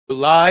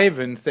Live,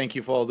 and thank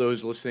you for all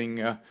those listening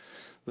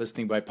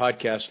by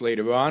podcast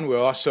later on. We're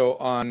also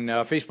on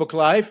Facebook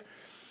Live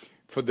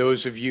for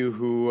those of you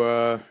who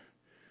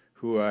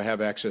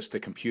have access to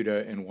computer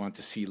and want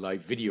to see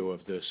live video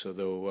of this,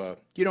 although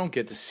you don't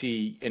get to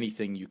see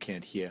anything you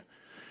can't hear,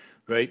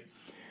 right?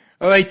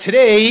 All right,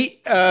 today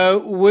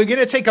we're going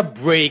to take a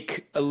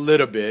break a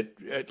little bit,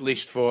 at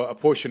least for a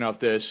portion of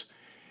this,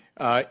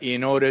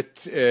 in order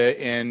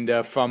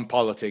to, from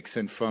politics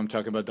and from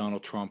talking about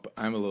Donald Trump.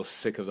 I'm a little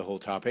sick of the whole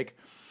topic.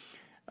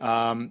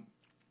 And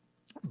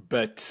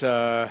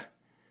we're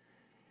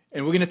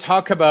going to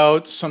talk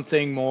about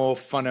something more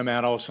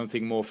fundamental,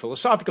 something more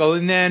philosophical,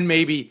 and then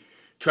maybe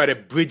try to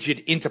bridge it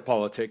into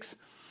politics.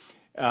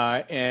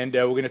 And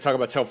we're going to talk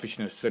about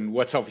selfishness and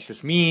what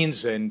selfishness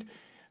means and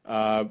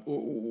why,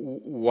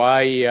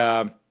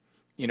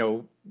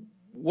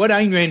 what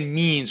Ayn Rand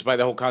means by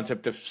the whole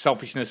concept of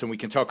selfishness, and we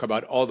can talk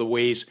about all the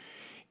ways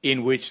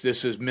in which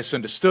this is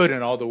misunderstood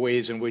and all the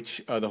ways in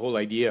which the whole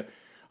idea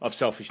of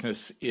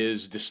selfishness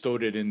is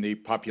distorted in the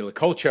popular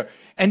culture,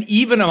 and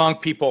even among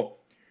people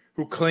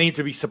who claim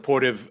to be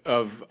supportive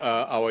of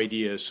our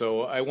ideas.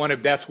 So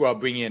that's where I'll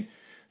bring in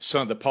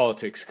some of the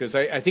politics, because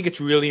I think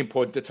it's really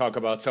important to talk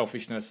about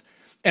selfishness.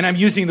 And I'm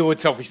using the word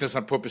selfishness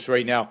on purpose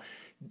right now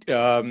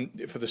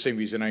for the same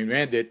reason Ayn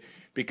Rand did,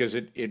 because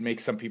it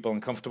makes some people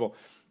uncomfortable.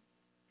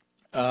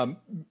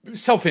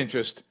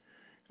 Self-interest,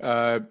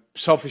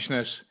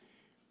 selfishness,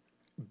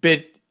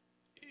 but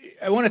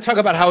I want to talk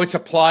about how it's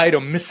applied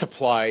or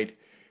misapplied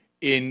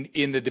in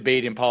the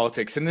debate in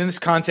politics. And in this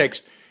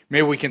context,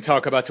 maybe we can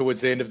talk about towards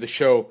the end of the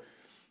show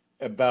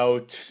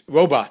about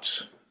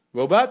robots.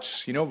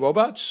 Robots,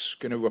 robots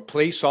going to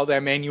replace all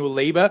that manual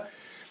labor,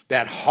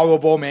 that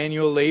horrible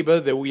manual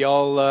labor that we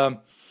all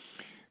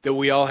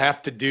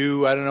have to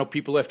do. I don't know,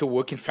 people have to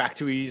work in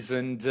factories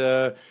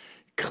and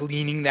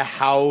cleaning the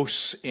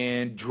house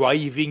and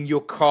driving your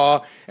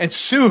car. And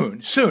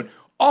soon,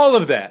 all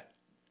of that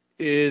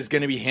is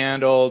going to be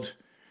handled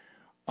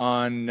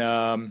on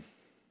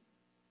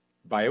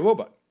by a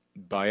robot,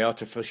 by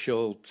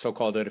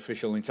so-called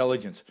artificial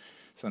intelligence.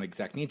 It's not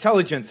exactly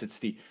intelligence, it's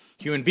the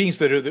human beings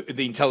that are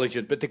the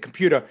intelligent, but the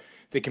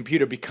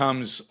computer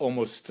becomes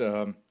almost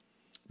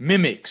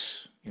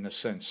mimics, in a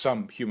sense,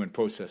 some human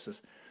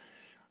processes.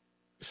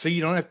 So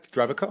you don't have to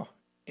drive a car.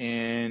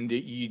 And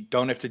you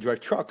don't have to drive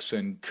trucks,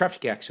 and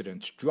traffic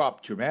accidents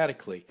drop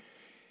dramatically.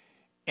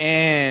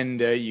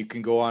 And you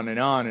can go on and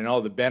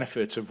all the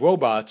benefits of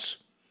robots.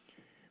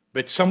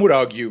 But some would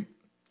argue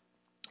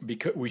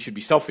because we should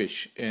be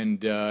selfish.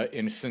 And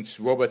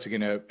since robots are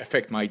going to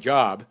affect my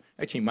job,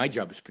 actually my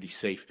job is pretty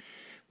safe.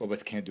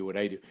 Robots can't do what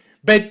I do.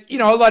 But,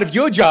 a lot of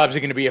your jobs are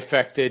going to be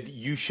affected.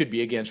 You should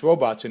be against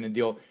robots. And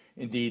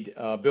indeed,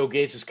 Bill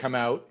Gates has come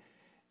out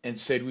and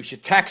said we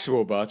should tax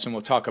robots. And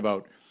we'll talk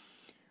about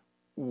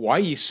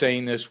why he's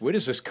saying this. Where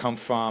does this come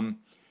from?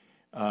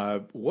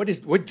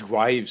 What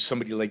drives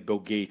somebody like Bill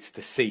Gates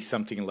to say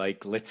something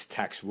like "let's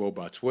tax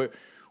robots"? What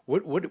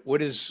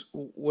is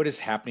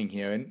happening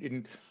here?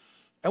 And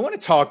I want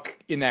to talk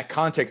in that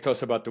context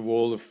also about the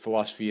role of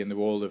philosophy and the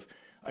role of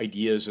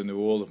ideas and the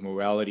role of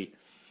morality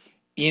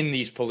in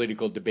these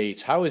political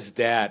debates. How is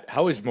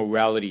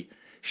morality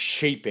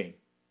shaping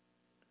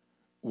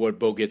what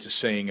Bill Gates is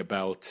saying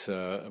about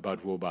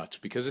robots?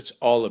 Because it's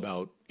all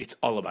about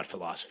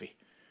philosophy.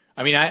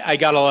 I mean, I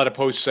got a lot of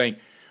posts saying,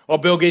 "Oh,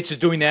 Bill Gates is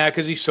doing that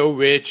because he's so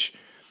rich,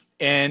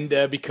 and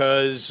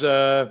because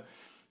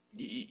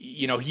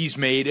he's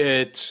made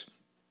it,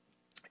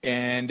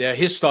 and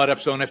his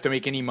startups don't have to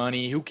make any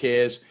money. Who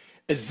cares?"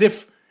 As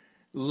if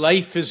all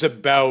life is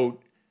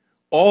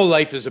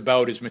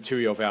about is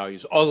material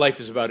values. All life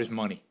is about is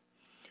money,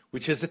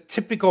 which is a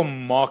typical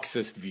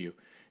Marxist view.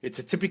 It's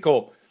a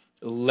typical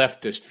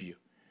leftist view,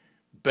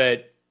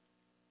 but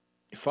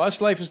for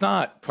us, life is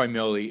not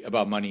primarily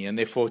about money, and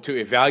therefore to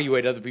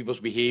evaluate other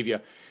people's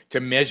behavior, to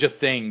measure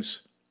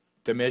things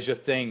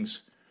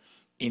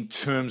in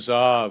terms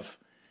of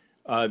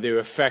their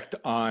effect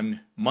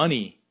on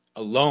money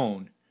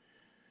alone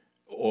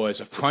or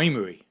as a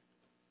primary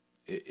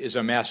is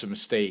a massive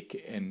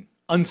mistake and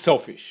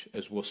unselfish,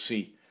 as we'll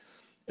see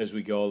as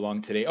we go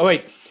along today. All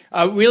right,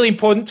 really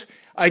important.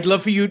 I'd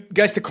love for you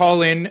guys to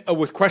call in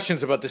with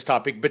questions about this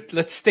topic, but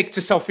let's stick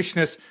to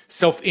selfishness,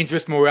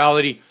 self-interest,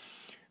 morality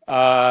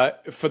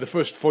for the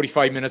first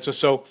 45 minutes or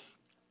so.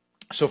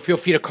 So feel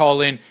free to call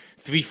in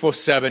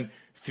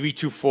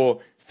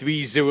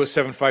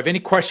 347-324-3075. Any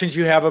questions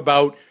you have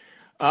about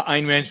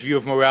Ayn Rand's view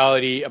of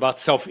morality, about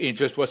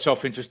self-interest, what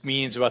self-interest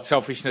means, about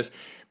selfishness,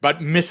 about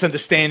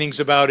misunderstandings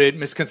about it,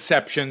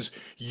 misconceptions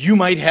you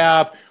might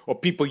have, or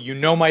people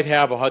might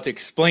have, or how to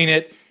explain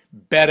it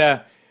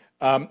better.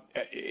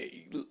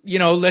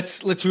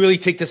 Let's really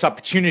take this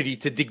opportunity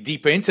to dig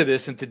deeper into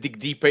this and to dig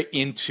deeper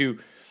into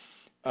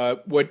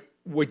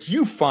what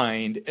you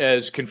find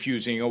as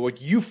confusing or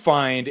what you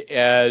find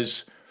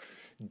as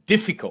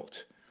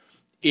difficult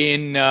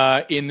in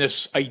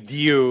this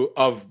idea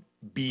of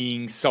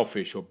being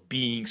selfish or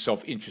being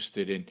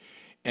self-interested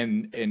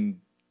and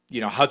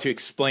how to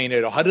explain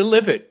it or how to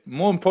live it.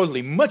 More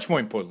importantly, much more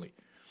importantly,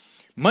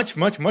 much,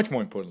 much, much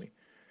more importantly,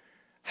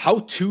 how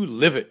to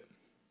live it.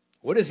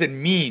 What does it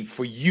mean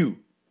for you,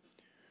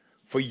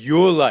 for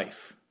your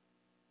life,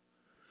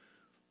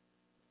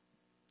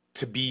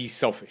 to be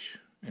selfish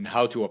and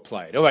how to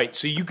apply it? All right,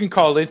 so you can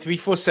call in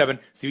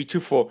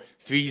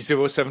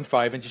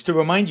 347-324-3075. And just to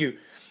remind you,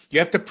 you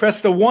have to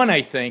press the 1,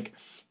 I think,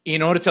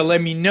 in order to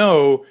let me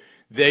know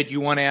that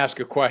you want to ask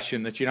a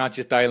question, that you're not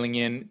just dialing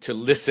in to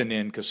listen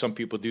in, because some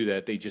people do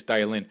that. They just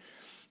dial in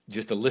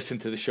just to listen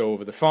to the show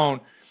over the phone,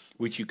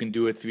 which you can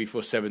do at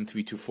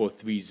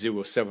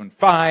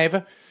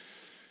 347-324-3075.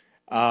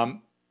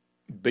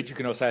 But you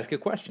can also ask a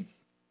question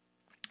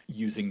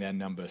using that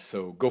number.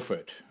 So go for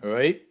it. All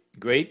right.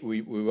 Great.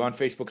 We're on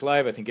Facebook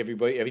Live. I think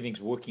everything's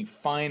working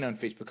fine on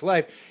Facebook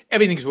Live.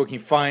 Everything's working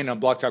fine on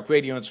Blog Talk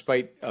Radio, in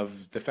spite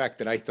of the fact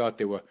that I thought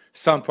there were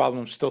sound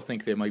problems. Still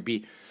think there might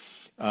be.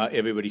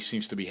 Everybody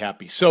seems to be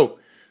happy. So,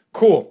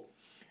 cool.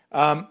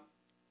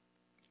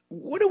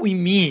 What do we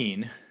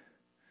mean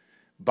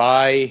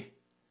by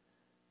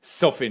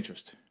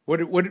self-interest?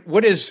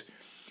 What is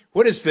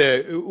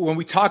when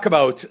we talk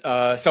about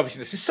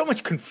selfishness? There's so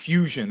much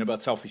confusion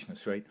about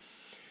selfishness, right?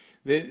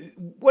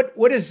 What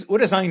does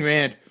Ayn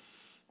Rand?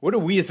 What do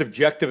we as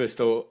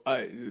objectivists, or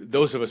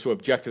those of us who are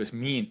objectivists,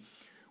 mean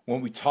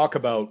when we talk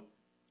about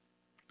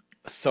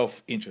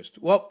self-interest?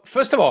 Well,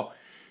 first of all,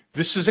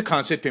 this is a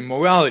concept in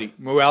morality.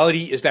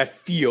 Morality is that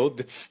field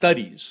that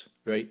studies,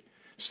 right?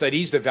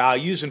 Studies the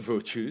values and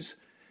virtues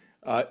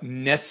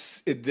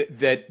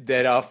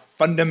that are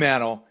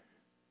fundamental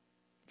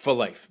for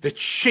life, that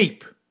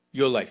shape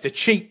your life, that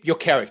shape your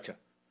character.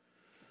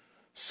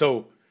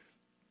 So,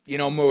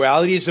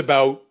 morality is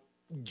about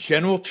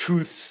general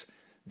truths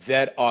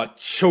that are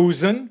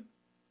chosen.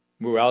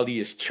 Morality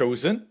is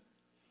chosen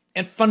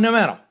and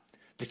fundamental,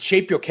 that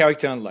shape your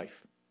character and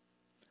life.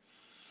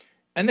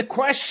 And the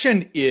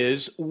question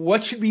is,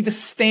 what should be the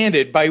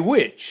standard by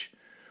which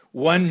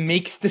one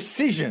makes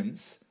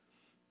decisions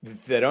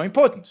that are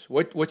important?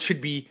 What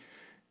should be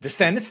the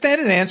standard?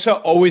 Standard answer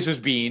always has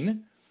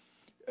been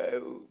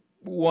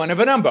one of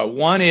a number.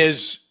 One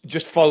is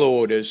just follow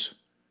orders.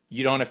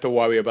 You don't have to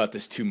worry about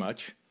this too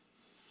much.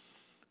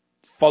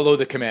 Follow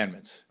the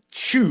commandments.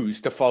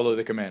 Choose to follow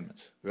the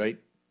commandments, right?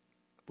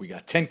 We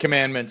got 10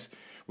 commandments.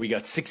 We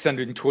got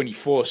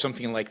 624,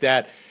 something like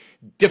that.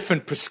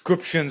 Different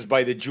prescriptions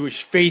by the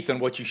Jewish faith on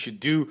what you should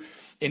do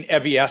in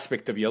every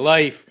aspect of your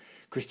life.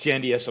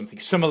 Christianity has something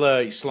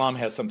similar. Islam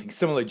has something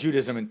similar.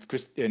 Judaism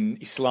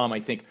and Islam,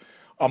 I think,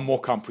 are more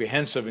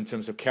comprehensive in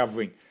terms of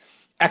covering,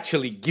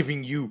 actually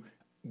giving you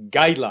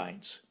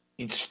guidelines,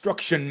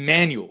 instruction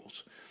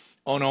manuals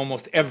on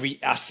almost every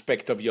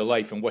aspect of your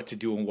life and what to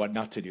do and what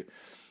not to do.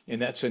 In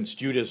that sense,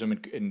 Judaism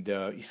and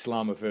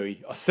Islam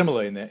are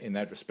similar in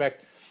that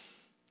respect.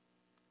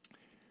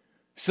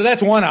 So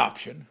that's one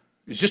option.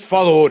 Is just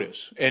follow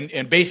orders.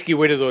 And basically,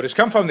 where do the orders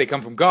come from? They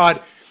come from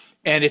God.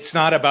 And it's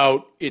not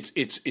about,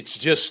 it's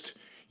just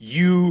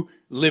you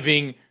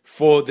living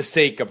for the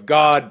sake of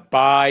God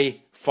by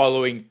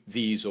following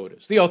these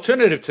orders. The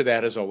alternative to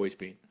that has always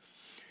been,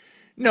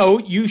 no,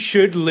 you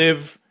should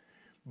live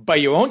by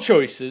your own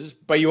choices,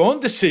 by your own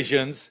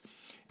decisions,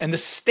 and the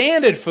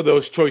standard for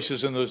those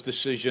choices and those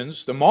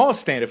decisions, the moral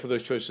standard for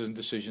those choices and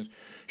decisions,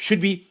 should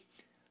be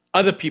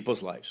other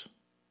people's lives.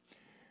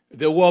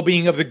 The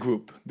well-being of the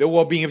group, the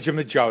well-being of the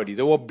majority,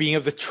 the well-being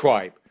of the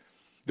tribe,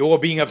 the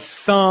well-being of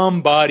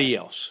somebody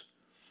else.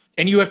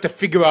 And you have to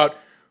figure out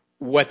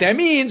what that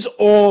means,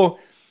 or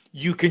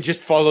you can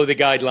just follow the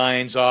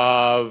guidelines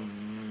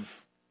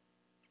of,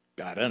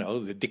 I don't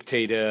know, the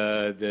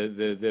dictator,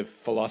 the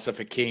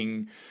philosopher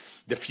king,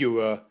 the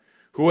Führer,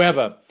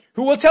 whoever,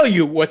 who will tell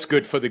you what's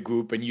good for the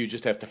group, and you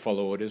just have to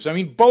follow orders. I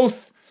mean,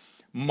 both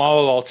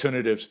moral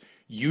alternatives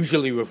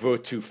usually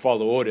revert to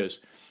follow orders.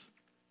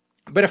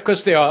 But of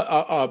course, there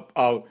are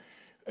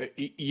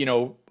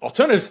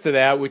alternatives to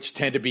that, which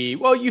tend to be,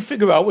 well, you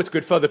figure out what's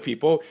good for other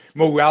people.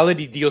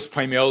 Morality deals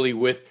primarily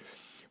with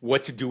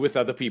what to do with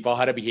other people,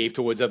 how to behave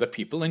towards other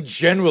people. And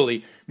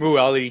generally,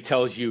 morality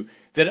tells you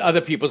that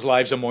other people's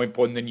lives are more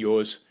important than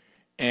yours,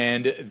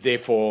 and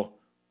therefore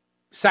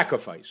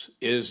sacrifice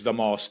is the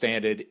moral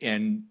standard,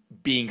 and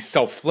being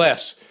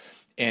selfless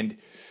and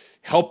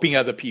helping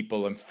other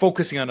people and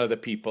focusing on other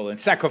people and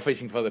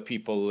sacrificing for other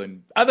people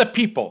and other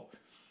people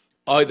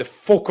are the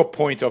focal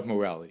point of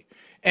morality.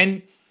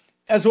 And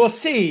as we'll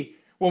see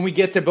when we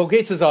get to Bill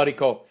Gates'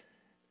 article,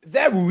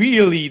 that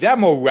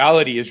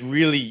morality is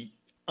really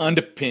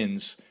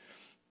underpins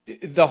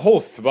the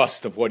whole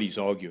thrust of what he's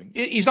arguing.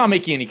 He's not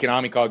making an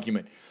economic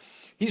argument.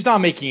 He's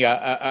not making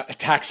a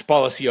tax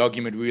policy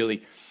argument,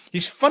 really.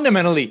 He's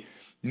fundamentally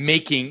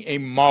making a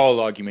moral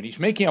argument. He's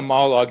making a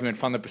moral argument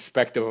from the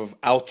perspective of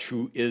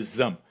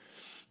altruism,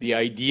 the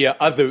idea,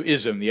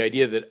 otherism, the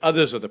idea that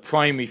others are the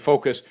primary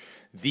focus,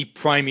 the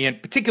primary,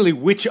 and particularly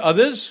which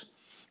others?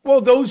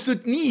 Well, those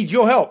that need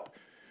your help,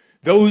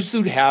 those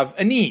that have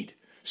a need.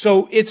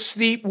 So it's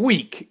the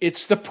weak,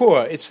 it's the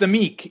poor, it's the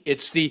meek,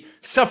 it's the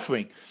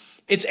suffering.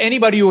 It's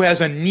anybody who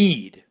has a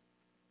need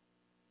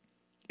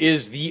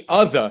is the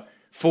other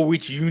for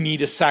which you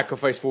need a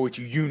sacrifice, for which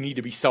you need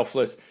to be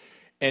selfless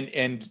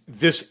And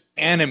this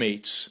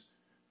animates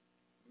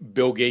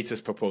Bill Gates'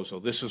 proposal.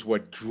 This is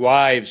what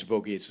drives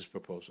Bill Gates'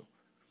 proposal.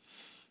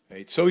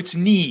 Right? So it's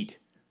need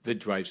that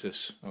drives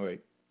this. All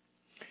right.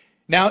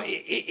 Now,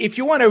 if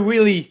you want a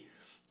really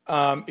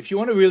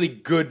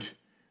good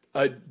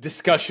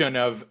discussion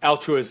of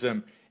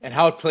altruism and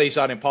how it plays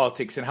out in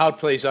politics and how it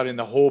plays out in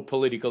the whole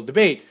political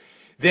debate,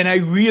 then I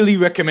really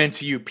recommend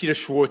to you Peter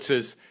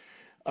Schwartz's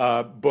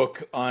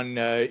book on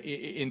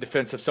In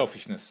Defense of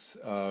Selfishness,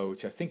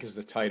 which I think is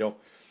the title.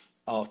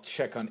 I'll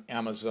check on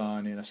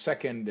Amazon in a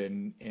second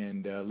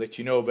and let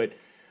you know. But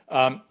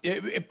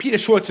Peter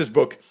Schwartz's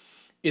book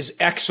is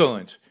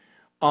excellent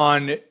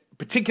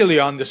particularly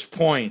on this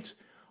point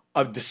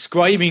of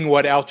describing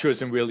what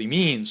altruism really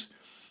means,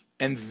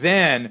 and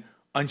then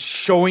on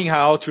showing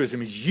how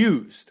altruism is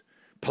used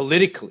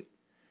politically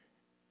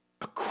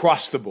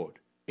across the board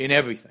in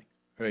everything,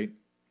 right?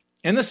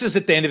 And this is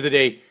at the end of the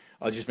day,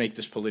 I'll just make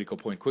this political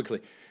point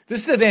quickly.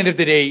 This is at the end of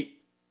the day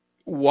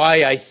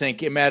why I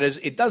think it matters.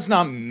 It does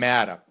not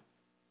matter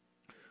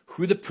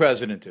who the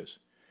president is.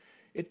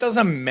 It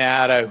doesn't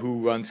matter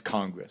who runs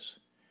Congress.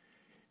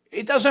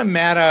 It doesn't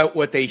matter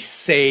what they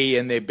say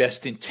and their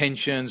best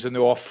intentions, and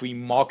they're all free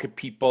market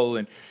people,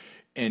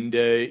 and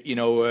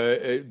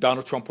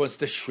Donald Trump wants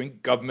to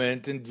shrink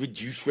government and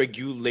reduce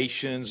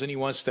regulations, and he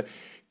wants to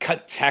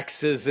cut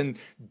taxes and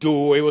do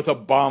away with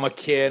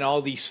Obamacare and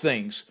all these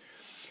things.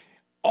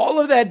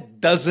 All of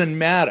that doesn't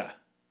matter.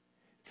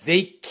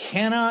 They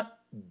cannot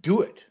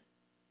do it.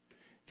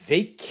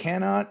 They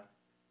cannot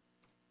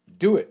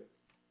do it.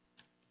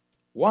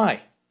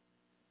 Why?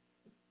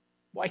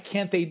 Why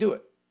can't they do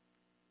it?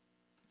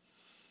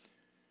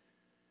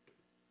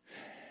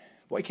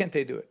 Why can't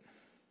they do it?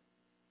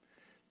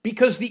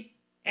 Because the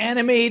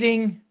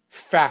animating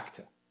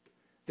factor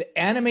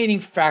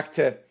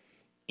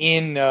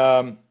in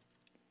our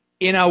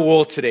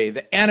world today,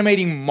 the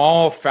animating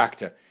moral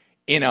factor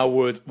in our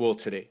world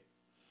today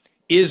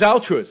is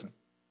altruism.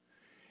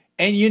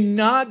 And you're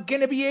not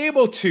going to be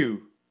able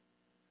to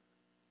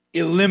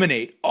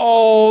eliminate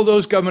all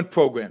those government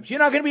programs. You're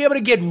not going to be able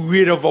to get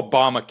rid of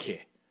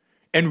Obamacare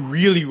and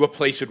really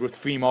replace it with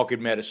free market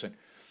medicine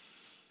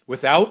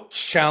without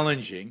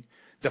challenging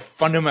the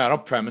fundamental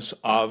premise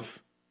of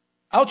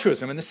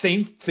altruism. And the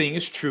same thing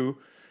is true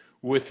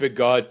with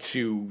regard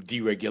to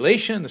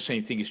deregulation. The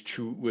same thing is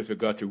true with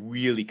regard to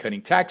really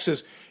cutting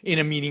taxes in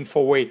a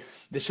meaningful way.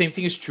 The same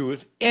thing is true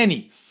with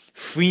any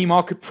free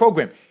market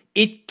program.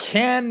 It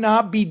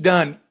cannot be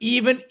done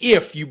even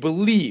if you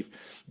believe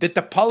that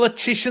the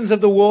politicians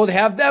of the world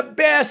have the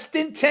best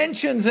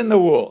intentions in the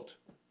world.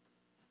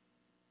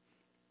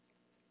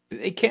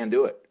 They can't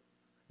do it.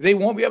 They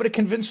won't be able to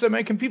convince the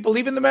American people.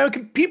 Even the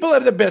American people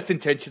have the best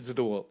intentions of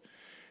the world.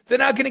 They're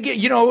not going to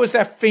get, it was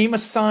that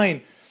famous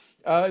sign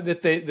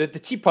that the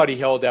Tea Party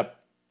held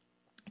up,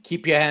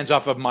 keep your hands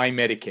off of my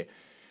Medicare.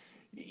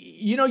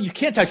 You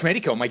can't touch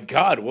Medicare. Oh my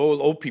God, what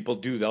will old people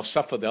do? They'll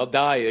suffer, they'll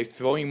die. They're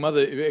throwing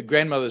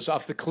grandmothers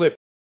off the cliff.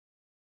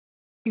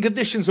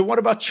 Conditions, and what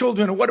about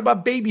children, and what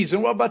about babies,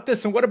 and what about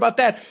this, and what about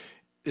that?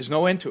 There's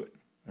no end to it.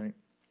 Right?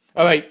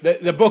 All right,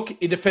 the book,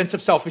 In Defense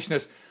of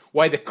Selfishness,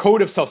 Why the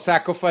Code of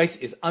Self-Sacrifice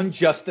is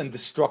Unjust and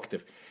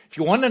Destructive. If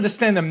you want to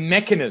understand the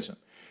mechanism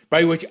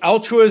by which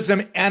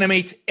altruism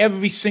animates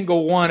every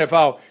single one of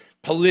our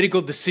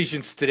political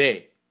decisions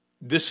today,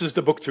 this is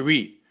the book to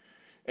read.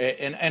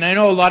 And I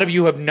know a lot of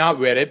you have not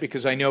read it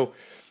because I know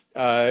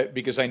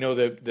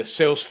the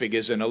sales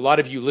figures, and a lot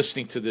of you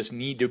listening to this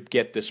need to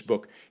get this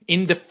book,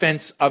 In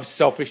Defense of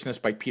Selfishness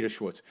by Peter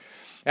Schwartz.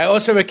 I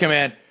also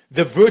recommend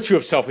The Virtue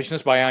of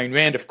Selfishness by Ayn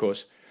Rand, of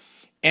course.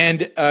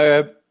 And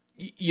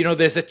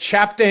there's a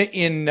chapter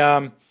in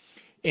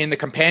the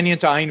companion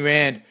to Ayn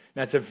Rand.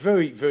 Now, it's a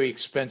very, very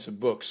expensive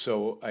book,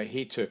 so I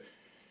hate to,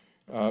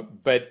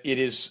 but it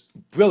is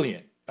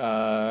brilliant.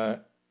 It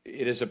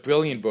is a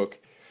brilliant book,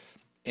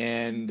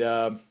 and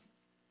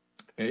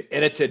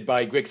edited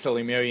by Greg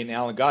Salimari and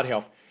Alan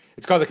Godhealth.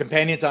 It's called The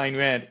Companion to Ayn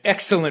Rand.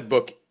 Excellent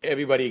book.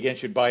 Everybody, again,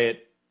 should buy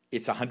it.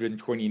 It's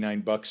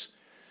 $129,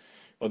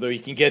 although you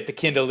can get the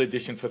Kindle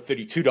edition for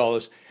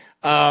 $32.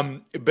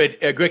 But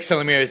Greg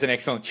Salimari has an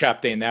excellent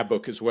chapter in that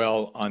book as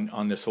well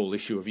on this whole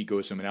issue of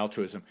egoism and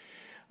altruism.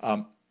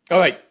 All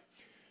right.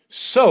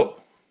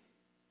 So,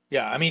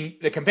 yeah,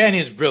 The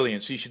Companion is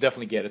brilliant, so you should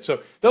definitely get it.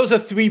 So those are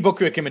 3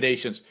 book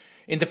recommendations.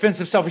 In Defense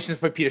of Selfishness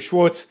by Peter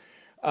Schwartz,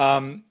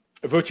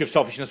 Virtue of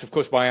Selfishness, of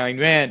course, by Ayn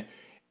Rand,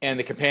 and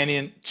The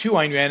Companion to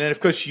Ayn Rand. And,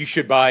 of course, you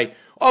should buy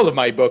all of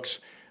my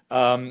books.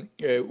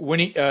 Which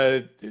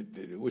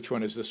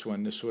one is this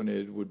one? This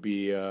one would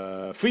be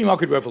Free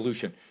Market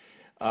Revolution.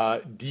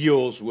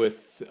 Deals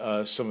with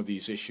some of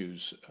these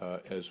issues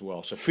as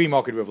well. So Free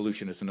Market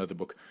Revolution is another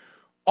book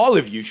all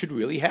of you should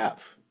really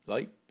have.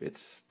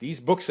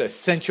 These books are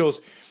essentials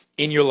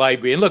in your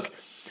library. And look,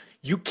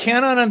 you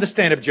cannot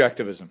understand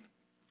objectivism.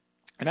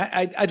 And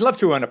I'd love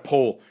to run a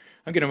poll.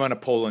 I'm going to run a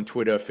poll on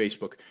Twitter or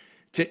Facebook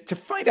to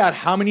find out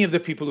how many of the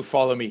people who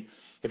follow me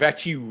have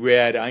actually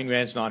read Ayn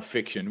Rand's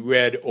nonfiction,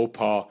 read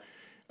OPAR,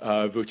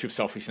 Virtue of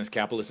Selfishness,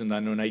 Capitalism, the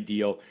Unknown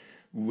Ideal,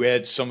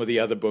 read some of the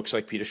other books,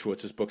 like Peter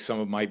Schwartz's books, some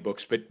of my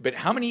books, but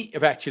how many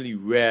have actually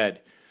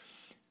read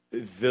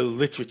the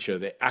literature,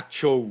 the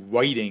actual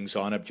writings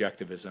on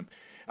objectivism?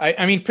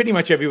 I mean, pretty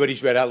much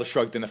everybody's read Atlas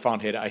Shrugged and The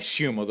Fountainhead, I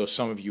assume, although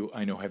some of you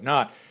I know have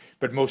not,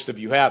 but most of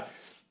you have.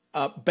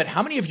 But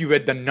how many of you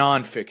read the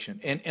nonfiction?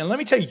 And let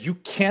me tell you, you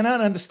cannot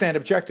understand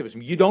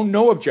objectivism. You don't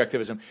know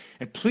objectivism.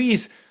 And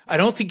please, I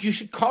don't think you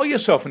should call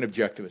yourself an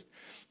objectivist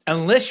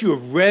unless you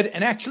have read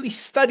and actually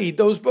studied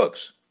those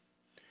books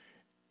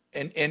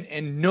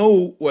and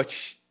know what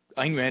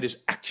Ayn Rand is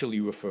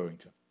actually referring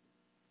to.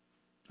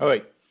 All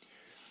right.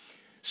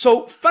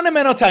 So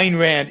fundamental to Ayn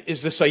Rand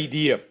is this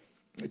idea,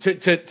 to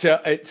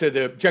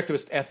the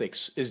objectivist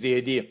ethics, is the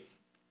idea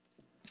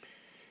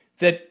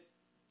that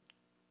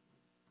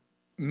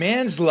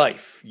man's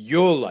life,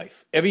 your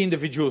life, every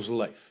individual's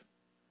life,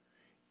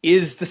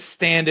 is the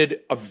standard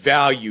of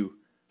value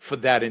for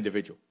that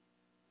individual.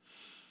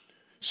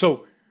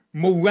 So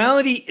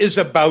morality is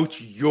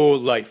about your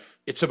life.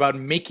 It's about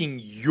making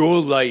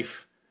your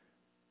life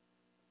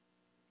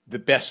the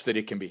best that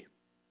it can be.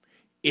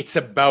 It's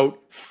about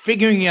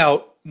figuring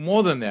out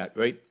more than that,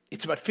 right?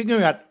 It's about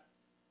figuring out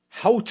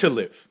how to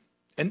live.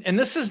 And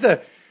this is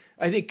the,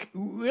 I think,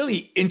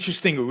 really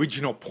interesting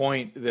original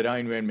point that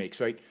Ayn Rand makes,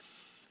 right?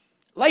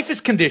 Life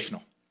is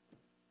conditional.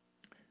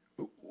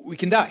 We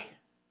can die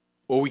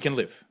or we can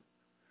live.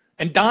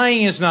 And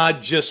dying is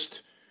not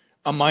just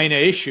a minor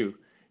issue.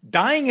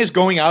 Dying is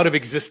going out of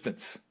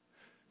existence.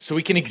 So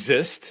we can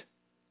exist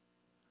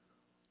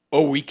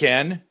or we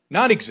can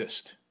not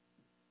exist.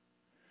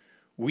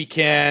 We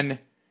can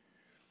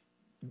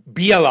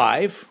be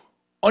alive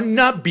or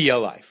not be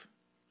alive.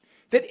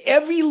 That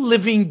every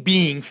living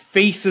being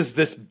faces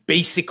this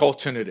basic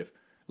alternative: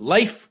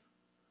 life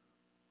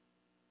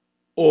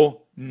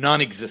or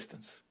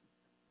non-existence.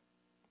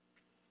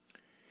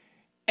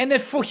 And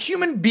that for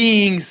human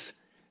beings,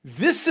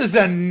 this is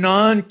a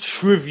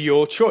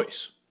non-trivial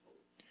choice.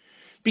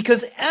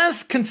 Because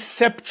as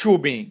conceptual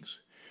beings,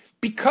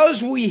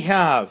 because we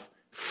have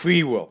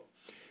free will,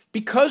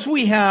 because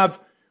we have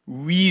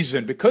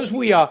reason, because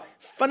we are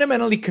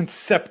fundamentally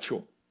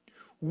conceptual,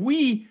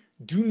 we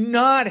do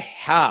not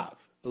have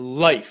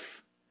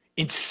life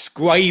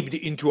inscribed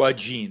into our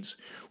genes.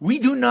 We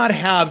do not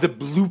have the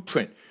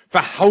blueprint for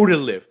how to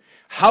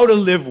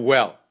live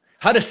well,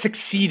 how to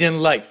succeed in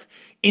life,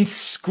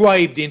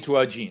 inscribed into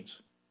our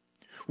genes.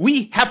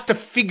 We have to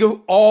figure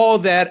all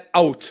that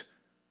out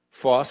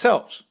for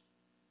ourselves.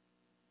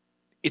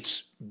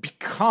 It's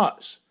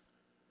because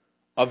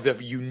of the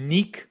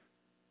unique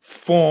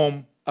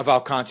form of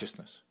our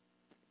consciousness.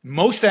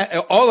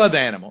 All other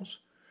animals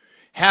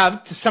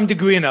have, to some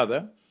degree or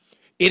another,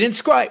 it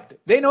inscribed.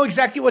 They know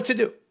exactly what to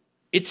do.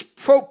 It's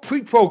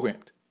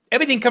pre-programmed.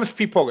 Everything comes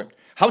pre-programmed.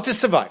 How to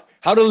survive,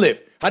 how to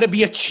live, how to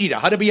be a cheetah,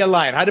 how to be a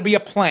lion, how to be a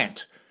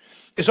plant.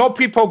 It's all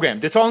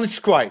pre-programmed. It's all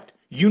inscribed.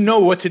 You know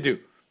what to do.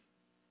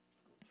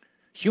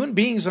 Human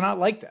beings are not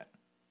like that.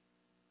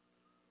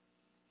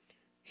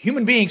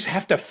 Human beings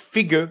have to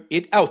figure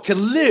it out. To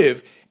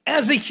live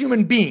as a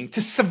human being,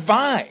 to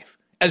survive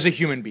as a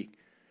human being.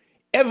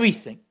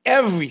 Everything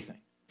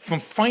from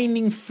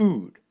finding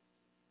food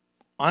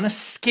on a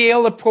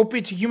scale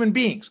appropriate to human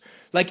beings,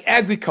 like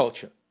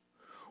agriculture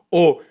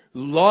or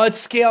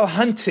large-scale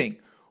hunting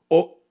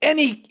or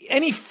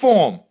any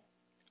form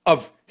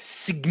of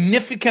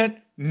significant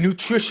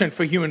nutrition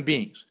for human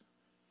beings,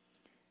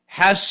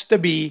 has to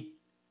be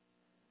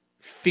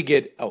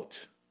figured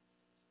out,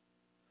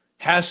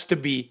 has to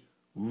be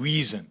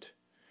reasoned,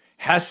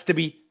 has to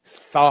be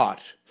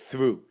thought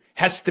through,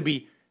 has to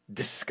be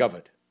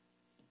discovered.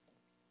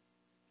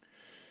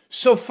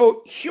 So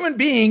for human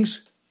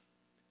beings,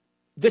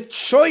 the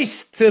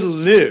choice to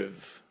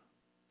live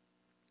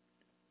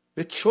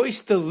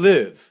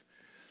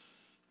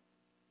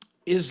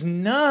is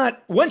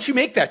not, once you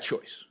make that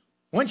choice,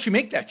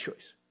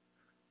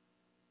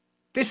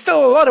 there's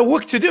still a lot of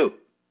work to do.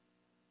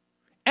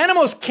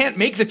 Animals can't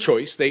make the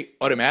choice. They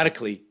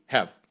automatically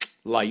have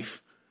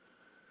life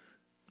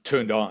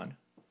turned on.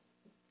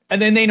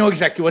 And then they know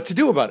exactly what to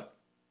do about it.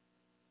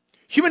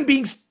 Human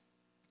beings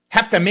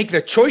have to make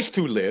the choice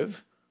to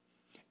live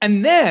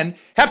and then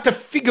have to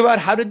figure out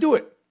how to do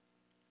it.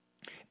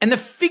 And the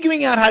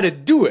figuring out how to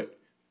do it,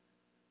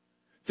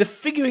 the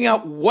figuring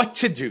out what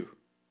to do,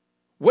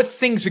 what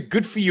things are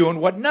good for you and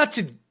what not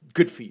to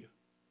good for you,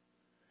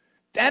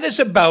 that is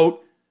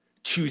about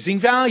choosing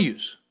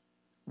values.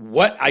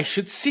 What I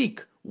should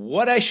seek,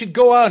 what I should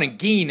go out and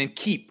gain and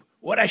keep,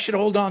 what I should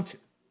hold on to,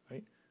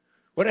 right?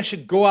 What I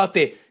should go out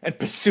there and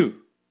pursue.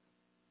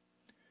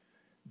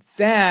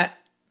 That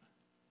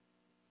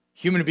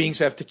human beings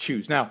have to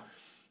choose. Now,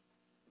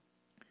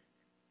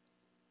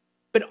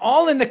 but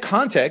all in the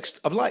context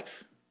of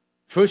life.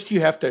 First,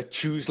 you have to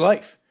choose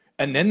life.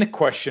 And then the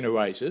question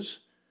arises,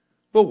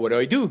 well, what do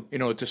I do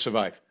in order to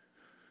survive?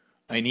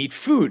 I need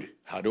food.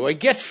 How do I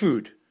get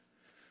food?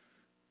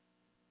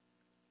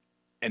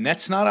 And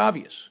that's not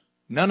obvious.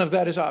 None of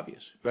that is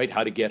obvious, right?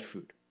 How to get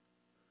food.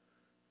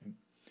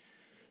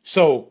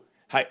 So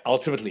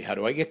Ultimately, how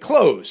do I get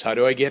clothes? How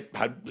do I get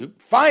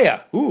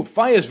fire? Ooh,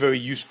 fire is very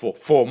useful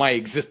for my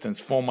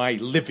existence, for my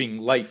living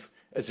life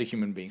as a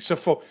human being. So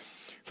for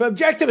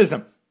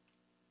objectivism,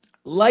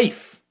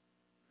 life,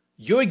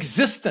 your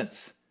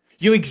existence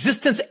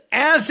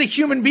as a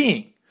human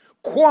being,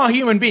 qua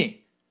human being,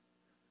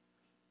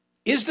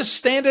 is the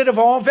standard of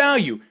all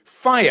value.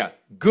 Fire,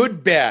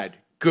 good, bad.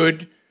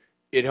 Good,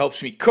 it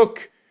helps me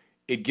cook.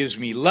 It gives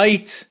me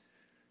light.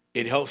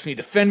 It helps me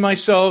defend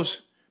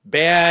myself.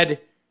 Bad,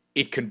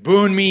 it can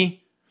burn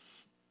me.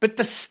 But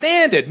the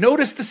standard,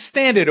 notice the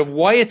standard of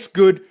why it's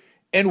good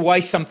and why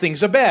some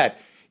things are bad.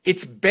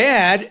 It's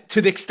bad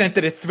to the extent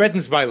that it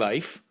threatens my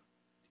life.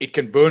 It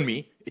can burn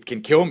me. It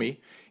can kill me.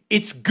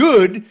 It's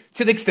good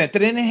to the extent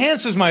that it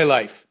enhances my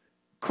life.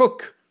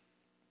 Cook,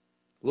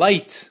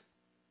 light,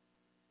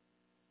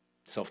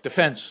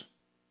 self-defense.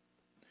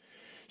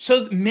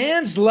 So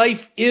man's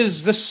life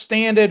is the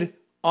standard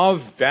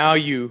of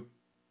value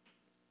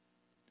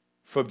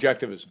for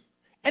objectivism.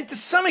 And to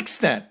some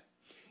extent,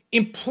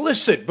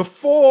 implicit,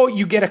 before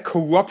you get a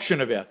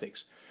corruption of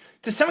ethics,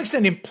 to some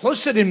extent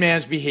implicit in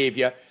man's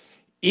behavior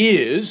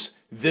is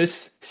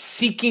this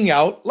seeking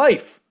out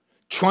life,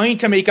 trying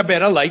to make a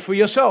better life for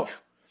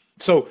yourself.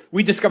 So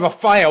we discover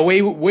fire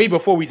way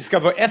before we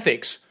discover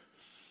ethics.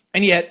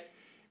 And yet,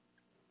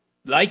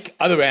 like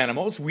other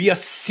animals, we are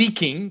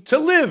seeking to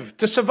live,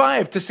 to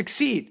survive, to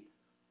succeed,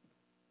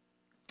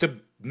 to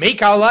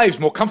make our lives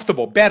more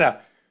comfortable, better,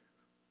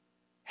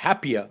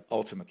 happier,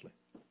 ultimately.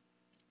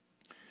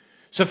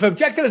 So for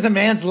objectivism,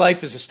 man's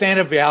life is a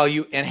standard of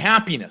value, and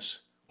happiness,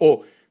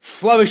 or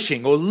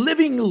flourishing, or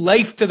living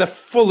life to the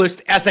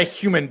fullest as a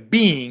human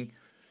being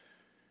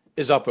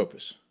is our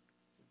purpose,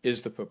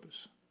 is the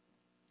purpose.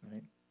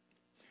 Right?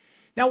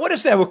 Now, what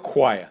does that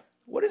require?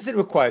 What does it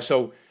require?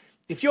 So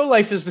if your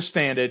life is the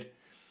standard,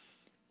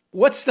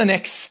 what's the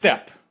next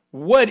step?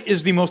 What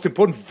is the most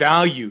important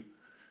value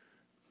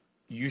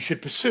you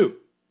should pursue?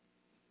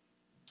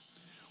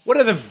 What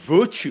are the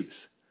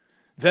virtues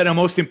that are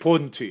most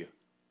important to you?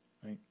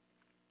 Right?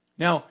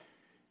 Now,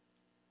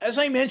 as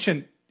I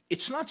mentioned,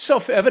 it's not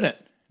self-evident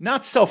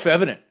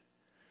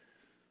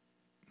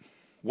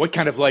what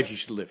kind of life you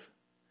should live.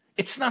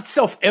 It's not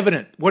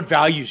self-evident what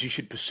values you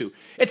should pursue.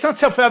 It's not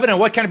self-evident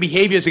what kind of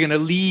behaviors are going to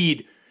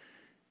lead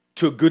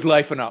to a good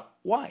life or not.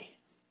 Why?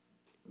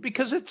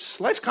 Because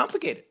life's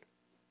complicated.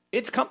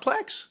 It's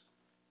complex.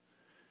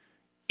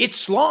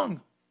 It's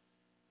long.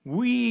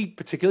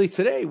 Particularly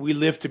today, we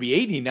live to be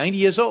 80, 90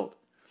 years old.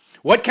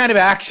 What kind of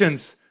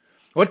actions,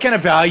 what kind of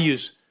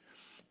values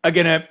are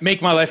going to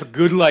make my life a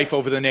good life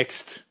over the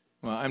next,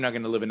 well, I'm not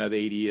going to live another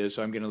 80 years,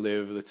 so I'm going to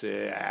live,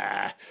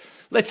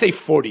 let's say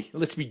 40.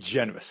 Let's be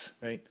generous,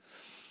 right?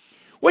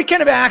 What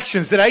kind of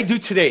actions that I do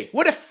today,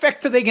 what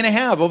effect are they going to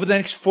have over the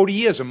next 40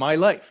 years of my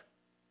life?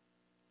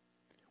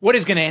 What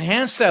is going to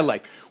enhance that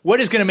life? What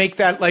is going to make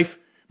that life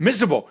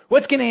miserable?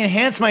 What's going to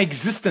enhance my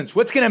existence?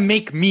 What's going to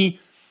make me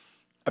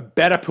a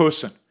better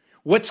person?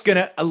 What's going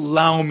to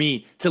allow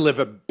me to live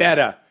a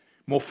better,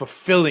 more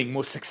fulfilling,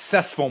 more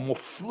successful, more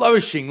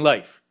flourishing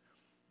life?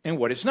 And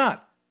what is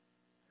not?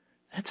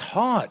 That's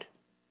hard.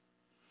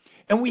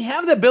 And we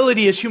have the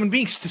ability as human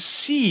beings to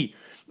see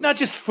not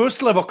just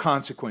first-level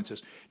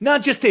consequences,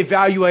 not just to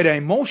evaluate our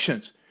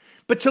emotions,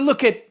 but to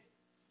look at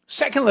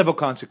second-level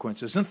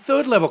consequences and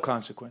third-level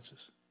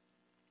consequences.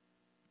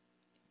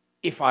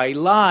 If I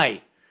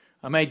lie,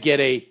 I might get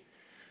a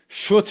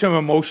short-term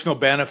emotional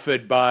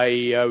benefit by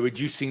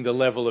reducing the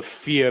level of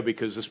fear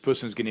because this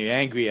person is going to be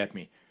angry at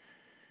me.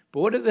 But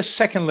what are the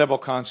second-level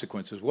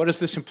consequences? What does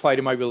this imply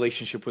to my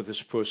relationship with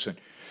this person?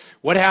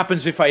 What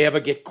happens if I ever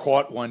get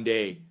caught one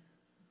day?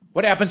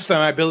 What happens to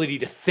my ability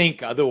to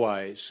think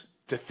otherwise,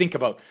 to think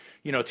about,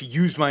 to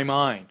use my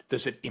mind?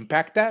 Does it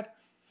impact that?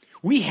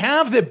 We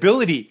have the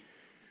ability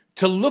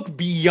to look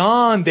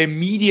beyond the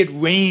immediate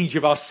range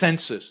of our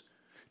senses,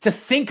 to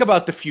think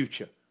about the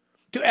future,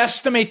 to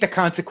estimate the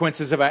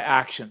consequences of our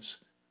actions,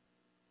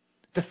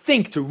 to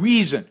think, to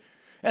reason,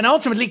 and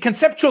ultimately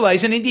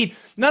conceptualize. And indeed,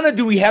 not only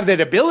do we have that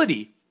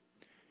ability,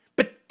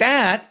 but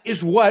that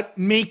is what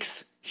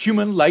makes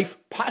human life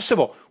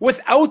possible.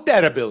 Without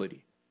that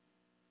ability,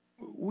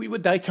 we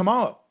would die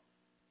tomorrow.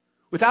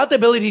 Without the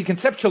ability to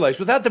conceptualize,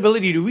 without the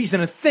ability to reason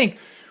and think,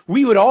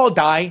 we would all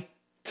die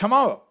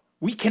tomorrow.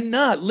 We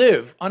cannot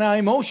live on our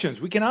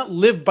emotions. We cannot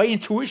live by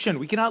intuition.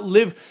 We cannot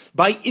live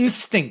by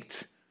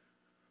instinct.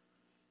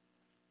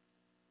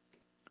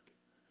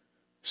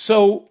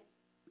 So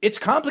it's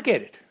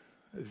complicated.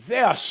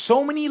 There are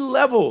so many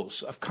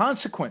levels of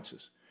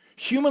consequences.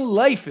 Human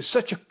life is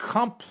such a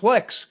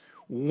complex,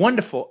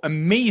 wonderful,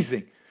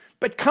 amazing,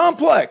 but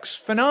complex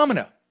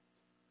phenomena.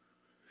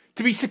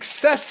 To be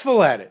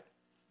successful at it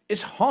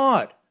is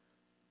hard.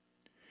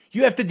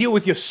 You have to deal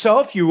with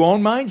yourself, your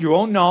own mind, your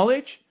own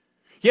knowledge.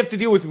 You have to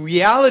deal with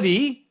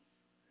reality,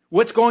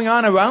 what's going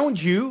on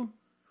around you,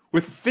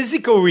 with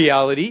physical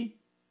reality.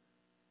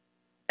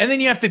 And then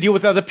you have to deal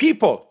with other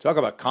people. Talk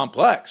about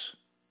complex.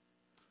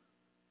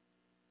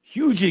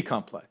 Hugely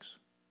complex.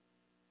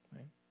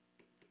 Right?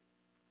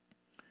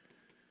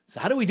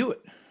 So how do we do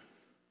it?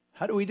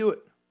 How do we do it?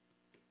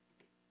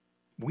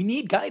 We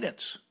need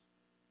guidance.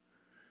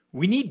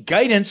 We need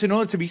guidance in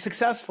order to be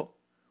successful.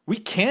 We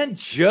can't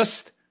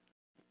just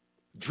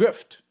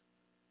drift.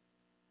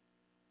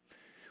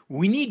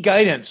 We need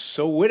guidance.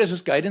 So where does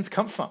this guidance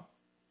come from?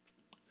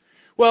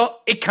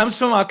 Well, it comes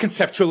from our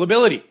conceptual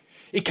ability.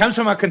 It comes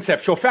from our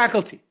conceptual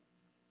faculty.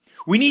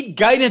 We need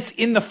guidance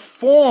in the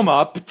form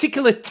of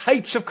particular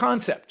types of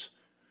concepts.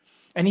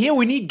 And here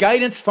we need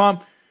guidance from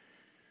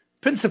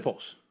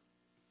principles.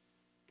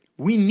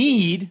 We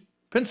need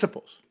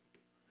principles.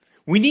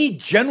 We need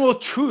general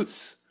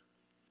truths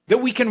that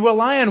we can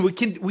rely on, we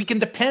can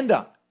depend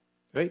on,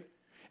 right?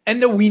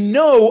 And that we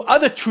know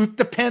other truths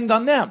depend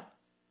on them.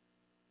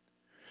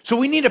 So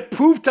we need to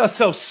prove to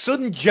ourselves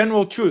certain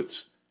general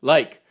truths,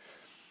 like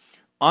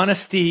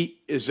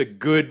honesty is a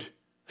good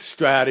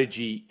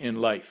strategy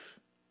in life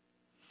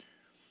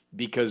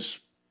because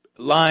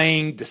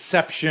lying,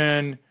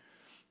 deception,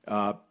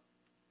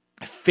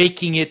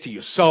 faking it to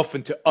yourself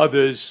and to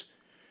others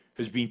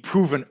has been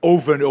proven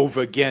over and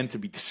over again to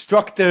be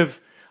destructive.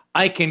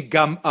 I can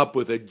come up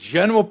with a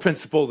general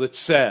principle that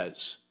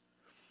says,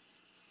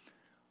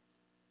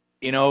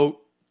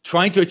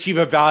 trying to achieve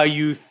a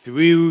value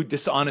through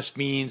dishonest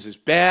means is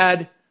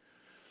bad,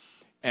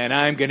 and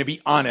I'm going to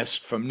be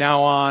honest from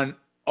now on,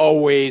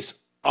 always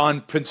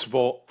on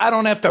principle. I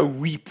don't have to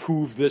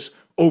reprove this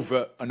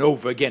over and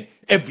over again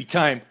every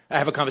time I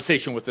have a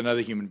conversation with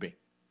another human being,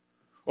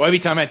 or every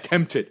time I'm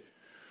tempted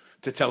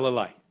to tell a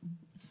lie.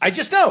 I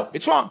just know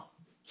it's wrong,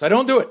 so I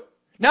don't do it.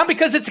 Not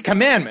because it's a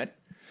commandment,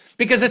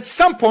 because at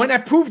some point I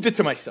proved it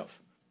to myself.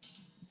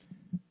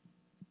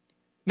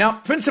 Now,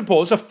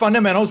 principles are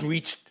fundamentals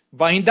reached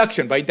by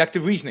induction, by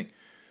inductive reasoning.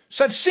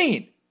 So I've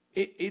seen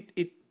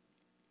it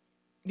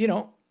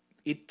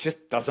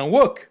just doesn't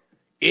work.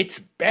 It's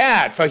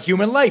bad for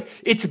human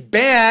life. It's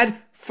bad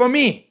for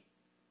me.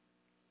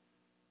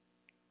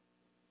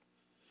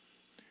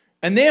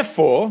 And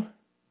therefore,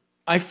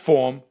 I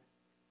form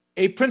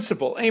a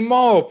principle, a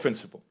moral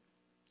principle.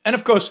 And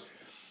of course,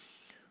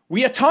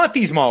 we are taught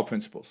these moral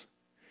principles.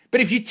 But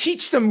if you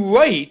teach them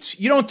right,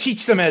 you don't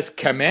teach them as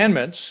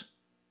commandments,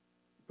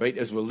 right,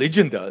 as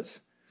religion does.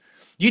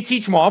 You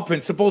teach moral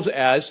principles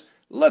as,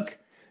 look,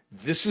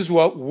 this is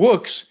what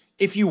works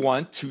if you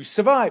want to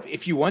survive.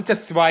 If you want to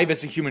thrive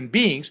as a human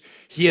beings,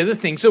 here are the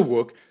things that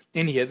work,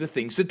 and here are the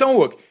things that don't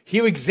work.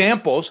 Here are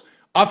examples.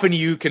 Often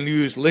you can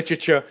use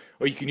literature,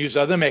 or you can use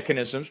other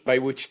mechanisms by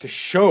which to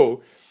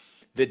show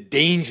the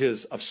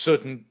dangers of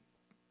certain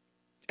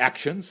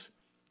actions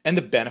and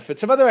the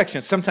benefits of other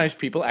actions. Sometimes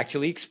people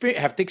actually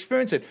have to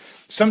experience it.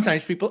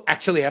 Sometimes people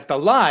actually have to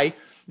lie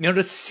in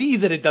order to see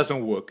that it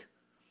doesn't work,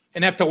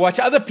 and have to watch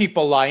other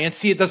people lie and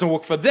see it doesn't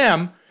work for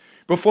them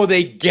before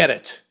they get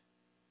it,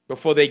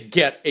 before they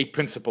get a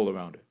principle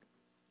around it.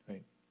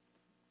 Right?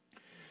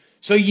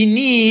 So you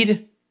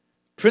need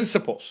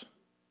principles.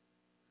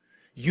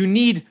 You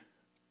need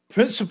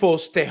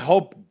principles to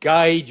help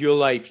guide your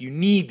life. You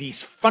need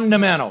these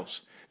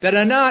fundamentals that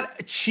are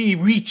not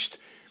reached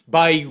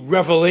by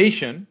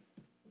revelation.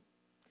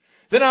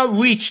 They're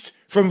not reached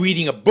from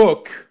reading a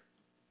book,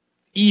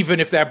 even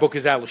if that book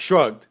is Atlas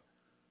Shrugged.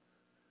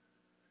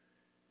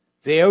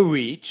 They are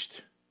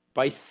reached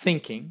by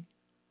thinking,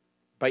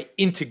 by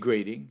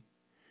integrating,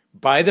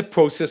 by the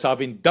process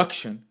of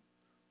induction.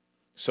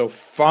 So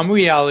from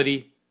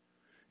reality,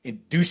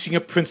 inducing a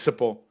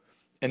principle,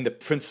 and the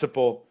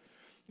principle,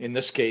 in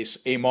this case,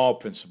 a moral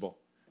principle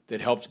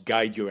that helps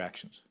guide your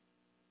actions.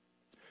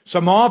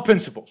 So moral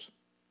principles.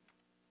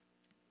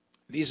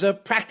 These are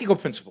practical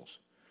principles.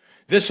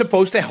 They're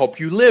supposed to help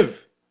you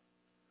live.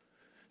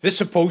 They're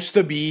supposed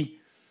to be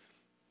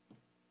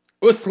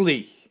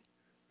earthly,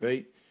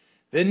 right?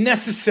 They're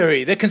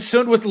necessary. They're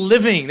concerned with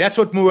living. That's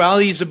what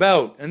morality is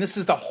about. And this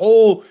is the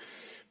whole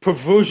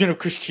perversion of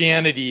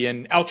Christianity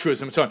and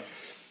altruism and so on.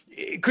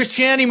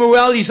 Christianity,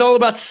 morality is all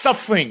about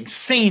suffering.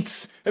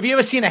 Saints. Have you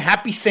ever seen a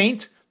happy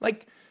saint?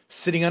 Like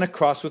sitting on a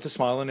cross with a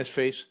smile on his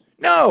face?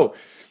 No.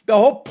 The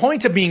whole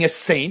point of being a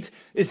saint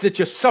is that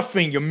you're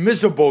suffering, you're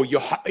miserable,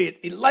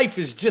 life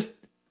is just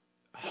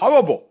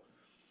horrible.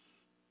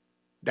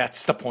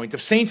 That's the point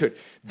of sainthood.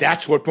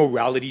 That's what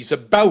morality is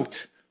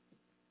about,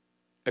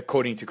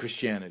 according to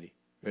Christianity,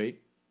 right?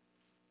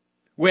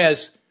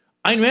 Whereas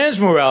Ayn Rand's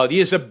morality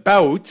is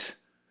about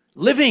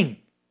living.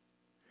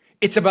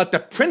 It's about the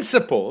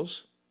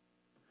principles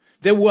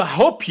that will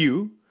help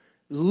you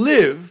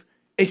live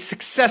a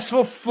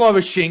successful,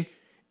 flourishing,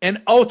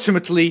 and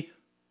ultimately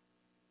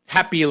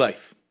happy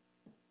life.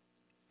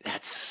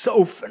 That's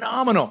so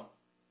phenomenal.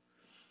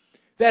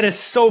 That is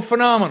so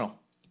phenomenal,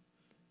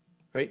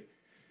 right?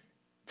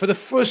 For the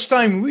first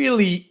time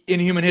really in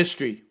human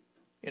history,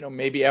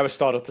 maybe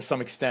Aristotle to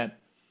some extent,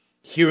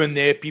 here and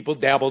there people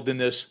dabbled in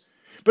this,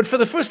 but for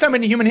the first time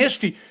in human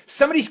history,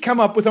 somebody's come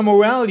up with a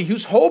morality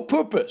whose whole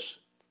purpose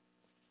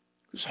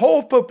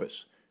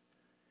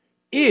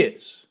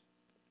is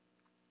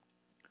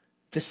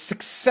the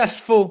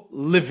successful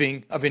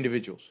living of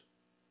individuals.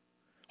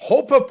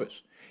 Whole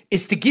purpose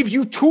is to give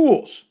you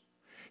tools,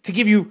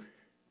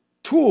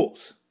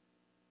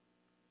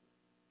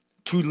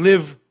 to to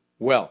live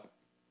well,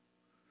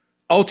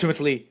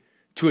 ultimately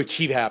to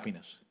achieve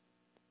happiness.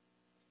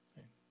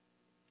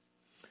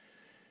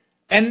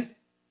 And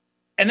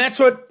that's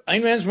what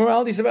Ayn Rand's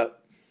morality is about.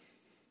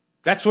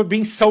 That's what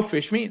being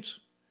selfish means.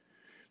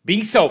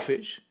 Being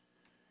selfish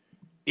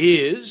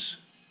is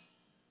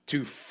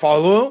to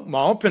follow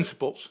moral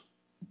principles,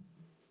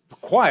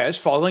 requires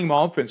following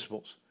moral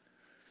principles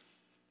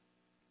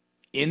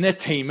in the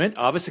attainment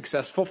of a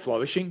successful,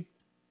 flourishing,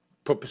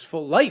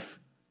 purposeful life.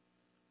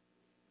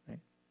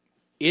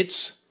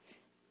 It's,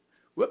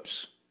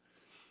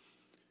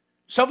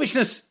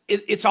 selfishness,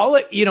 it's all,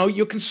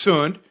 you're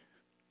concerned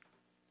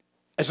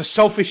as a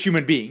selfish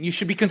human being. You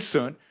should be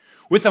concerned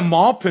with the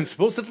moral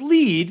principles that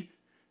lead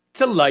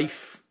to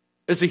life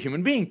as a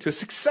human being, to a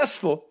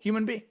successful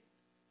human being.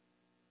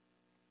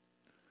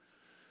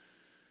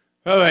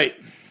 All right,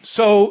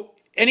 so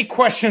any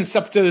questions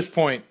up to this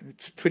point?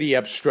 It's pretty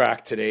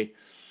abstract today.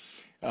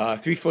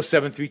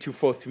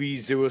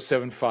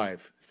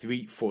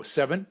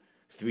 347-324-3075.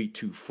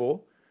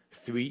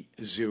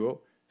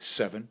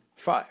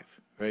 347-324-3075,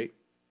 right?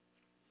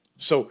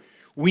 So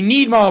we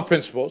need moral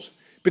principles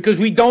because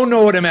we don't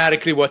know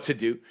automatically what to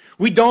do.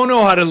 We don't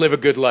know how to live a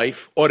good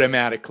life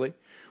automatically.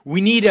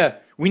 We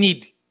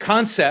need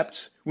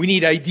concepts, we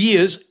need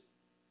ideas,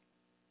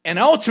 and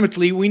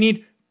ultimately we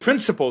need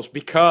principles,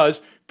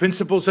 because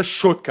principles are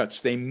shortcuts.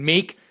 They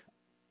make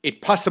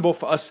it possible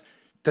for us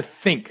to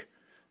think.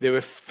 They're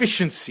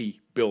efficiency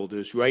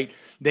builders, right?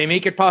 They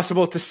make it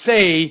possible to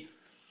say,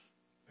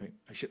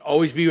 I should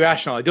always be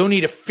rational. I don't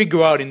need to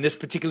figure out in this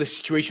particular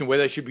situation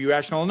whether I should be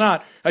rational or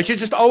not. I should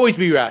just always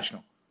be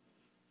rational.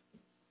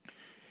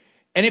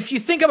 And if you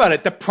think about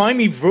it, the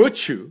primary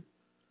virtue,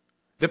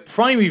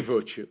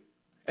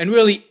 and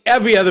really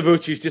every other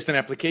virtue is just an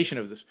application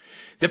of this.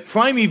 The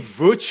primary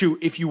virtue,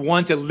 if you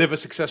want to live a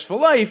successful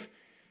life,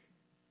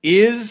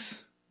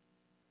 is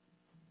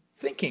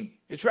thinking.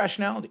 It's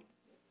rationality.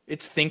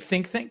 It's think.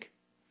 Think,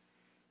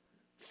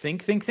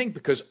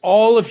 because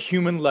all of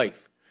human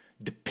life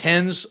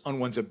depends on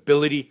one's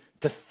ability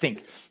to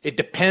think. It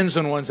depends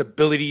on one's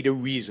ability to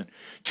reason.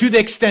 To the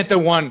extent that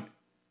one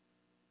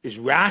is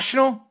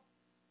rational,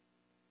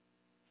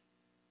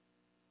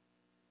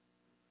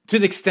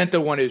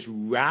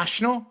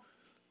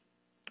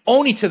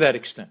 only to that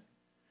extent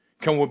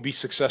can one be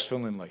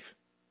successful in life.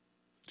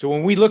 So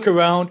when we look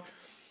around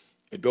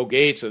at Bill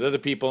Gates, at other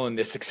people and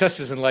their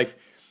successes in life,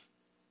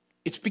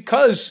 it's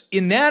because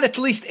in that at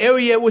least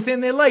area within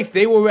their life,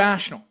 they were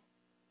rational.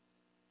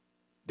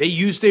 They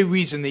used their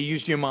reason, they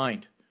used your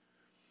mind.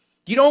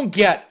 You don't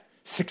get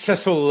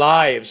successful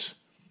lives,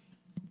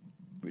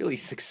 really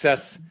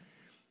success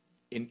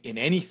in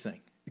anything,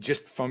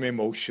 just from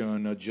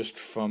emotion or just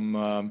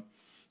from,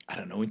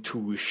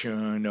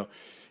 intuition. Or,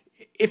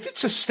 if it's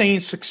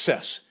sustained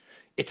success,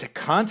 it's a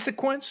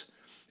consequence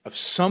of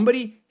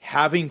somebody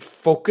having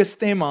focused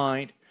their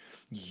mind,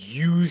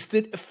 used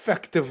it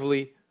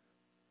effectively,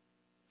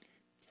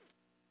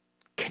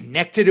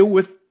 connected it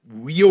with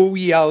real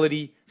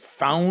reality,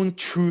 found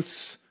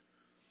truths.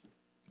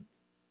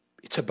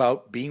 It's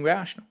about being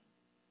rational.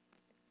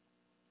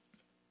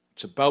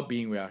 So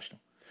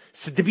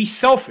to be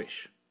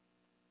selfish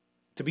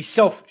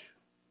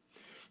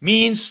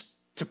means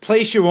to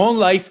place your own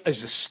life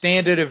as a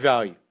standard of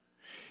value.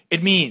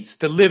 It means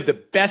to live the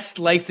best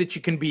life that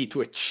you can be,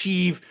 to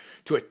achieve,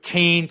 to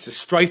attain, to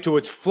strive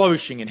towards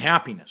flourishing and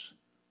happiness.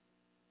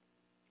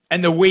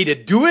 And the way to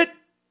do it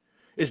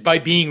is by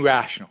being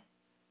rational.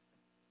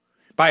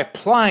 By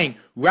applying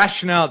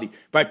rationality,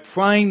 by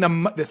applying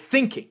the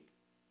thinking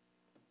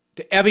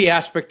to every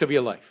aspect of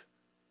your life.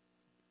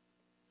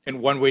 And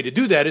one way to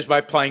do that is by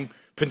applying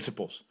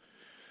principles.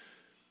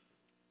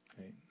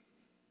 Okay.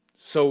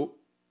 So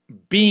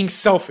being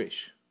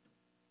selfish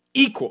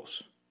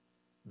equals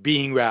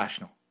being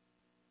rational.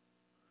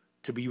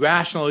 To be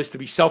rational is to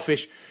be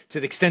selfish. To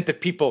the extent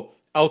that people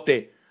out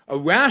there are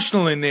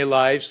rational in their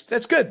lives,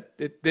 that's good.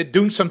 They're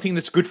doing something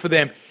that's good for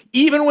them,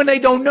 even when they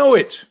don't know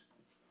it.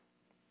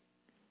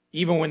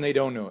 All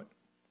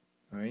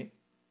right?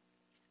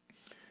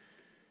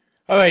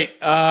 All right.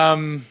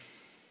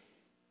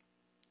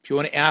 If you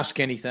want to ask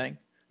anything,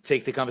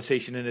 take the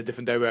conversation in a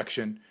different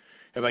direction.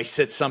 Have I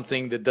said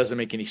something that doesn't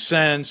make any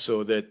sense,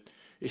 or that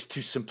is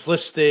too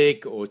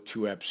simplistic or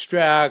too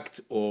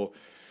abstract, or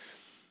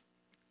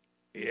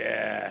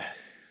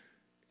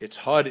it's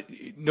hard.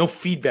 No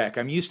feedback.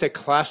 I'm used to a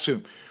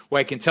classroom where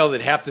I can tell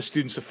that half the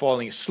students are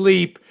falling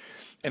asleep,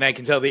 and I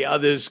can tell the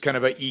others kind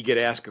of are eager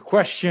to ask a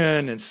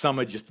question, and some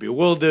are just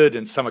bewildered,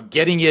 and some are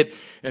getting it,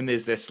 and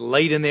there's this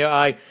light in their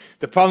eye.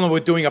 The problem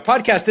with doing a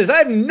podcast is I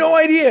have no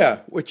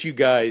idea what you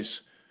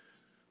guys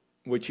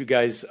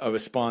are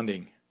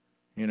responding.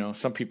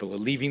 Some people are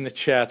leaving the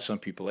chat, some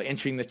people are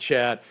entering the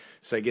chat.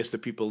 So I guess the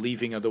people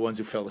leaving are the ones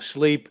who fell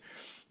asleep,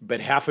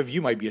 but half of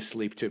you might be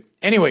asleep too.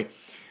 Anyway,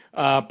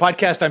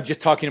 podcast, I'm just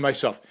talking to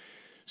myself.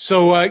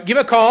 So give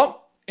a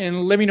call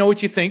and let me know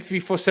what you think.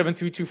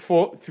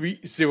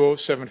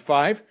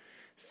 347-324-3075.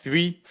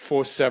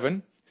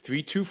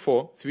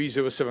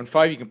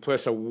 347-324-3075. You can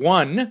press a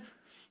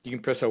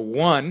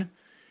 1.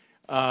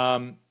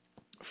 to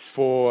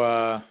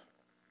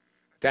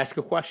ask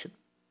a question.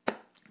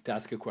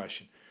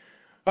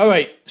 All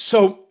right,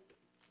 so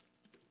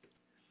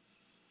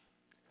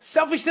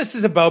selfishness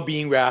is about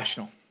being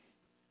rational,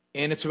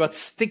 and it's about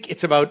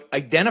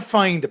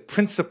identifying the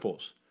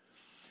principles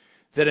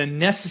that are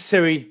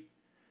necessary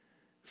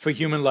for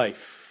human life,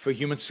 for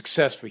human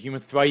success, for human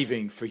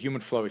thriving, for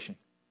human flourishing.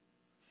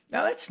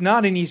 Now, that's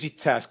not an easy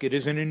task. It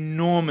is an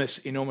enormous,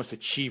 enormous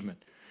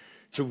achievement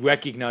to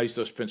recognize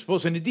those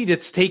principles. And indeed,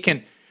 it's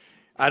taken,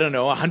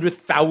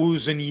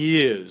 100,000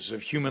 years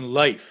of human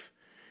life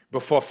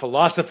before a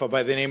philosopher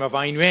by the name of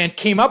Ayn Rand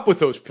came up with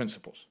those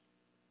principles.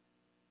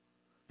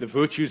 The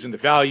virtues and the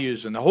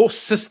values and the whole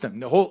system,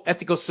 the whole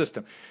ethical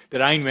system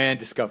that Ayn Rand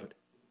discovered.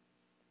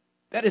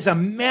 That is a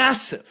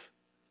massive,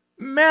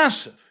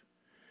 massive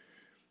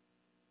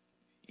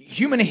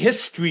human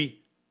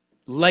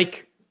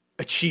history-like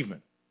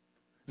achievement.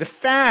 The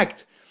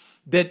fact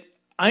that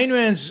Ayn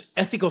Rand's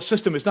ethical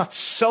system is not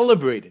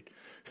celebrated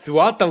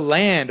throughout the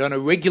land on a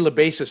regular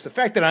basis, the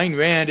fact that Ayn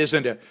Rand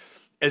isn't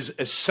as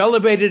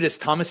celebrated as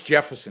Thomas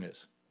Jefferson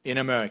is in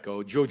America,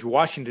 or George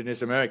Washington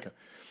is America,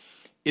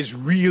 is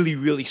really,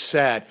 really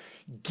sad,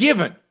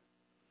 given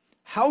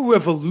how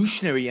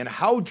revolutionary and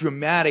how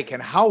dramatic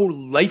and how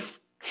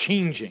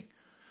life-changing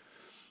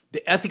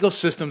the ethical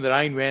system that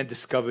Ayn Rand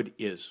discovered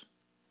is.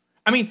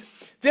 I mean,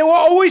 there were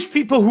always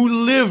people who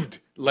lived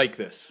like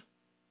this,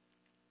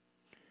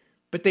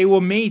 but they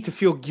were made to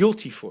feel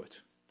guilty for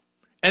it.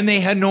 And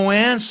they had no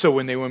answer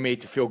when they were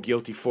made to feel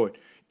guilty for it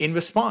in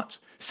response.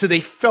 So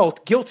they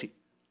felt guilty.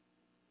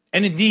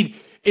 And indeed,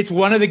 it's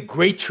one of the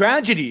great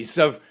tragedies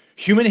of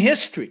human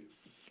history,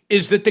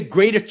 is that the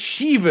great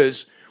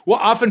achievers were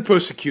often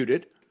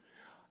persecuted,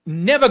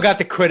 never got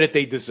the credit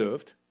they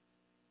deserved,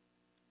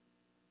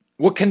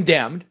 were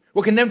condemned.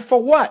 Were condemned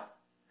for what?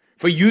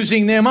 For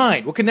using their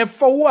mind. Were condemned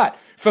for what?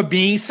 For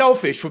being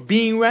selfish, for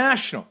being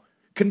rational.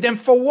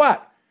 Condemned for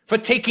what? For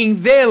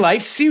taking their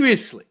life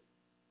seriously.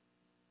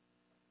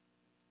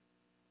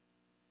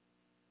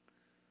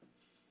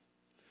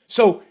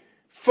 So,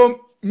 for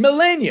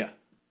millennia,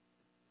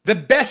 the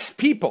best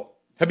people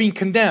have been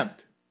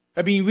condemned,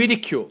 have been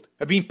ridiculed,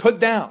 have been put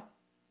down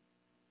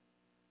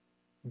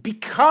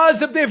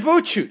because of their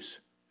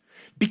virtues,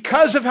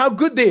 because of how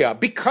good they are,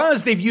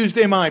 because they've used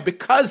their mind,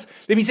 because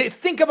they've been saying,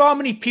 think of how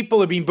many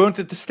people have been burnt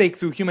at the stake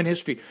through human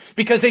history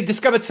because they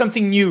discovered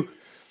something new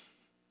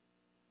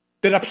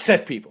that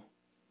upset people.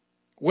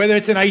 Whether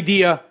it's an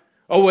idea,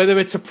 or whether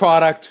it's a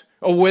product,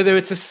 or whether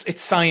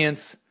it's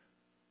science.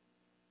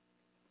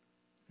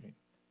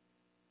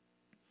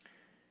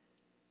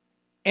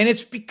 And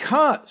it's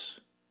because,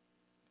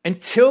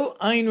 until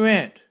Ayn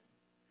Rand,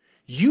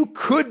 you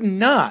could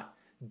not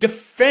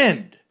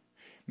defend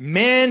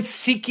man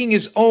seeking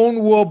his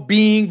own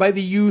well-being by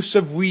the use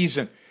of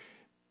reason.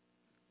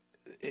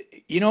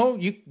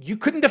 You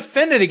couldn't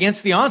defend it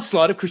against the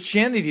onslaught of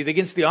Christianity,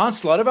 against the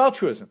onslaught of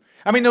altruism.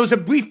 I mean, there was a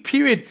brief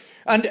period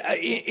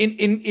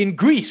in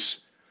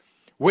Greece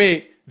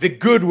where the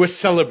good was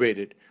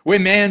celebrated, where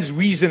man's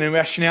reason and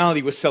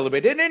rationality was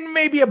celebrated, and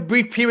maybe a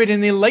brief period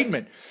in the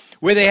Enlightenment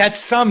where they had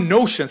some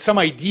notion, some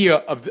idea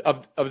of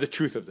the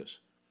truth of this.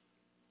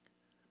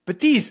 But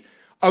these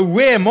are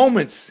rare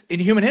moments in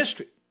human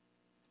history.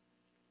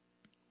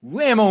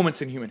 Rare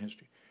moments in human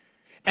history.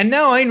 And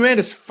now Ayn Rand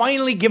has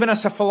finally given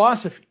us a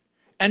philosophy,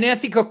 an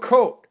ethical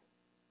code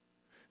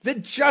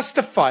that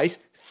justifies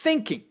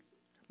thinking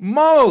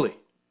morally,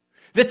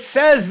 that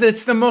says that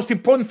it's the most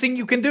important thing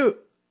you can do,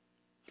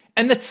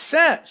 and that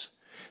says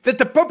that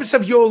the purpose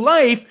of your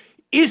life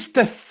is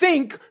to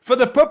think for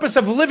the purpose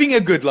of living a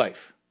good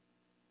life.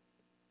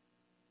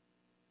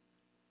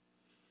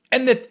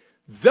 And that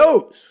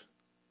those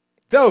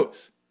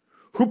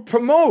who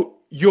promote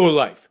your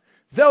life,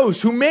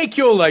 those who make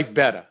your life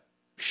better,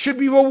 should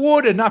be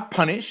rewarded, not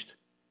punished.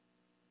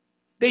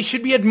 They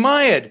should be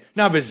admired,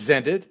 not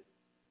resented.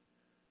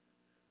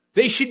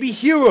 They should be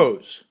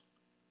heroes,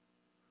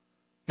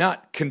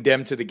 not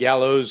condemned to the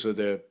gallows or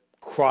the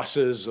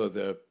crosses or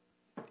the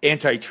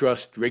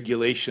antitrust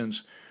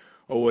regulations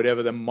or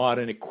whatever the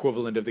modern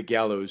equivalent of the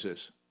gallows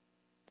is.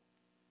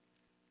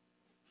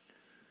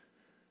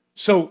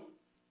 So,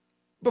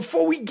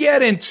 before we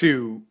get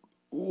into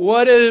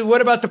what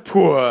about the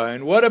poor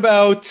and what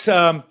about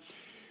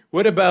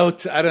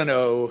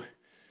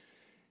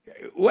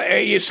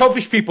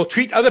selfish people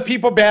treat other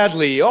people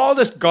badly, all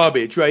this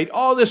garbage, right?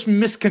 All this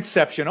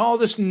misconception, all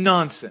this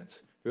nonsense,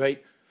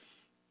 right?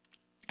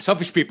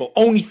 Selfish people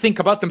only think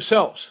about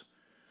themselves.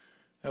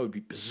 That would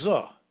be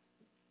bizarre.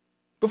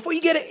 Before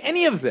you get to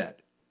any of that,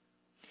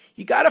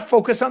 you got to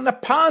focus on the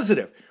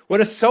positive. What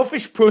a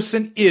selfish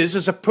person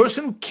is a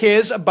person who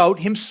cares about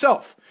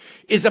himself,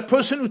 is a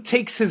person who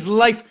takes his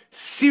life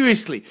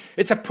seriously.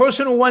 It's a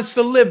person who wants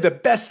to live the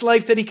best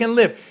life that he can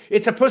live.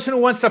 It's a person who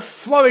wants to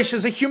flourish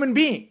as a human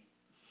being.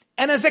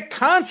 And as a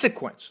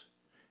consequence,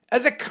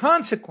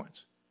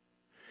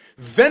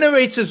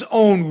 venerates his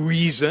own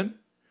reason,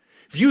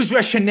 views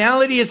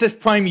rationality as his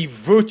primary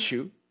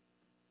virtue,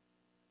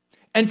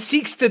 and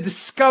seeks to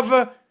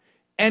discover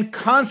and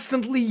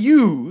constantly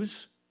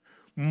use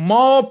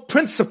moral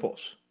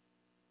principles.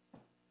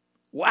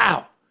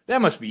 Wow,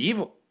 that must be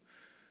evil.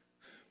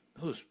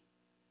 Those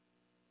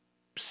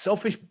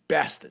selfish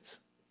bastards.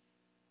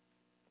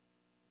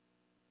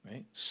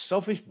 Right?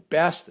 Selfish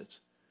bastards.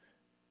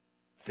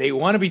 They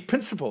want to be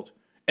principled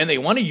and they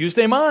want to use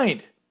their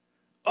mind.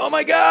 Oh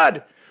my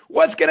God,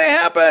 what's going to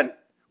happen?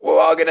 We're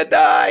all going to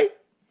die.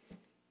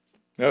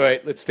 All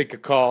right, let's take a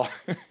call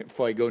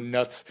before I go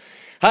nuts.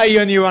 Hi,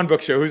 you're on the Yaron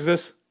Brook Show. Who's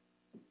this?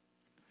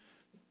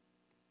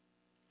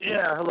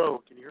 Yeah,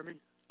 hello. Can you hear me?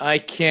 I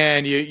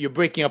can. You're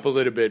breaking up a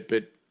little bit,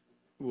 but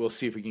we'll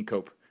see if we can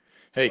cope.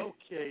 Hey.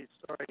 Okay,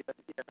 sorry.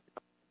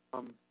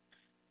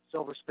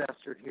 Selfish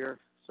bastard here.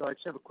 So I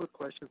just have a quick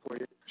question for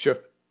you. Sure.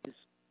 There's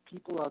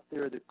people out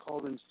there that call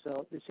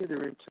themselves, they say they're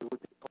into what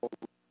they call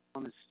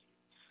honesty.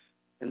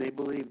 And they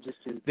believe just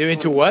in... They're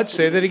into what?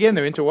 Say that again.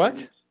 They're into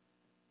what?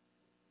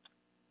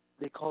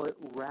 They call it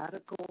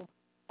radical.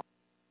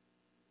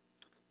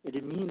 And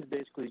it means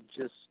basically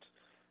just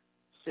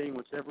saying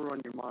whatever on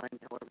your mind,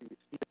 however you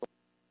feel.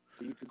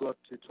 So you could go up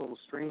to a total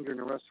stranger in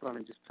a restaurant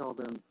and just tell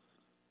them.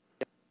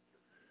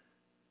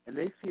 And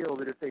they feel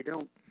that if they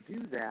don't do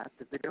that,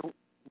 that they don't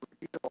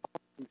reveal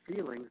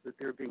feelings, that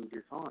they're being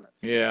dishonest.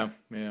 Yeah.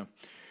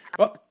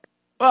 Well,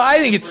 I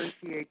think it's...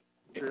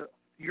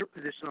 your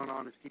position on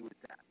honesty with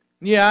that.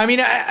 Yeah, I mean,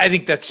 I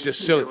think that's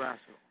just silly.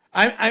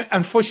 I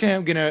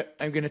unfortunately,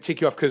 I'm gonna take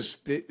you off because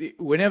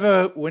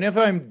whenever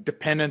I'm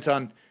dependent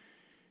on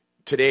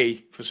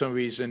today for some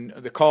reason,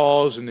 the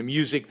calls and the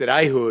music that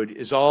I heard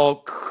is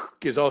all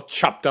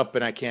chopped up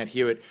and I can't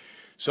hear it.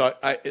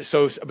 But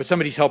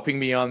somebody's helping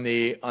me on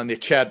the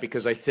chat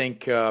because I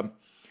think you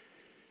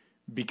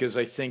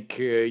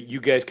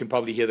guys can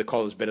probably hear the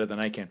callers better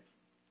than I can.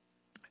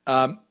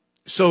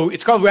 So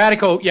it's called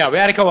radical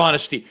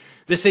honesty.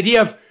 This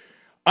idea of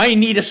I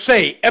need to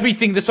say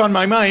everything that's on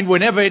my mind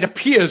whenever it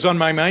appears on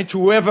my mind to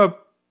whoever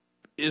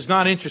is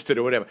not interested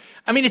or whatever.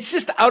 I mean, it's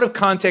just out of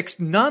context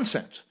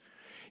nonsense.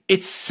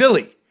 It's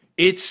silly.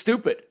 It's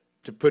stupid,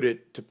 to put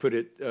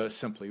it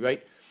simply,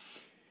 right?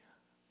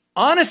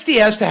 Honesty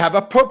has to have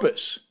a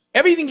purpose.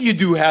 Everything you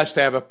do has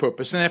to have a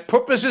purpose, and that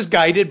purpose is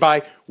guided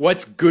by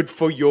what's good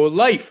for your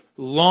life,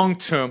 long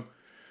term.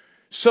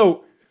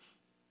 So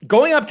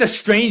going up to a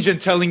stranger and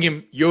telling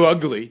him you're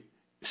ugly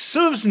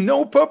serves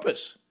no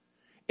purpose.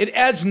 It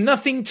adds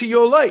nothing to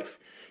your life.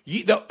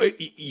 You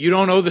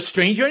don't owe the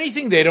stranger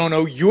anything. They don't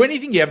owe you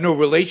anything. You have no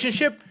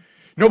relationship.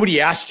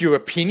 Nobody asked your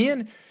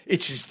opinion.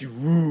 It's just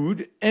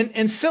rude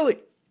and silly.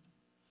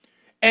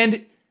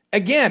 And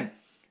again,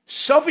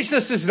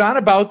 selfishness is not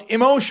about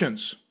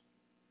emotions.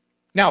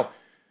 Now,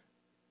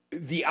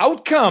 the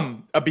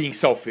outcome of being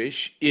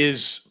selfish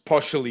is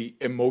partially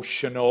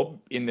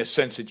emotional in the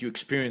sense that you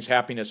experience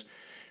happiness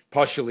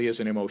partially as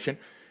an emotion,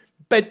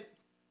 but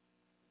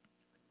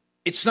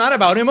it's not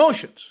about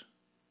emotions.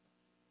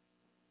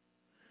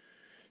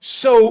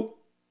 So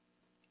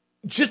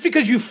just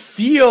because you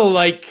feel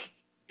like,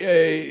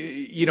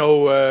 I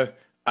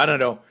don't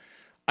know,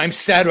 I'm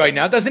sad right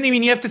now, doesn't even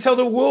mean you have to tell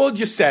the world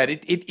you're sad.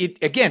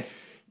 Again,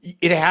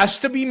 it has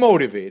to be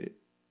motivated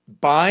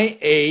by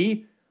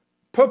a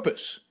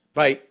purpose,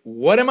 by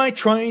what am I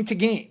trying to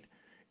gain?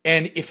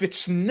 And if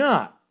it's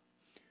not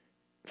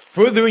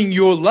furthering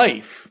your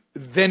life,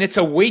 then it's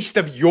a waste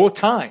of your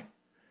time.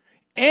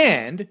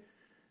 And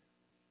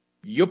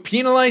you're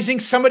penalizing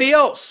somebody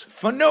else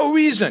for no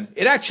reason.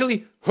 It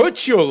actually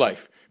hurts your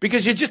life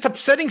because you're just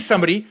upsetting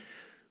somebody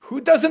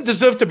who doesn't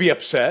deserve to be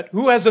upset,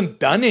 who hasn't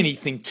done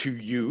anything to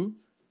you.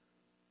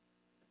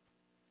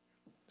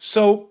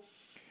 So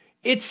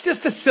it's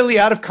just a silly,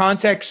 out of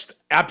context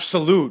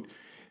absolute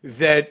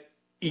that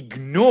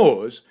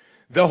ignores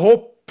the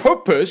whole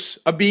purpose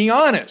of being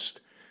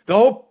honest. The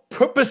whole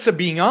purpose of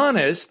being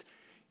honest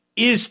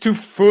is to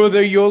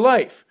further your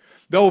life.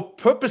 The whole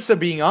purpose of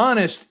being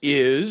honest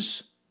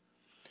is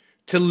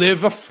to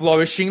live a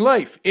flourishing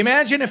life.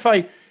 Imagine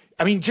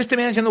just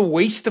imagine the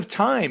waste of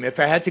time if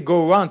I had to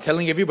go around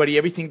telling everybody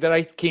everything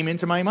that came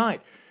into my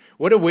mind.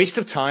 What a waste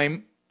of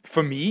time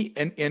for me.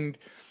 And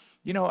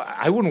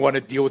I wouldn't want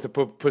to deal with a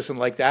person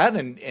like that.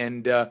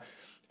 And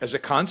as a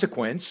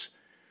consequence,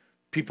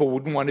 people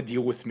wouldn't want to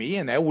deal with me,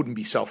 and that wouldn't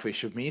be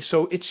selfish of me.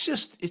 So it's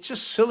just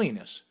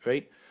silliness,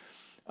 right?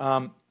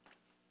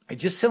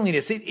 Just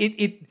silliness.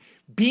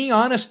 Being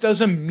honest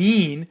doesn't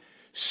mean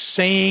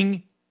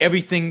saying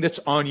everything that's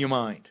on your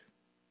mind.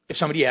 If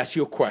somebody asks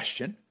you a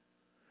question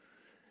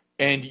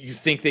and you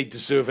think they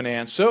deserve an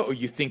answer, or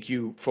you think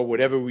for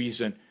whatever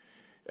reason,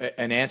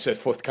 an answer is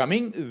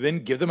forthcoming, then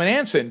give them an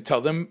answer and tell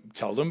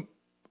them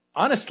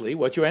honestly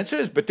what your answer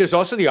is. But there's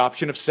also the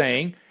option of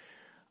saying,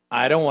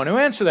 I don't want to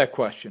answer that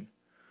question,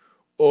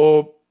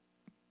 or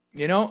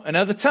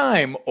another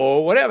time,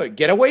 or whatever.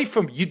 Get away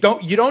from you.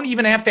 Don't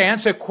even have to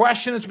answer a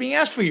question that's being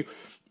asked for you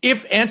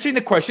if answering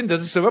the question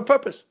doesn't serve a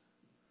purpose.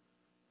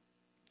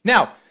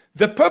 Now,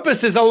 the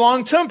purpose is a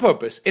long-term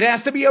purpose. It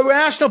has to be a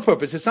rational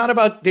purpose. It's not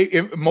about the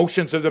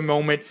emotions of the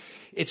moment.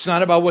 It's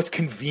not about what's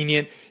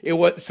convenient.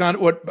 It's not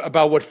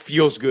about what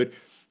feels good.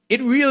 It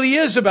really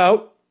is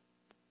about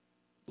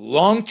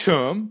long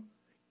term,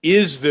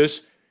 is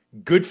this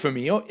good for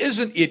me or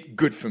isn't it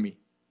good for me?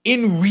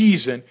 In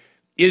reason,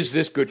 is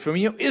this good for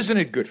me or isn't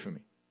it good for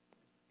me?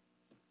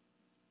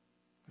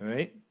 All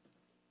right?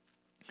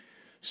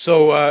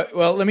 So,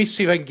 well, let me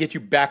see if I can get you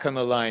back on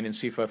the line and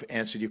see if I've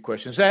answered your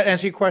question. Does that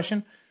answer your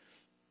question?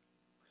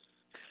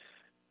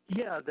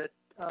 Yeah, that,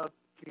 can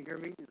you hear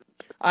me?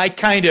 I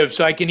kind of,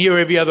 so I can hear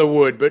every other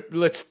word, but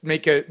let's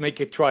make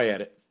a try at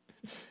it.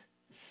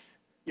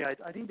 Yeah,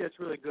 I think that's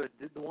really good.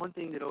 The one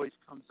thing that always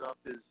comes up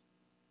is,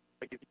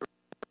 like, if you're,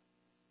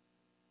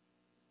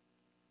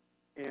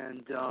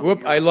 and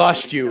whoop, I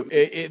lost you.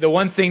 The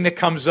one thing that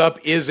comes up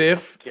is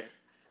if. Okay.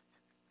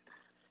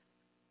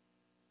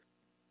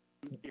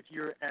 If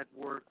you're at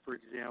work, for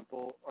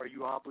example, are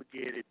you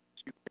obligated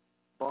to the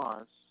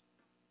boss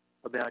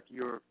about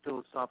your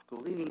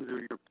philosophical leanings or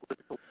your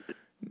political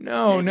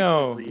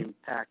No.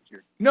 impact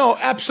your... No,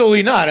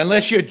 absolutely not,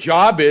 unless your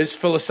job is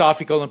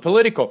philosophical and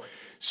political.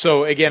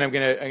 So again, I'm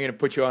gonna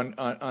put you on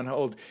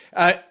hold.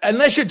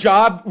 Unless your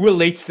job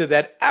relates to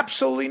that,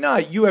 absolutely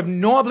not. You have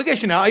no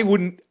obligation. Now, I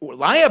wouldn't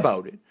lie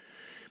about it,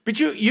 but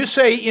you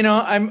say,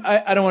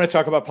 I don't want to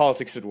talk about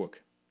politics at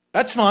work.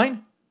 That's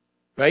fine,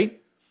 right?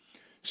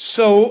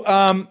 So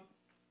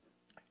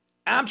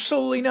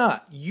absolutely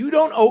not. You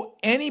don't owe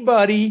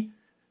anybody,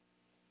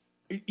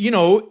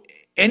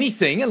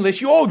 anything unless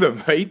you owe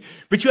them, right?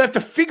 But you have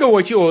to figure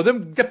what you owe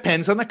them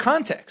depends on the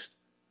context.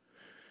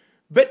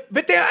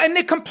 But there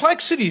are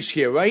complexities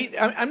here, right?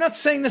 I'm not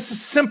saying this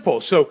is simple.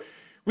 So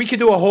we could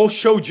do a whole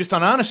show just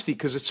on honesty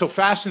because it's so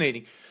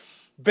fascinating.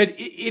 But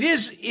it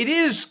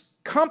is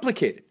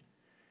complicated.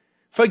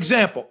 For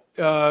example,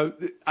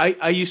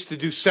 I used to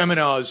do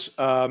seminars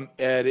at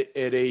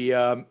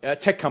a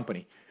tech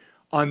company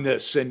on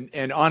this,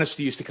 and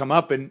honesty used to come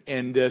up,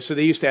 and so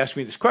they used to ask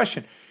me this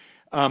question.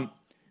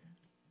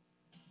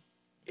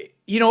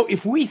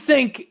 If we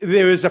think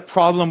there is a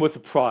problem with the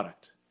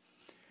product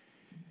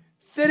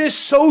that is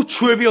so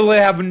trivial they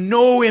have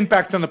no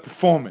impact on the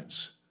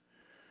performance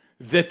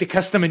that the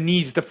customer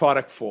needs the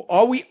product for,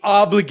 are we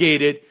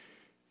obligated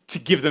to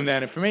give them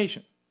that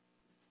information?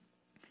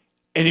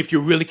 And if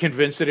you're really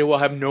convinced that it will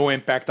have no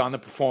impact on the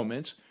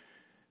performance,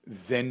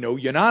 then no,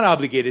 you're not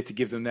obligated to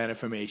give them that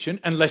information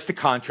unless the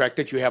contract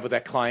that you have with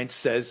that client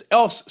says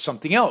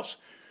something else,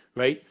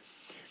 right?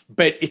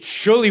 But it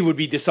surely would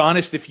be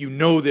dishonest if you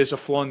know there's a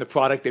flaw in the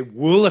product that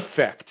will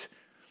affect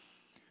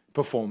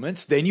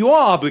performance. Then you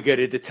are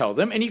obligated to tell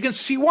them, and you can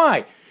see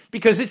why.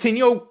 Because it's in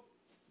your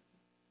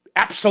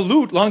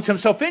absolute long-term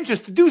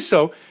self-interest to do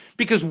so,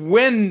 because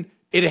when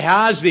it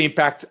has the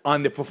impact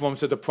on the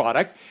performance of the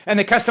product, and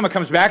the customer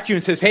comes back to you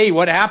and says, hey,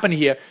 what happened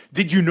here?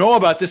 Did you know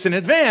about this in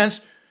advance?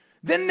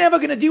 They're never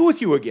going to deal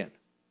with you again.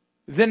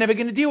 They're never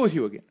going to deal with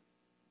you again.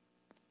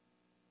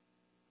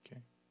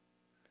 Okay.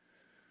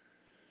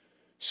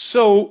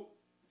 So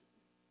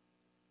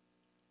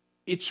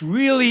it's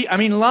really,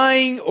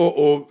 lying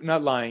or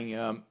not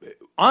lying,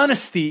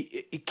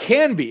 honesty, it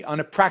can be, on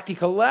a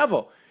practical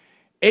level,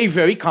 a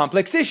very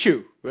complex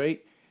issue,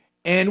 right?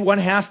 And one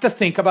has to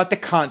think about the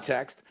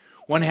context.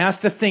 One has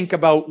to think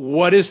about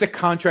what is the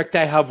contract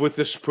I have with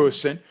this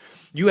person.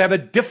 You have a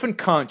different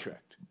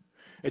contract,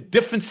 a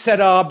different set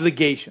of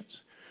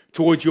obligations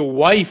towards your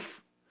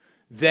wife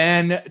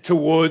than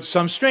towards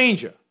some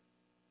stranger.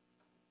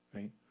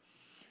 Right?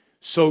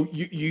 So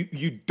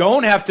you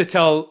don't have to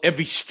tell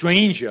every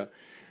stranger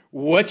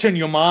what's in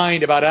your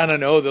mind about, I don't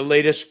know, the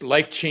latest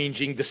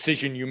life-changing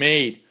decision you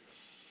made.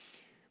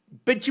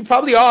 But you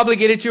probably are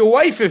obligated to your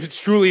wife if it's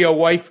truly I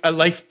was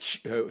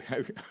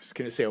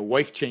going to say a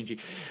wife-changing.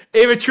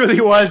 If it truly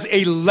was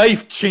a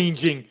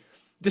life-changing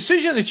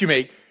decision that you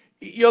make,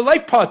 your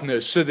life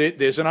partners, so that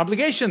there's an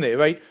obligation there,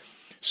 right?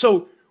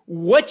 So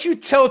what you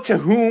tell to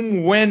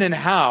whom, when, and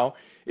how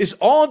is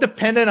all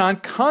dependent on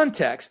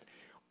context,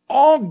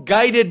 all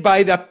guided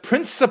by the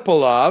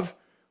principle of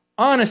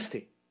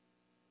honesty,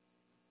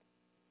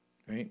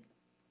 right?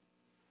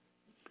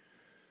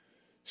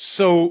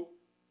 So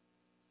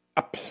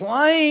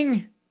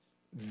applying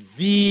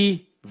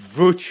the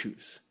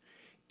virtues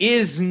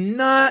is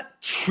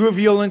not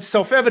trivial and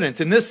self-evident.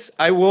 And this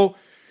I will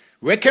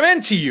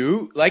recommend to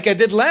you, like I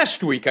did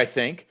last week, I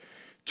think,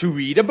 to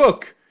read a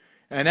book.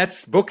 And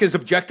that book is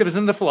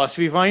Objectivism, the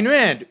Philosophy of Ayn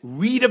Rand.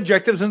 Read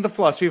Objectivism, the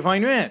Philosophy of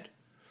Ayn Rand.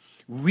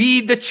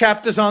 Read the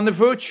chapters on the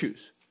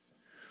virtues.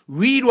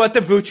 Read what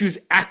the virtues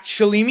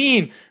actually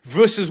mean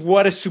versus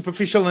what a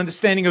superficial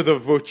understanding of the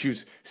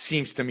virtues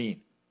seems to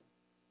mean.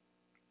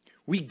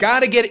 We got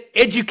to get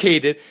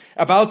educated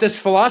about this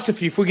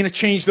philosophy if we're going to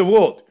change the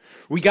world.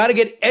 We got to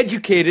get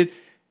educated,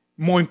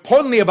 more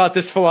importantly, about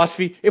this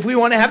philosophy if we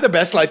want to have the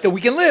best life that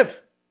we can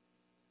live.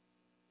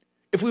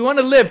 If we want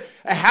to live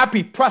a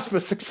happy,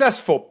 prosperous,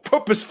 successful,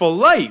 purposeful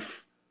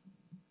life,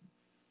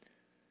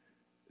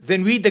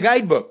 then read the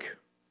guidebook,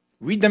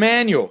 read the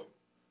manual,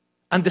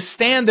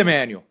 understand the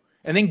manual,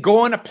 and then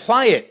go and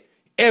apply it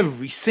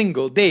every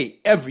single day,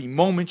 every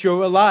moment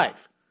you're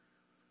alive.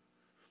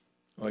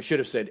 Or I should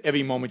have said,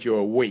 every moment you're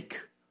awake.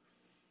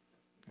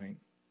 Right?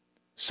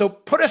 So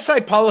put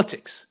aside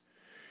politics.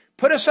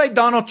 Put aside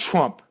Donald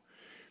Trump.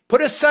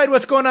 Put aside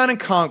what's going on in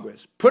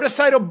Congress. Put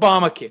aside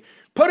Obamacare.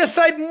 Put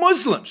aside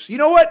Muslims. You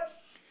know what?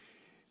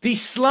 The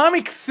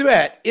Islamic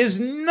threat is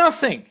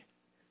nothing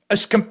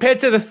as compared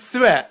to the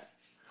threat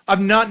of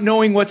not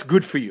knowing what's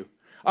good for you,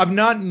 of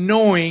not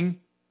knowing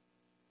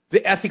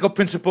the ethical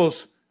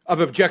principles of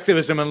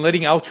objectivism and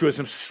letting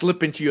altruism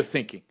slip into your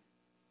thinking.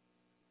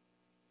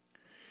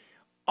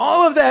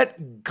 All of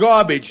that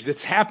garbage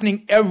that's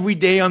happening every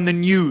day on the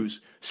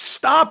news,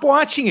 stop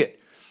watching it.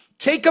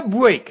 Take a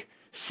break.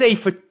 Say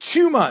for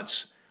 2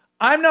 months,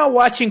 I'm not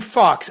watching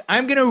Fox.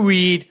 I'm going to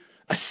read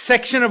a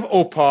section of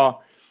OPA,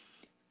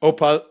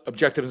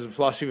 Objectivism and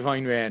Philosophy of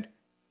Ayn Rand,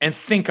 and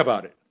think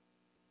about it.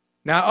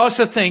 Now, I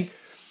also think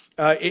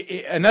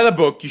another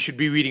book you should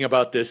be reading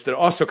about this that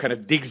also kind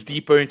of digs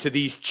deeper into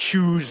these,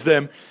 chews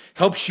them,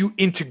 helps you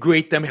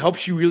integrate them,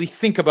 helps you really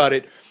think about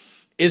it,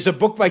 is a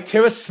book by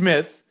Tara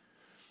Smith,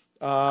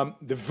 The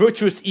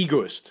Virtuous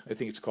Egoist, I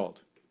think it's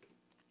called.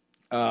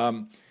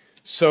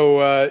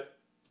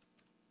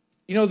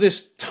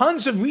 There's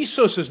tons of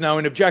resources now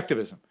in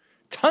objectivism,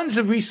 tons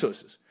of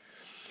resources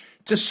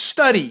to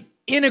study,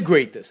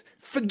 integrate this.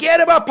 Forget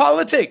about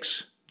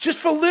politics, just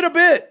for a little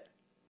bit.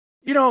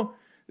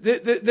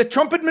 The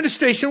Trump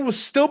administration will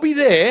still be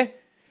there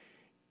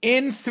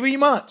in 3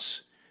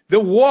 months. The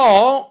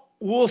wall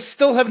will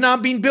still have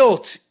not been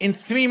built in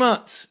 3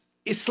 months.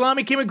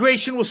 Islamic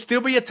immigration will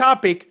still be a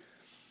topic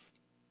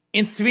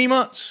in 3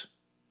 months.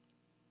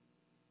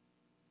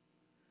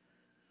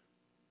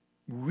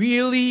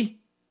 Really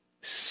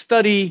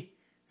study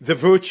the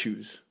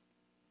virtues,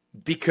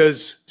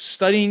 because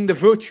studying the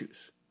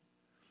virtues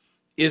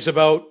is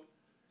about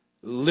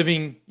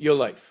living your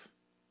life.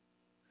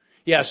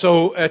 Yeah,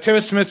 so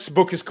Tara Smith's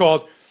book is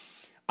called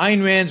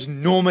Ayn Rand's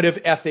Normative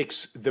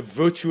Ethics, The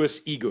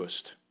Virtuous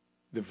Egoist.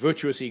 The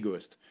Virtuous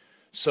Egoist.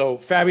 So,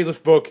 fabulous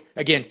book.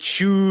 Again,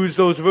 choose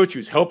those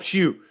virtues. Helps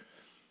you.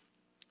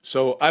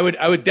 So, I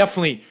would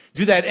definitely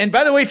do that. And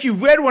by the way, if you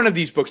read one of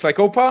these books, like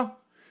Opa,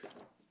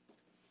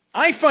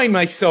 I find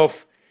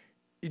myself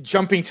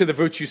jumping to the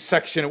virtues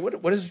section.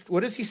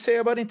 What does he say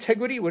about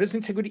integrity? What does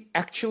integrity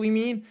actually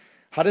mean?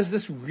 How does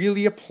this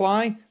really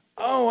apply?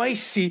 Oh, I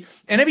see.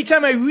 And every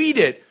time I read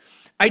it,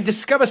 I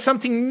discover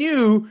something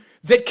new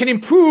that can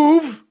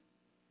improve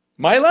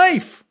my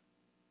life.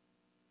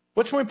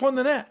 What's more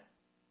important than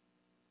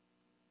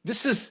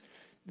that?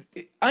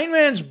 Ayn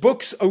Rand's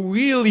books are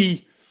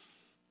really,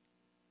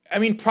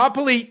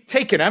 properly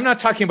taken. I'm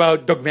not talking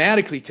about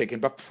dogmatically taken,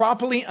 but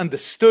properly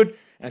understood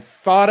and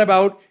thought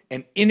about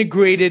and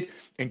integrated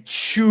and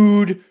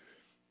chewed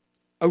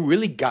are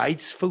really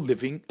guides for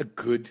living a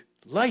good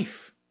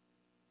life.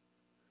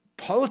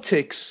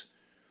 Politics,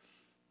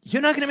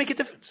 you're not going to make a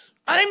difference.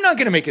 I'm not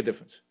going to make a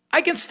difference.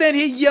 I can stand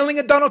here yelling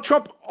at Donald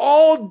Trump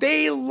all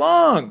day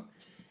long,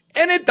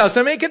 and it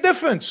doesn't make a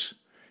difference.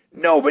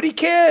 Nobody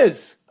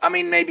cares.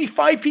 Maybe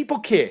 5 people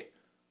care.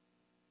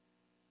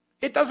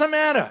 It doesn't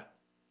matter.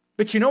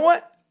 But you know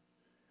what?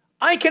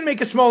 I can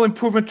make a small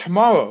improvement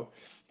tomorrow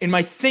in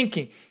my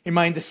thinking, in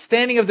my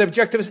understanding of the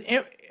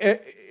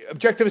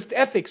objectivist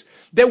ethics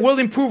that will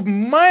improve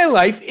my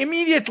life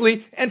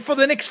immediately and for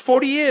the next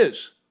 40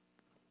 years.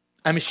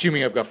 I'm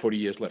assuming I've got 40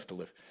 years left to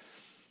live.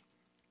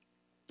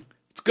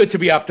 It's good to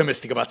be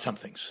optimistic about some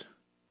things.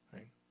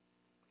 Right?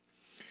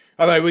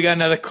 All right, we got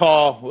another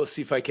call. We'll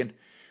see if I can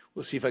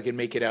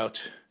make it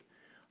out.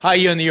 Hi,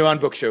 you're on the Yaron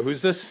Brook Show.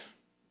 Who's this?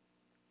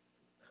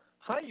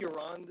 Hi,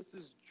 Yaron. This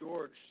is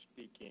George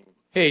speaking.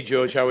 Hey,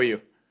 George. How are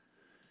you?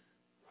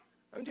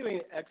 I'm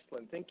doing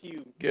excellent. Thank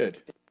you.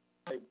 Good.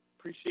 I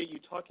appreciate you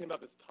talking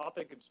about this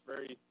topic. It's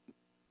very...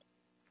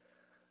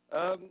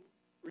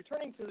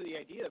 returning to the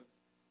idea of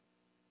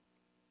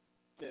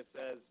this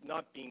as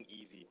not being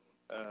easy.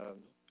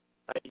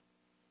 I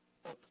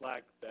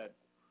flag that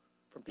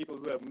from people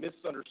who have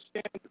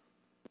misunderstood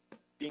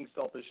being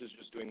selfish is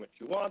just doing what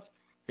you want.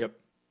 Yep.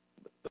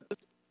 But this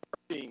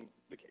being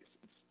the case.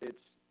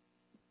 It's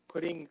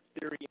putting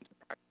theory into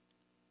practice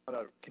on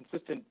a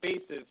consistent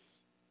basis.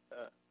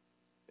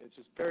 It's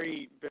just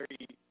very,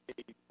 very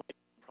a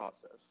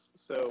process.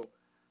 So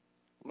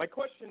my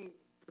question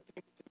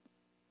pertains to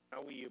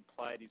how we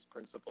apply these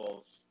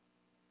principles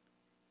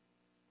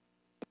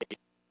on a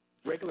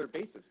regular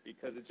basis,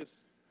 because it's just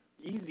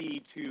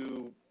easy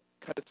to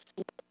kind of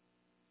split.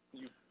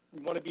 You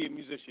want to be a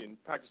musician,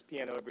 practice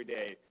piano every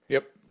day.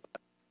 Yep.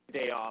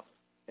 Day off,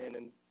 and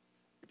then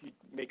if you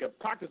make a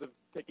practice of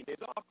taking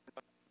days off.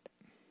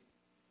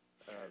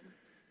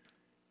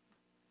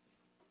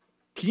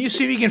 Can you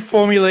see if you can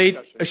formulate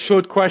a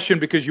short question,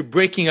 because you're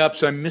breaking up,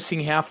 so I'm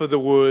missing half of the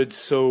words.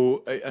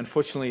 So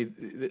unfortunately,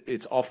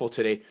 it's awful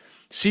today.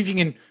 See if you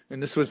can,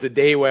 and this was the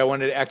day where I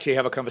wanted to actually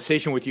have a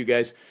conversation with you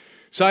guys.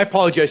 So I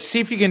apologize. See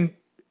if you can,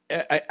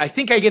 I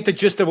think I get the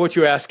gist of what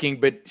you're asking,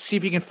 but see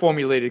if you can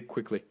formulate it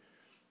quickly.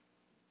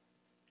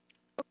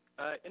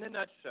 In a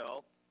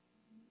nutshell,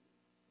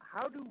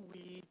 how do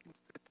we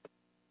consider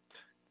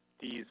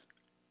these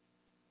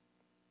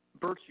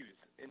virtues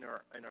in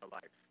our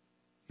life?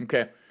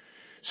 Okay.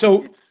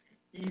 So it's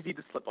easy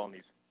to slip on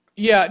these.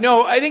 Yeah,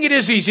 no, I think it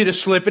is easy to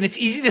slip, and it's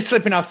easy to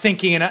slip in our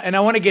thinking. And I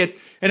want to get,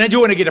 and I do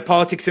want to get to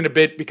politics in a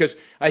bit, because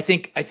I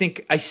think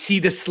I see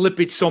the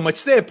slippage so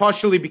much there,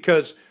 partially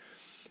because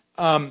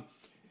I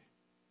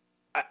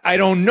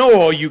don't know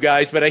all you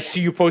guys, but I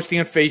see you posting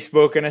on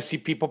Facebook, and I see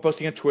people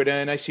posting on Twitter,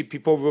 and I see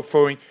people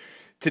referring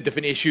to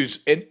different issues,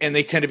 and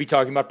they tend to be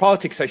talking about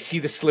politics. I see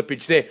the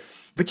slippage there.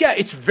 But yeah,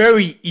 it's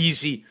very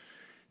easy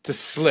to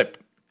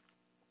slip.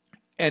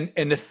 And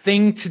the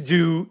thing to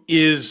do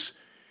is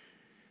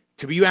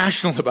to be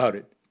rational about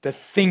it, to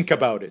think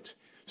about it.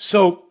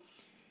 So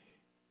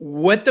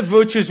what the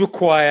virtues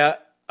require,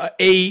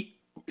 a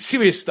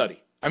serious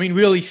study. I mean,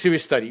 really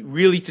serious study,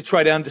 really to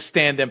try to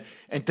understand them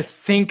and to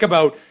think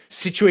about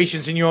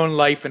situations in your own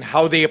life and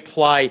how they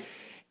apply,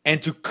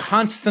 and to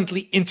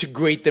constantly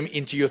integrate them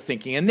into your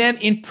thinking. And then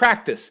in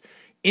practice,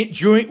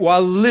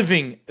 while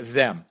living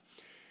them,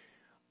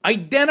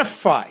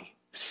 identify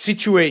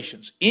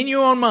situations in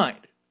your own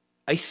mind.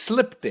 I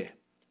slipped there.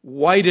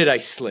 Why did I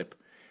slip?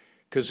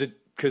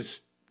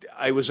 Because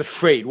I was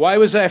afraid. Why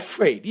was I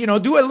afraid? You know,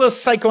 do a little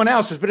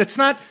psychoanalysis, but it's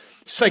not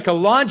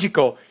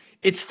psychological,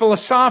 it's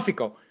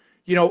philosophical.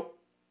 You know,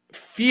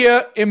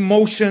 fear,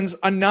 emotions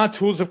are not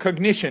tools of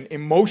cognition.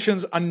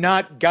 Emotions are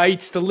not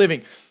guides to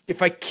living.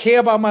 If I care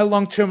about my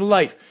long-term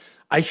life,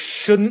 I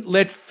shouldn't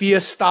let fear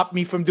stop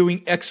me from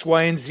doing X,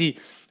 Y, and Z.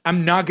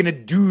 I'm not going to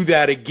do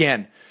that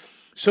again.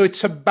 So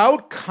it's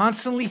about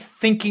constantly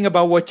thinking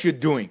about what you're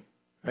doing,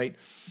 right?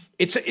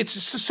 It's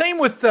the same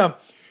with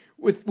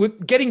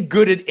getting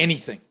good at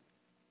anything.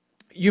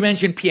 You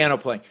mentioned piano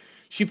playing.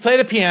 So you play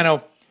the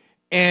piano,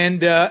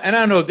 and I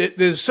don't know,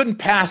 there's a certain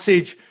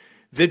passage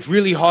that's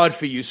really hard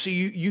for you. So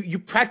you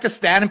practice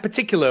that in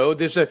particular.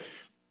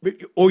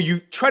 Or you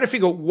try to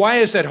figure out, why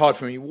is that hard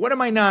for me? What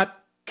am I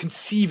not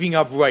conceiving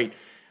of right?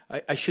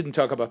 I shouldn't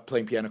talk about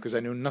playing piano because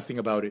I know nothing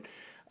about it.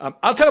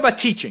 I'll talk about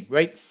teaching,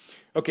 right?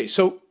 Okay,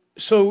 so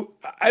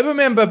I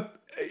remember,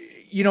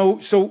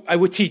 so I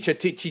would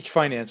teach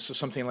finance or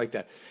something like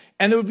that.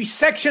 And there would be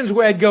sections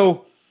where I'd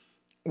go,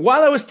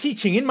 while I was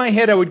teaching, in my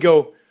head I would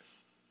go,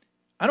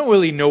 I don't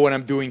really know what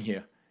I'm doing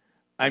here.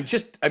 I'm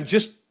just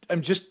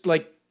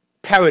like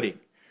parroting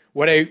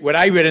what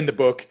I read in the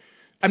book.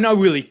 I'm not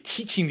really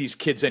teaching these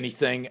kids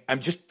anything.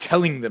 I'm just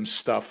telling them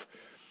stuff.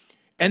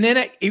 And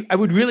then I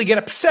would really get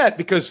upset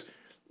because,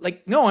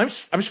 like, no, I'm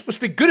supposed to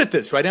be good at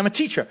this, right? I'm a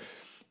teacher.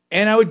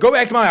 And I would go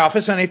back to my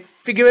office and I'd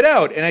figure it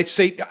out. And I'd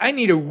say, I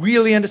need to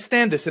really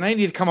understand this. And I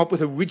need to come up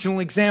with original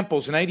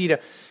examples. And I need to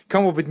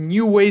come up with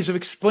new ways of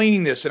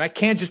explaining this. And I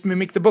can't just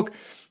mimic the book.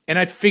 And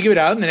I'd figure it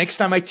out. And the next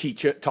time I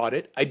taught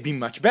it, I'd be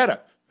much better,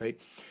 right?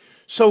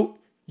 So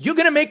you're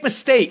going to make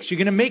mistakes. You're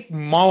going to make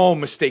moral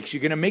mistakes.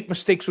 You're going to make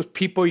mistakes with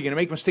people. You're going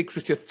to make mistakes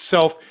with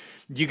yourself.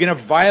 You're going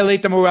to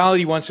violate the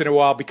morality once in a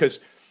while because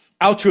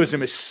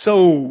altruism is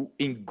so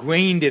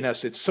ingrained in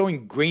us. It's so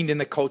ingrained in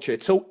the culture.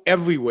 It's so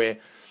everywhere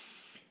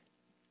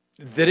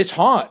that it's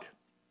hard.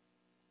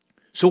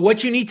 So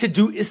what you need to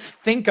do is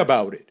think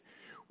about it.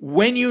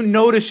 When you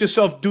notice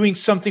yourself doing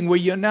something where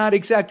you're not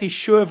exactly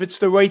sure if it's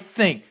the right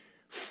thing,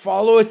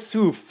 follow it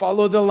through.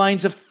 Follow the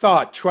lines of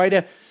thought. Try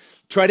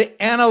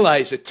to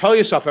analyze it. Tell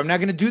yourself, I'm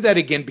not going to do that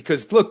again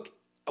because, look,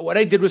 what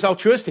I did was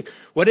altruistic.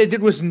 What I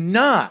did was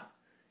not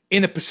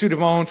in the pursuit of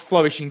my own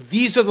flourishing.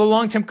 These are the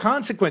long-term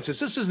consequences.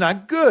 This is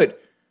not good.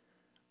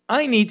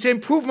 I need to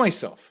improve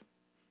myself.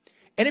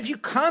 And if you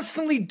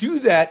constantly do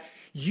that,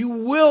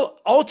 you will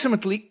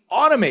ultimately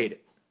automate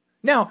it.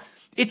 Now,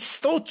 it's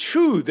still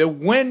true that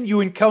when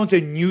you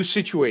encounter new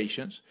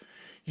situations,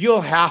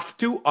 you'll have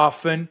to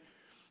often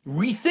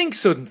rethink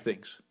certain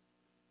things.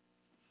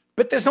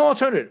 But there's no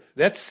alternative.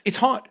 It's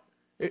hard.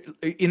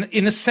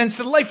 In the sense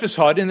that life is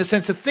hard, in the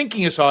sense that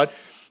thinking is hard,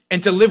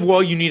 and to live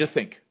well, you need to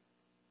think.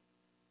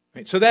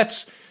 Right? So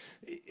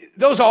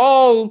those are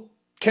all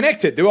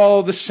connected. They're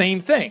all the same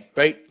thing,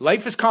 right?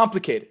 Life is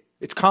complicated.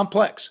 It's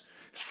complex.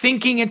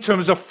 Thinking in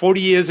terms of 40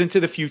 years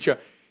into the future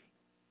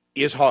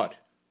is hard.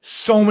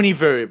 So many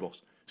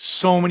variables,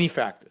 so many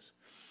factors.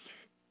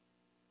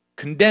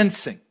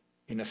 Condensing,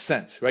 in a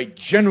sense, right?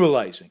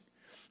 Generalizing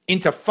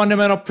into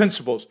fundamental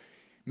principles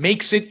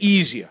makes it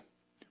easier.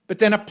 But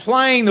then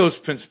applying those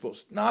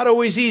principles, not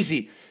always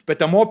easy, but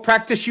the more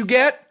practice you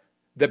get,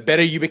 the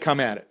better you become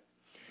at it.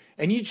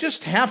 And you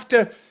just have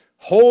to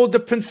hold the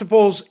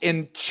principles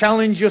and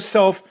challenge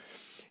yourself.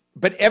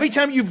 But every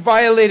time you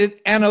violate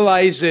it,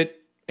 analyze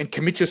it, and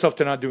commit yourself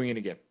to not doing it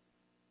again.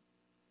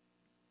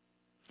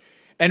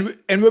 And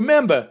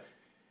remember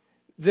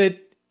that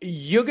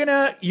you're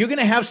gonna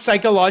have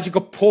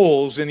psychological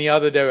pulls in the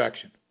other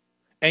direction.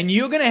 And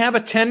you're going to have a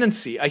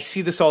tendency, I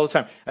see this all the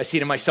time, I see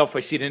it in myself, I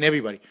see it in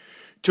everybody,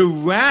 to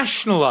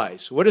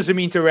rationalize. What does it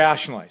mean to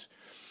rationalize?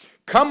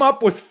 Come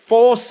up with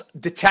false,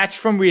 detached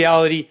from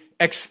reality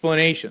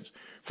explanations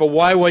for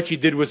why what you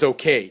did was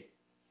okay.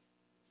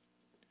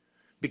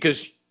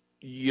 Because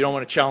you don't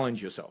want to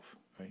challenge yourself,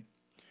 right?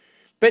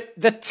 But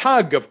the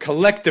tug of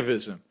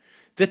collectivism,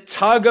 the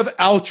tug of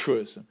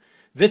altruism,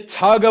 the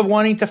tug of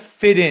wanting to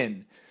fit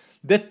in,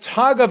 The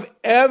tug of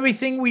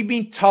everything we've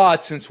been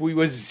taught since we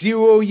were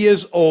 0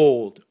 years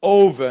old,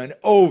 over and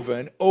over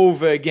and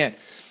over again,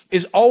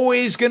 is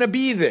always going to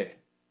be there,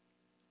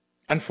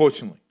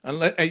 unfortunately,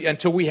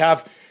 until we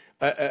have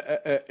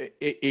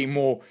a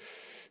more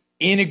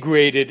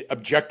integrated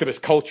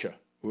objectivist culture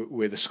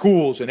where the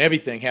schools and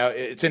everything, how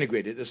it's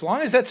integrated. As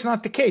long as that's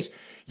not the case,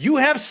 you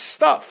have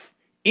stuff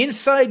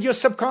inside your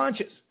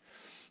subconscious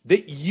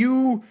that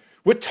you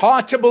were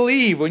taught to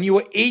believe when you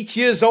were 8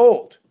 years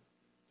old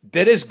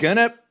that is going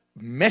to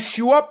mess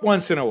you up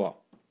once in a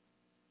while.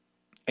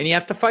 And you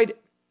have to fight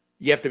it.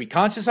 You have to be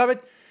conscious of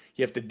it.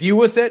 You have to deal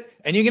with it.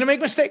 And you're going to make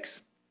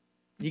mistakes.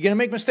 You're going to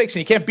make mistakes.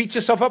 And you can't beat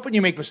yourself up when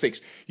you make mistakes.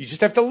 You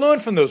just have to learn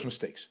from those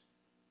mistakes.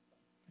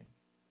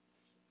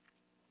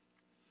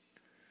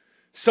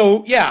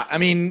 So, yeah, I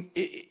mean,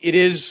 it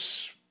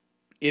is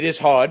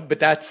hard. But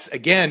that's,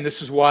 again,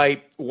 this is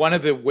why one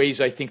of the ways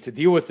I think to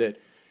deal with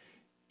it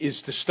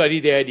is to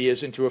study the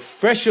ideas and to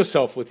refresh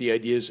yourself with the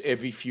ideas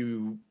every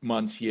few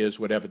months, years,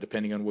 whatever,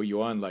 depending on where you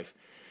are in life.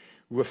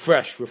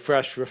 Refresh,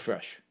 refresh,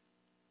 refresh.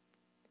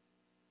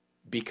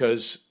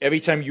 Because every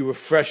time you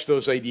refresh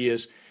those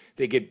ideas,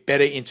 they get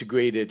better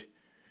integrated.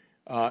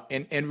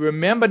 And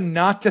remember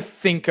not to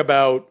think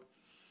about,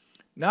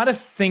 I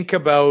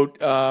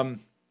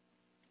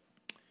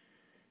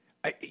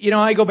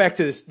go back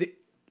to this.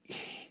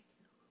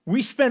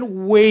 We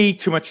spend way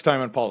too much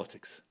time on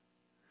politics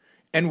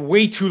and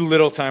way too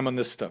little time on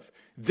this stuff.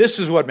 This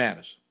is what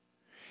matters.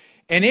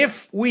 And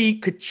if we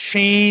could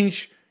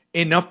change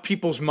enough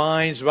people's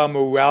minds about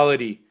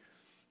morality,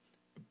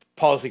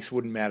 politics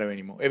wouldn't matter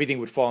anymore. Everything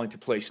would fall into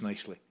place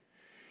nicely.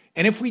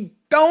 And if we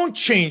don't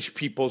change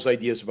people's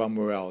ideas about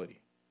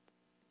morality,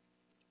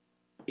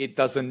 it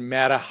doesn't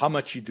matter how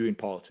much you do in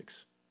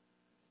politics.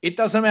 It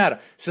doesn't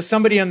matter. So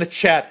somebody on the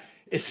chat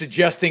is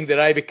suggesting that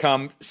I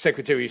become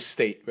Secretary of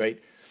State,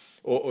 right?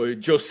 Or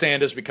Joe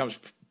Sanders becomes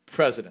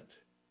president.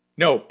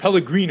 No,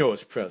 Pellegrino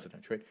is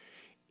president, right?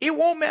 It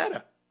won't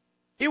matter.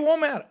 It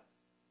won't matter.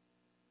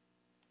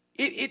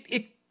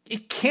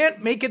 It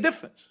can't make a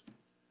difference.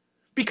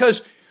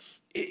 Because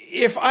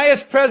if I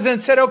as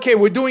president said, okay,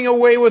 we're doing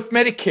away with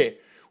Medicare,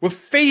 we're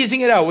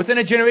phasing it out, within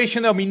a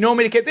generation there'll be no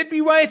Medicare, there'd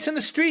be riots in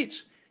the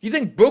streets. You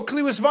think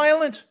Berkeley was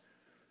violent?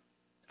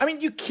 I mean,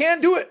 you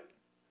can't do it.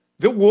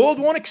 The world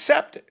won't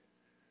accept it.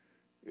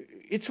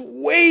 It's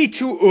way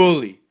too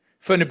early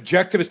for an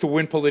objectivist to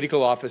win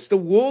political office. The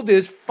world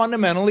is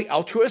fundamentally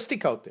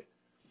altruistic out there.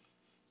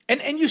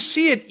 And you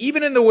see it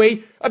even in the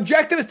way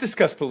objectivists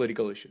discuss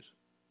political issues,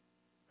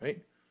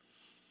 right?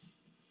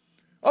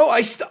 Oh,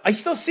 I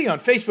still see on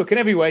Facebook and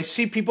everywhere, I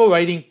see people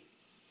writing,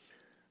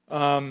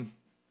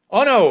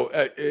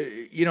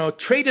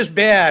 trade is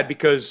bad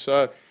because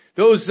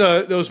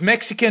those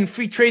Mexican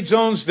free trade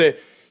zones, they're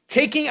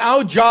taking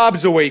our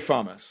jobs away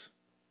from us.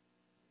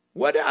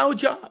 What are our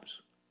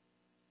jobs?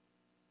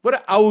 What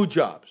are our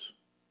jobs?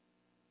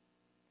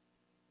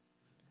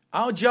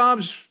 Our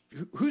jobs,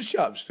 whose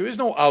jobs? There is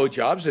no our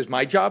jobs. There's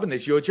my job and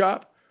there's your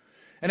job.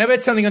 And I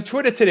read something on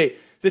Twitter today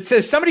that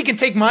says somebody can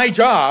take my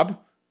job.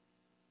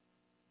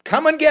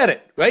 Come and get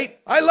it, right?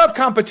 I love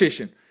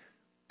competition.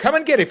 Come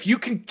and get it. If you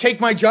can take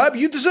my job,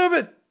 you deserve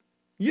it.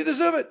 You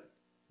deserve it.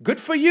 Good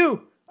for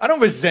you. I don't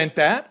resent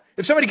that.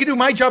 If somebody can do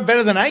my job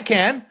better than I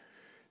can,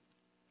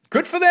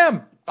 good for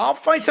them. I'll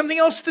find something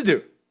else to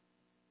do.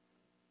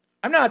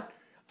 I'm not,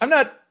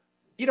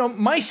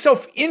 my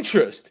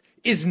self-interest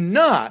is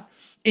not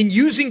in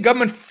using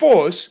government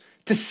force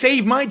to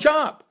save my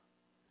job.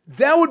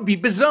 That would be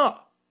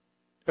bizarre,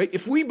 right?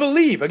 If we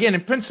believe, again,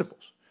 in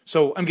principles.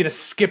 So I'm going to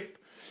skip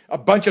a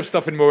bunch of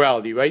stuff in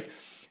morality, right?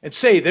 And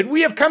say that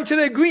we have come to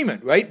the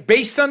agreement, right?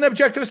 Based on the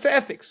objectivist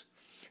ethics,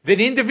 that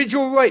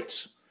individual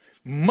rights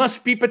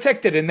must be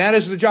protected, and that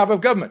is the job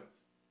of government.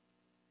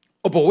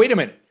 Oh, but wait a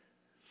minute.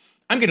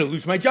 I'm going to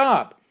lose my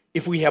job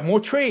if we have more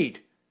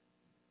trade.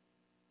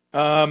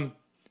 And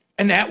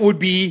that would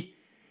be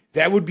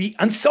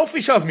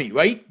unselfish of me,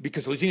 right?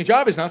 Because losing a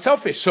job is not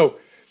selfish. So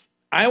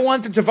I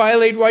wanted to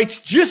violate rights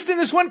just in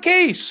this one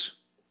case.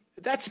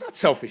 That's not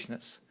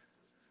selfishness.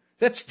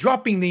 That's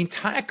dropping the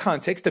entire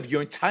context of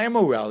your entire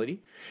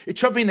morality.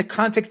 It's dropping the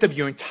context of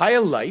your entire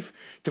life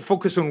to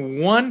focus on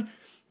one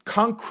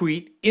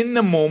concrete,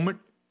 in-the-moment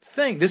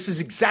thing. This is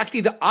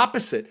exactly the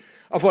opposite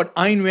of what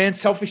Ayn Rand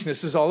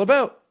selfishness is all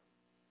about.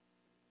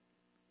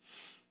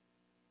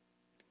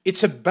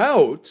 It's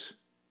about,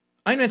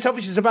 Ayn Rand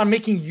selfishness is about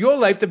making your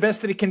life the best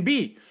that it can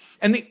be.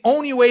 And the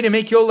only way to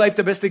make your life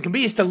the best that it can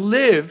be is to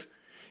live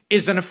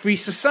in a free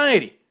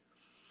society.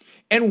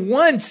 And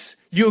once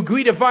you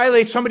agree to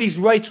violate somebody's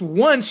rights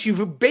once,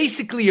 you've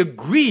basically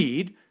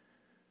agreed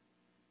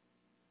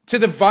to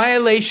the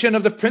violation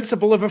of the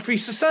principle of a free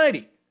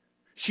society.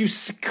 You've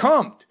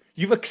succumbed.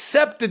 You've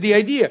accepted the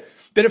idea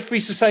that a free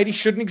society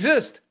shouldn't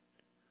exist,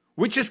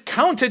 which is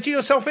counter to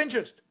your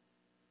self-interest.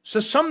 So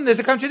there's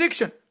a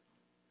contradiction.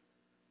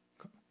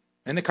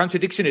 And the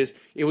contradiction is,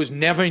 it was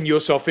never in your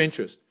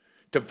self-interest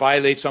to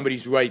violate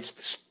somebody's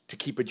rights to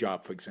keep a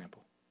job, for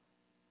example.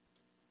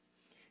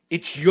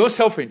 It's your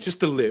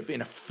self-interest to live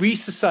in a free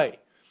society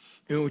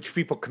in which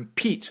people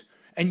compete.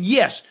 And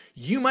yes,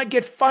 you might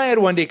get fired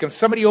one day because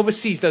somebody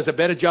overseas does a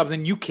better job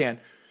than you can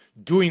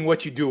doing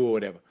what you do or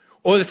whatever.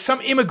 Or that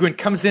some immigrant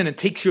comes in and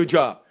takes your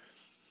job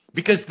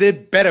because they're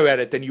better at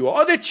it than you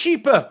are. Or they're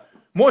cheaper,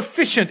 more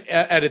efficient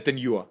at it than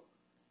you are.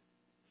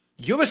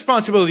 Your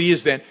responsibility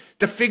is then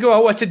to figure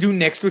out what to do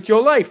next with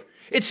your life.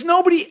 It's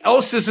nobody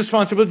else's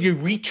responsibility to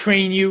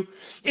retrain you.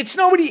 It's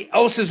nobody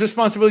else's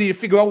responsibility to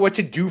figure out what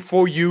to do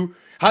for you,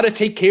 how to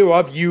take care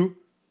of you.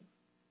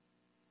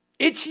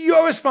 It's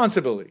your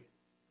responsibility.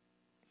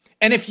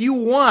 And if you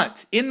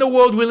want, in the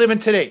world we live in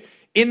today,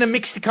 in the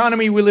mixed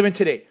economy we live in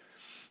today,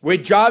 where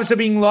jobs are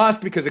being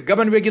lost because of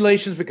government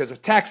regulations, because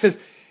of taxes,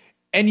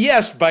 and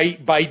yes,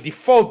 by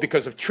default,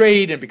 because of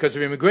trade and because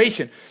of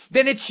immigration,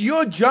 then it's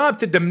your job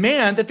to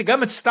demand that the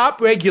government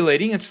stop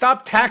regulating and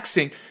stop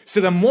taxing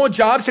so that more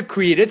jobs are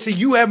created so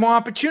you have more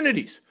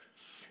opportunities.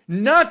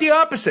 Not the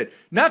opposite.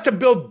 Not to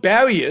build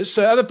barriers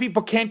so other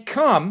people can't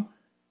come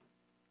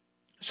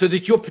so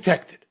that you're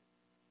protected.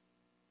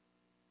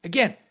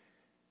 Again,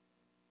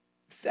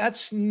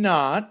 that's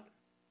not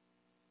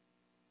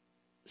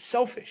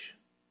selfish.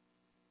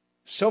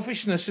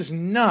 Selfishness is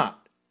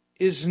not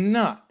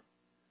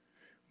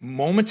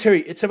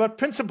momentary. It's about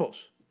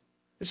principles.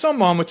 It's not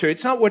momentary.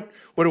 It's not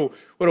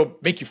what'll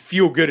make you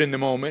feel good in the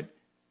moment.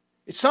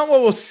 It's not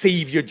what will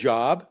save your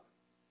job.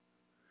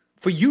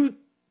 For you,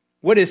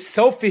 what is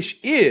selfish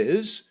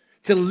is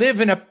to live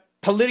in a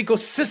political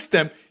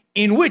system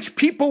in which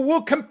people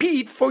will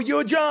compete for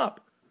your job.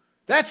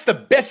 That's the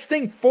best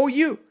thing for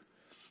you.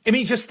 It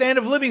means your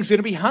standard of living is going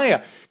to be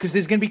higher because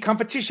there's going to be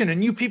competition and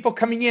new people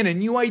coming in and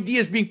new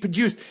ideas being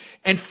produced,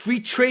 and free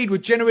trade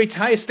which generates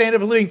higher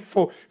standard of living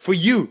for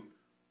you.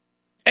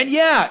 And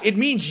yeah, it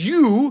means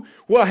you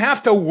will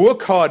have to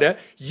work harder.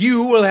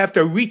 You will have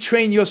to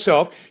retrain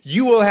yourself.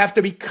 You will have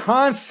to be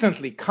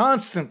constantly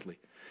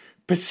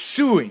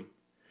pursuing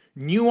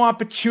new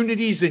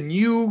opportunities and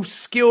new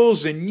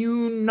skills and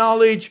new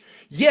knowledge.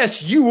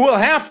 Yes, you will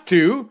have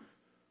to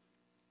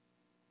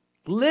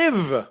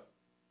live.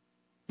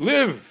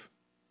 The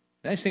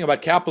nice thing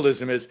about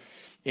capitalism is,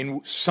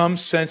 in some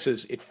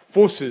senses, it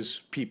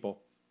forces people.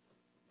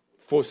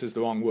 Force is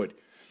the wrong word.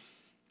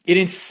 It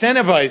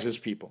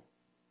incentivizes people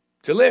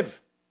to live,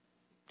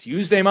 to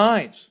use their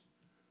minds.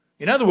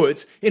 In other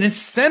words, it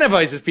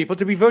incentivizes people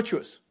to be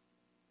virtuous.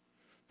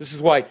 This is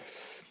why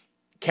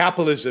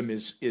capitalism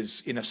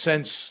is in a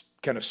sense,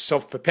 kind of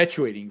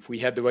self-perpetuating if we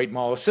had the right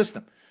moral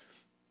system.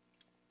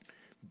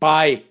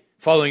 By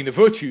following the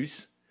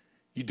virtues,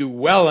 you do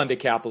well under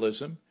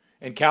capitalism,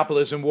 and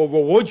capitalism will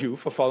reward you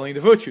for following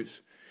the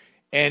virtues.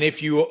 And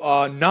if you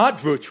are not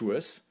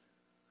virtuous,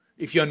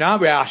 if you're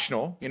not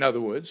rational, in other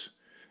words,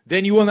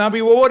 then you will not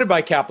be rewarded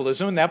by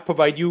capitalism, and that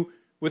provide you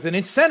with an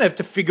incentive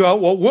to figure out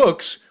what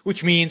works,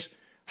 which means,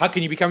 how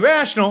can you become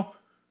rational?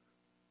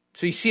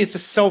 So you see, it's a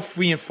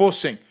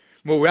self-reinforcing.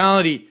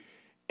 Morality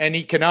and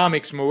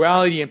economics,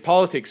 morality and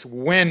politics,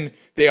 when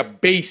they are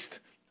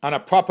based on a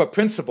proper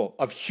principle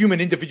of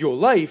human individual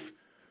life,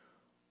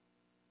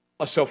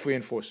 are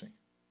self-reinforcing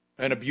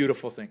and are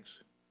beautiful things.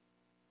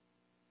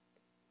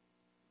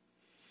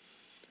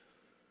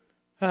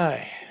 All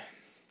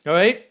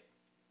right.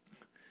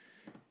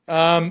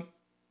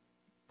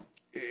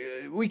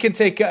 We can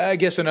take, I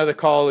guess, another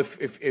call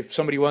if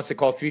somebody wants to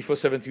call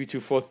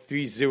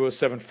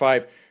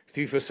 347-324-3075,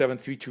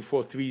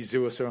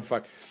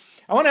 347-324-3075.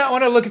 I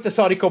want to look at this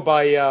article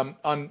by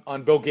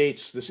on Bill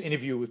Gates, this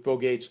interview with Bill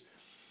Gates,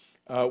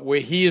 where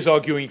he is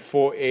arguing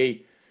for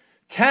a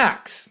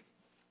tax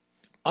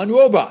on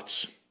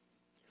robots.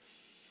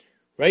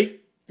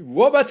 Right?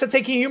 Robots are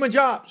taking human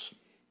jobs.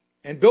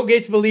 And Bill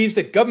Gates believes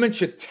that government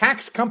should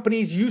tax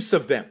companies' use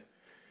of them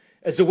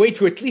as a way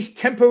to at least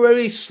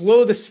temporarily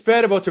slow the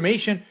spread of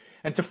automation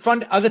and to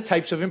fund other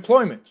types of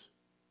employment.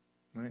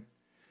 Right?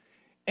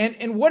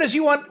 And what does he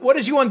want? What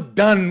does he want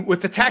done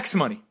with the tax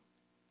money?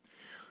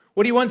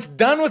 What he wants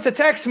done with the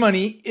tax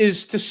money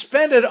is to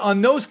spend it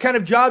on those kind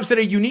of jobs that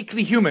are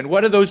uniquely human.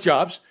 What are those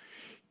jobs?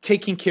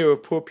 Taking care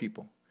of poor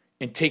people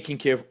and taking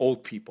care of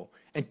old people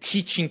and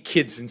teaching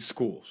kids in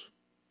schools.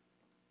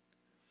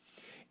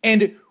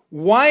 And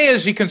why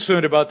is he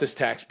concerned about this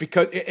tax?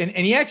 Because, and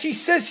he actually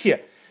says here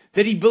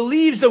that he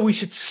believes that we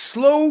should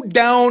slow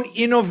down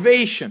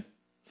innovation,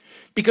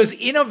 because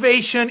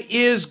innovation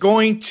is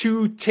going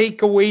to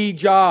take away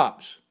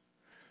jobs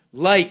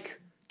like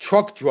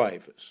truck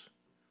drivers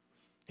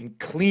and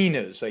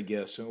cleaners, I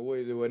guess. There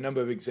were a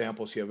number of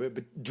examples here,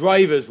 but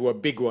drivers were a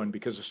big one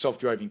because of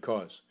self-driving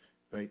cars,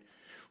 right?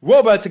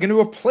 Robots are going to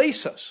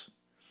replace us.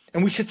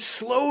 And we should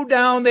slow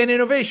down that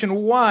innovation.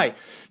 Why?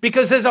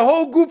 Because there's a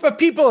whole group of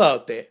people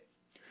out there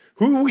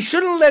who we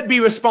shouldn't let be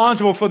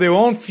responsible for their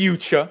own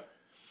future,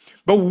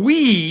 but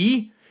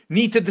we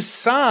need to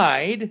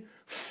decide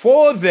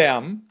for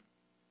them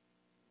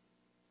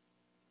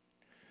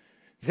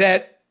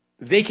that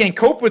they can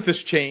cope with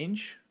this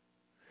change,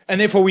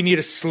 and therefore we need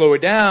to slow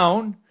it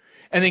down,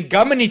 and then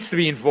government needs to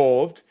be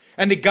involved,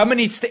 and the government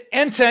needs to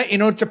enter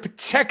in order to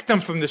protect them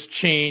from this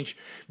change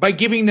by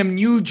giving them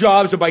new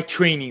jobs or by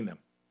training them.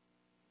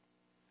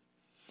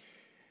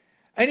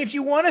 And if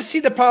you want to see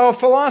the power of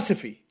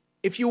philosophy,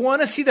 if you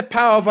want to see the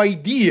power of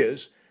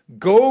ideas,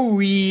 go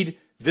read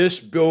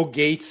this Bill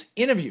Gates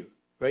interview,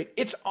 right?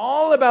 It's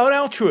all about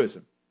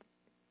altruism.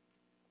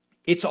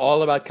 It's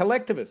all about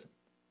collectivism.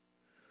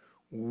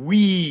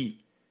 We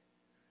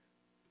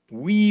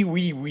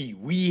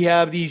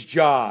have these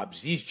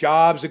jobs. These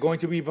jobs are going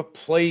to be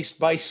replaced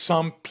by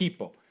some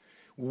people.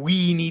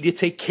 We need to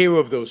take care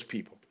of those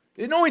people.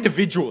 There are no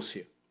individuals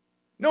here.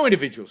 No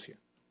individuals here.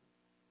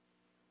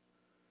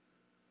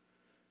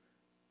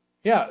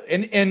 Yeah,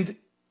 and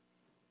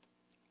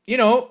you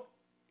know,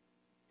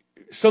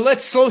 so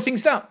let's slow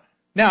things down.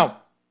 Now,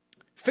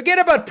 forget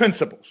about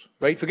principles,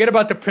 right? Forget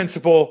about the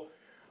principle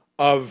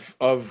of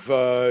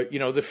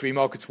the free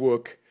markets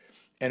work,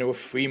 and if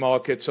free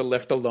markets are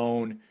left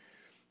alone,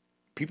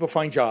 people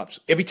find jobs.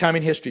 Every time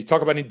in history,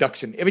 talk about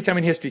induction, every time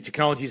in history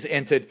technology has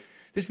entered,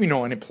 there's been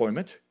no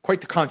unemployment.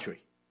 Quite the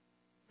contrary,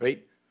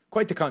 right?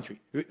 Quite the contrary.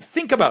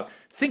 Think about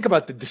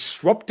the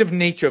disruptive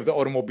nature of the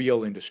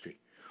automobile industry,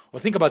 or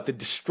think about the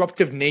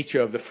disruptive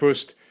nature of the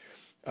first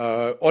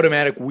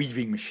automatic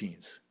weaving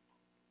machines.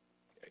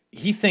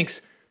 He thinks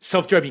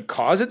self-driving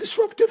cars are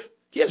disruptive.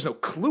 He has no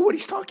clue what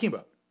he's talking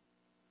about.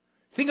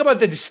 Think about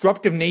the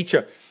disruptive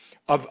nature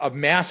of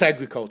mass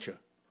agriculture,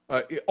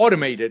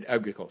 automated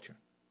agriculture.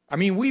 I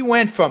mean, we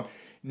went from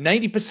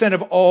 90%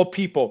 of all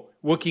people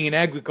working in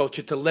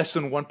agriculture to less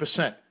than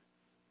 1%.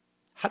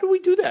 How do we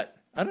do that?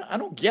 I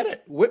don't get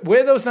it.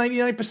 Where are those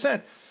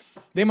 99%?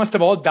 They must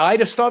have all died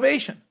of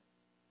starvation.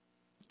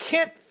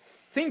 Can't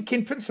think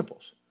in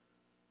principles.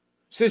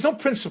 So there's no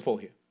principle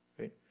here.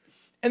 Right?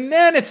 And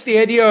then it's the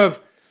idea of,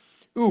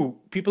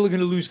 people are going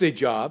to lose their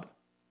job.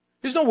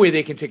 There's no way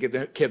they can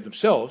take care of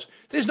themselves.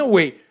 There's no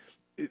way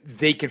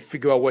they can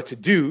figure out what to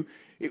do.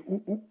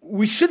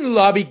 We shouldn't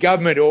lobby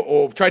government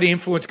or try to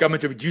influence government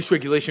to reduce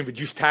regulation,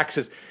 reduce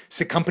taxes,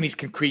 so companies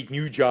can create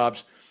new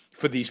jobs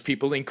for these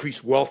people,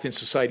 increase wealth in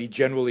society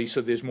generally, so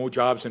there's more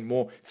jobs and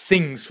more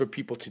things for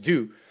people to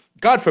do.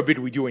 God forbid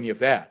we do any of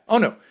that. Oh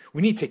no,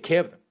 we need to take care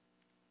of them.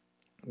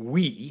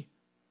 We,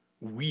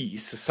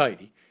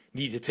 society,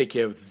 need to take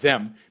care of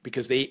them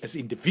because they, as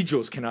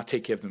individuals, cannot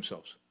take care of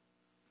themselves.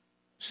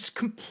 It's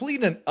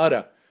complete and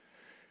utter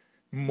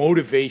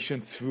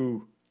motivation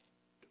through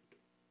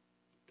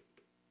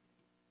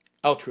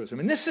altruism.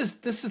 And this is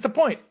the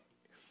point.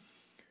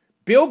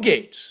 Bill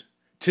Gates,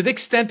 to the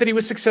extent that he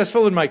was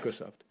successful in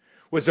Microsoft,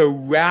 was a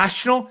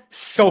rational,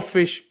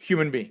 selfish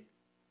human being.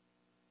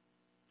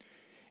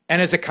 And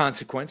as a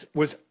consequence,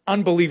 was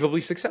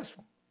unbelievably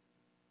successful.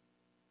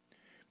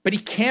 But he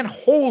can't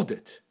hold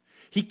it.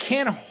 He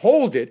can't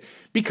hold it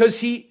because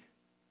he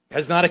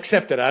has not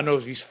accepted. I don't know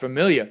if he's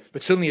familiar,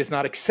 but certainly has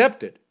not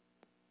accepted.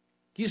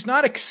 He's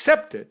not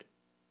accepted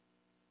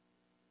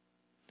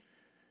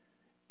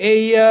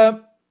the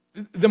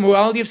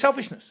morality of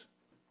selfishness.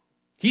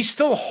 He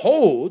still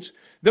holds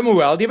the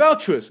morality of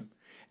altruism.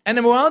 And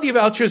the morality of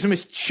altruism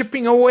is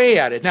chipping away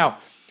at it. Now,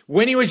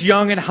 when he was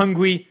young and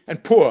hungry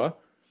and poor,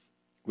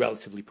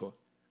 relatively poor,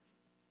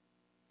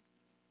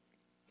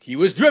 he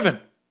was driven.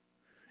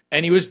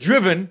 And he was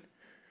driven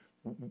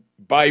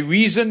by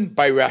reason,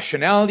 by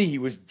rationality. He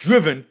was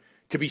driven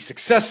to be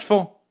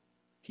successful.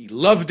 He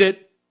loved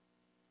it.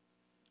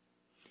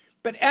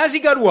 But as he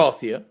got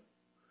wealthier,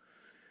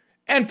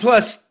 and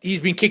plus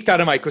he's been kicked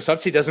out of Microsoft,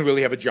 so he doesn't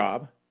really have a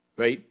job,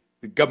 right?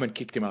 The government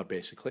kicked him out,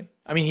 basically.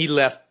 I mean, he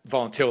left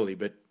voluntarily,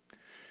 but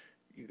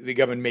the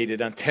government made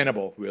it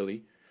untenable,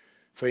 really,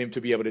 for him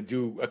to be able to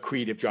do a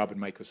creative job at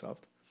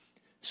Microsoft.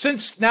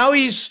 Since now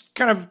he's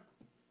kind of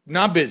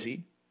not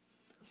busy,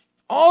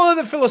 all of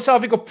the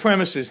philosophical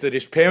premises that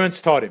his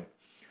parents taught him,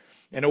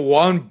 and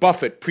Warren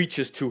Buffett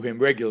preaches to him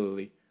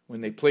regularly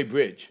when they play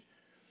bridge,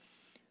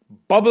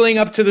 bubbling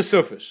up to the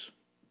surface.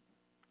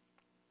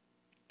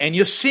 And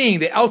you're seeing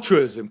the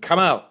altruism come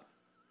out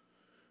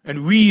and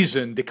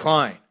reason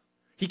decline.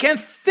 He can't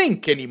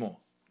think anymore.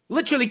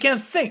 Literally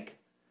can't think.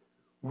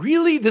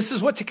 Really? This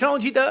is what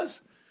technology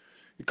does?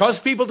 It causes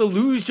people to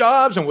lose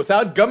jobs and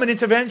without government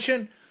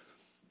intervention?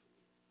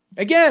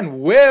 Again,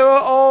 where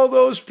are all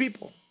those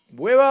people?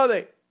 Where are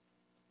they?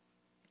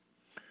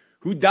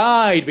 Who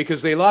died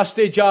because they lost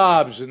their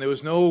jobs and there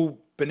was no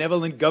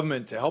benevolent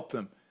government to help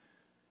them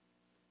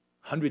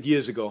 100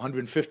 years ago,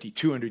 150,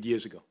 200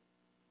 years ago.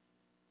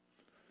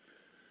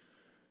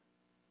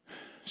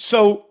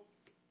 So,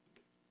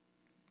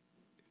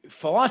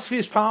 philosophy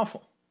is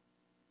powerful.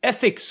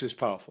 Ethics is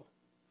powerful.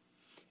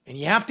 And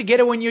you have to get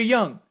it when you're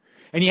young.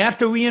 And you have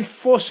to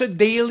reinforce it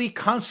daily,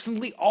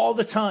 constantly, all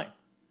the time.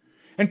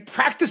 And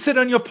practice it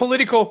on your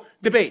political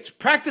debates.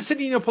 Practice it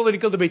in your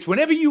political debates.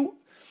 Whenever you're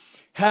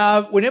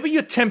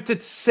tempted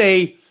to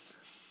say,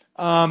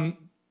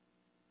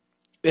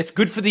 it's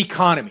good for the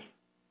economy,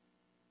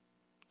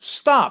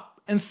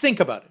 stop and think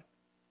about it.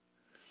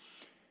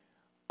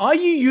 Are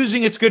you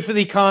using it's good for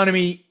the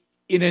economy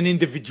in an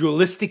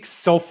individualistic,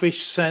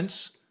 selfish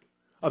sense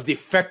of the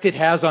effect it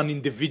has on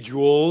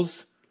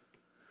individuals?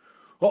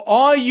 Or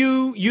are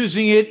you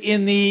using it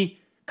in the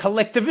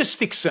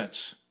collectivistic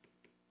sense?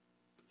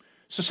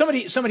 So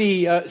somebody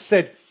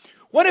said,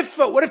 what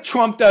if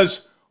Trump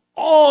does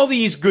all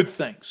these good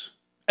things.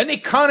 And the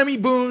economy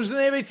booms and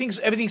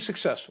everything's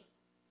successful,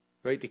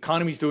 right? The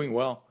economy's doing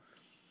well.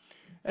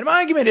 And my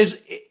argument is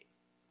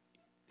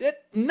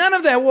that none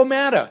of that will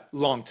matter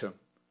long term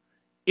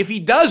if he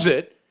does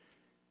it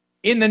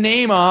in the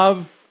name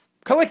of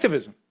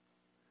collectivism.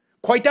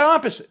 Quite the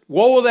opposite.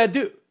 What will that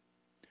do?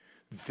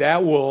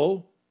 That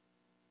will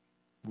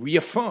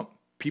reaffirm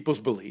people's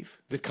belief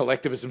that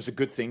collectivism is a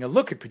good thing. And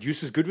look, it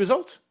produces good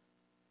results.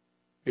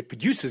 It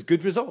produces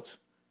good results.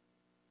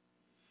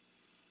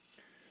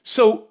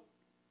 So,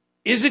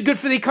 is it good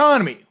for the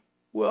economy?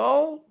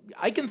 Well,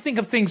 I can think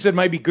of things that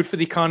might be good for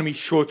the economy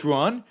short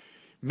run,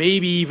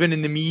 maybe even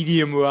in the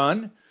medium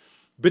run,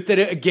 but that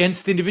are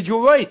against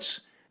individual rights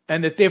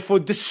and that therefore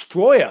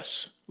destroy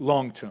us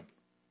long term.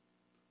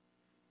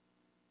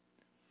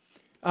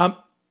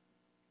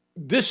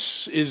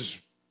 This is,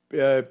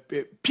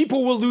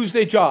 people will lose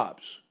their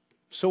jobs.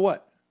 So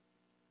what?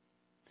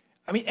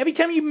 I mean, every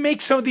time you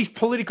make some of these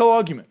political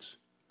arguments,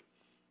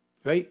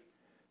 right?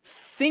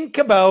 Think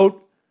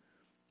about,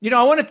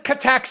 I want to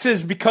cut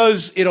taxes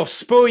because it'll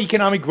spur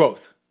economic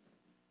growth.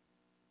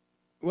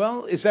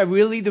 Well, is that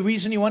really the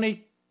reason you want to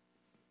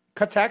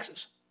cut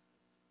taxes?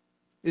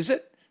 Is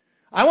it?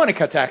 I want to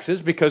cut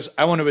taxes because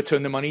I want to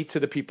return the money to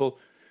the people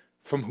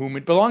from whom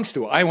it belongs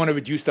to. I want to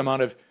reduce the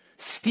amount of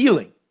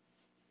stealing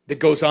that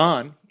goes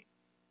on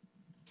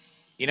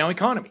in our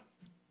economy.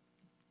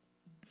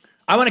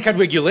 I want to cut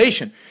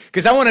regulation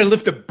because I want to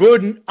lift the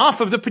burden off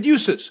of the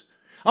producers.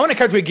 I want to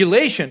cut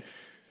regulation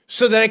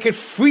so that I can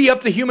free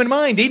up the human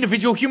mind, the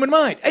individual human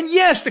mind. And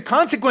yes, the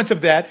consequence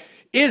of that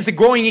is a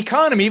growing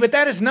economy, but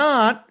that is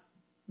not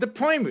the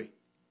primary.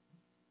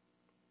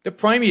 The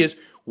primary is,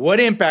 what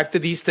impact do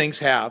these things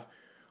have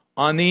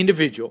on the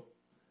individual?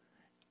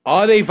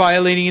 Are they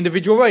violating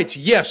individual rights?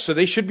 Yes, so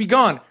they should be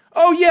gone.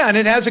 Oh yeah, and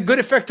it has a good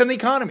effect on the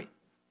economy.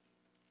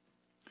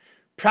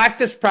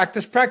 Practice,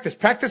 practice, practice.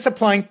 Practice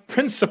applying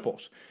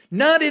principles,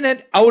 not in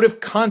an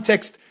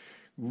out-of-context,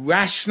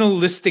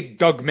 rationalistic,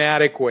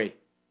 dogmatic way,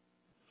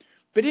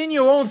 but in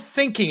your own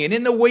thinking and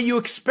in the way you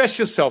express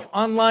yourself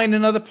online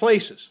and other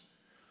places.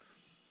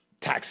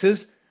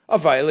 Taxes are a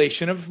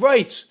violation of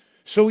rights,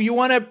 so you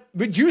want to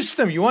reduce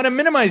them. You want to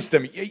minimize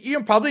them.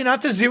 You're probably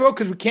not to zero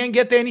because we can't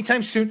get there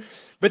anytime soon,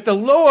 but the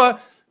lower,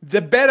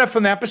 the better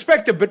from that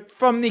perspective. But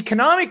from the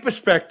economic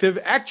perspective,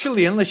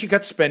 actually, unless you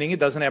cut spending, it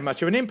doesn't have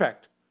much of an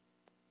impact.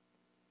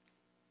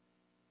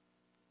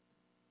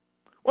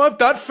 Well, if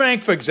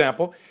Dodd-Frank, for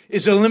example,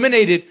 is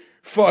eliminated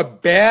for a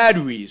bad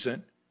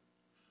reason,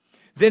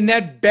 then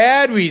that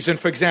bad reason,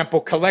 for example,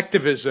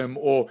 collectivism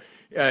or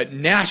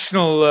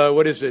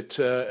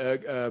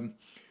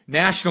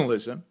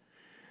nationalism,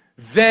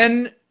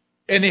 then,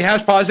 and it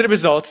has positive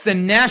results,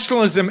 then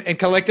nationalism and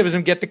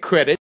collectivism get the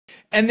credit.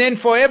 And then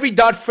for every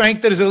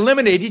Dodd-Frank that is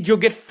eliminated, you'll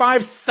get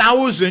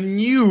 5,000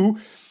 new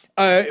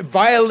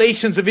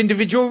violations of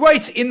individual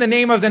rights in the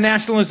name of the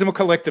nationalism or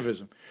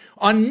collectivism.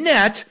 On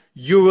net,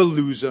 you're a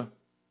loser.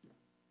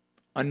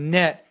 On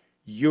net,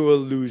 you're a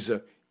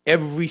loser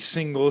every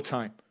single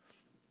time.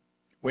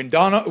 When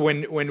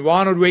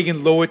Ronald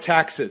Reagan lowered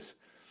taxes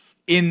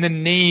in the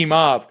name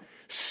of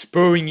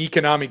spurring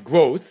economic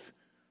growth,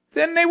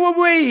 then they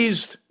were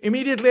raised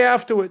immediately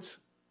afterwards.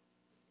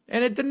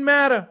 And it didn't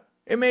matter.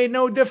 It made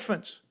no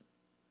difference.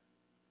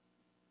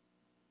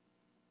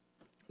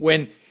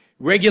 When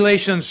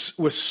regulations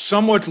were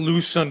somewhat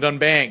loosened on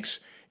banks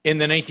in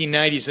the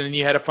 1990s, and then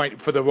you had to fight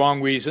for the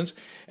wrong reasons,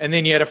 and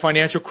then you had a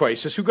financial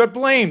crisis, who got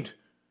blamed?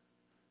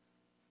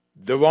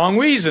 The wrong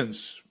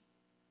reasons.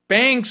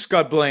 Banks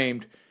got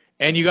blamed,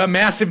 and you got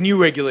massive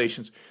new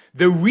regulations.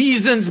 The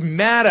reasons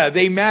matter.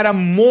 They matter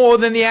more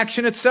than the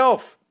action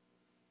itself.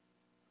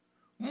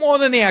 More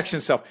than the action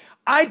itself.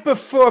 I'd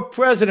prefer a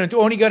president who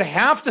only got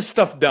half the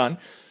stuff done,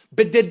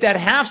 but did that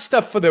half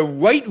stuff for the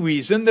right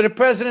reason, than a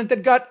president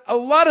that got a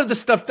lot of the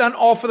stuff done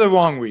all for the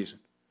wrong reason.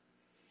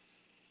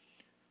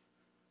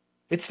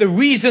 It's the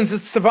reasons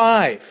that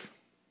survive.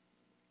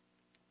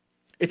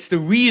 It's the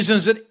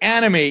reasons that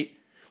animate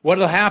what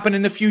will happen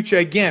in the future.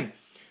 Again,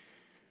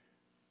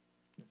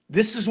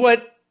 this is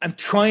what I'm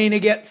trying to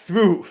get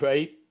through,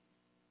 right?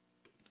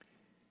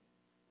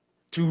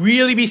 To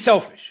really be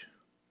selfish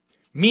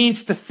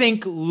means to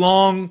think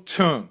long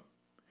term.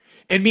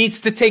 It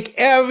means to take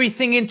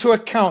everything into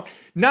account,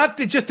 not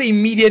just the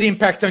immediate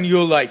impact on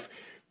your life,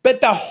 but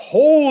the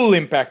whole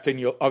impact on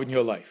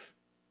your life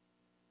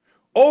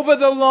over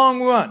the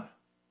long run.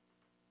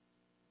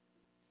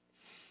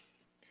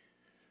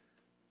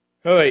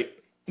 All right.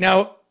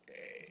 Now,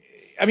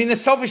 I mean, the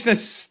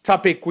selfishness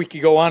topic, we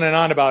could go on and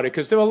on about it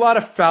because there are a lot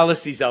of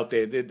fallacies out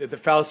there. The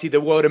fallacy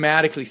that we're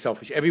automatically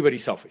selfish.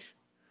 Everybody's selfish.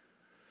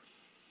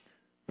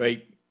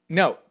 Right?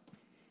 No.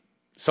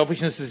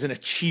 Selfishness is an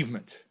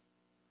achievement.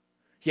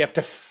 You have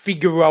to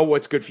figure out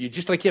what's good for you.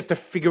 Just like you have to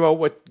figure out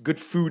what good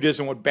food is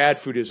and what bad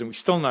food is. And we're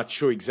still not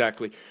sure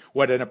exactly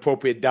what an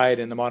appropriate diet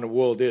in the modern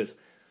world is.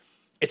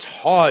 It's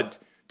hard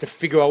to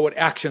figure out what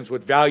actions,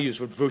 what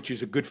values, what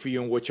virtues are good for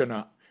you and which are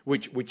not.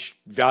 Which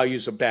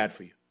values are bad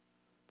for you.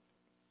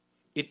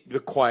 It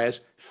requires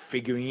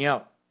figuring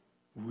out,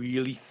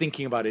 really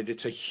thinking about it,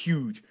 it's a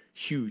huge,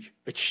 huge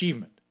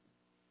achievement.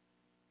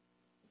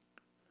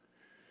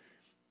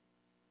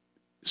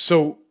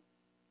 So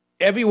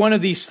every one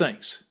of these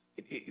things,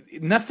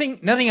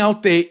 nothing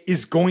out there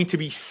is going to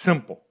be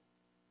simple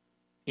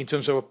in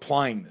terms of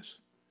applying this.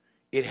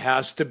 It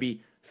has to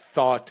be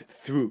thought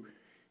through.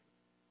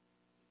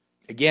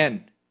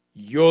 Again,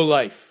 your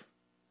life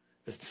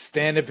as the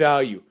standard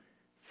value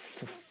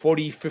for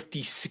 40,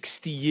 50,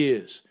 60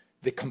 years,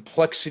 the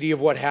complexity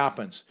of what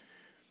happens.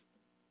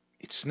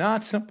 It's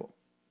not simple.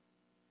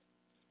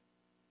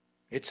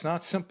 It's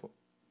not simple.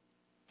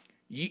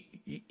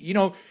 You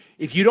know,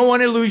 if you don't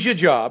want to lose your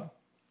job,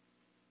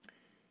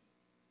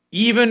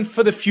 even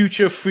for the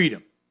future of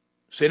freedom.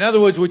 So in other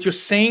words, what you're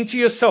saying to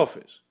yourself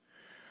is,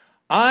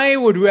 I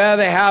would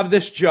rather have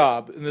this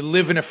job than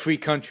live in a free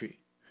country.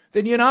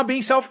 Then you're not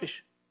being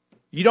selfish.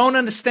 You don't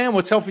understand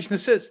what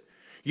selfishness is.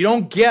 You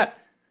don't get it.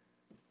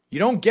 You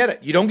don't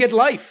get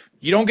life.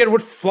 You don't get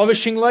what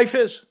flourishing life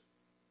is.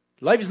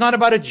 Life is not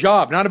about a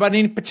job, not about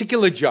any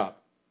particular job.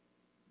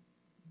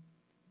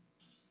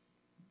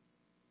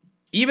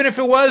 Even if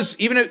it was,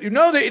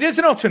 no, it is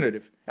an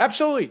alternative.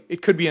 Absolutely,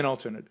 it could be an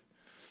alternative.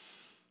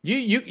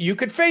 You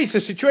could face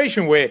a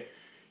situation where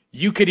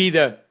you could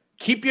either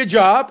keep your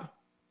job,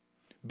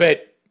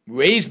 but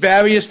raise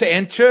barriers to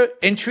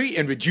entry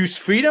and reduce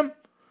freedom,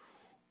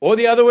 or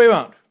the other way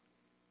around.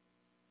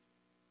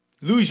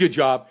 Lose your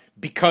job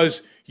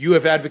because you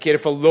have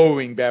advocated for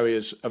lowering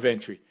barriers of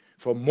entry,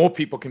 for more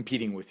people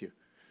competing with you.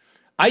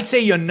 I'd say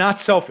you're not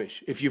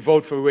selfish if you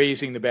vote for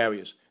raising the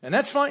barriers. And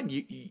that's fine.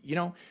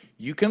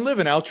 You can live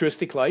an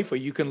altruistic life, or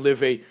you can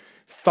live a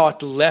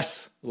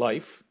thoughtless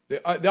life.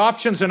 The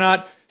options are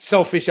not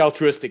selfish,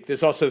 altruistic.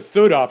 There's also a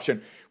third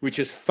option, which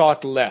is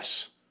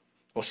thoughtless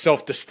or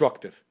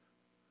self-destructive.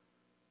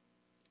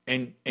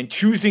 And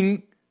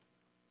choosing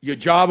your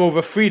job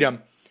over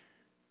freedom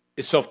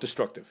is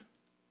self-destructive.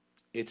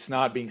 It's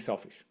not being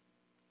selfish.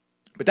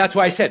 But that's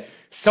why I said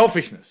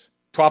selfishness,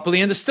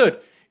 properly understood,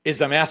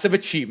 is a massive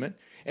achievement,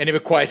 and it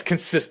requires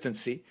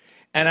consistency.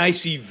 And I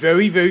see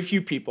very, very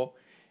few people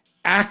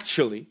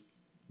actually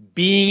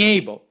being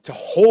able to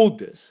hold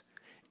this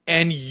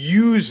and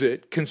use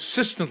it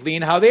consistently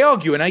in how they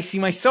argue. And I see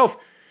myself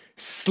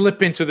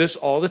slip into this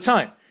all the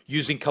time,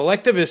 using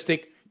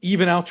collectivistic,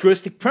 even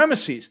altruistic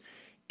premises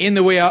in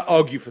the way I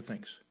argue for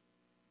things.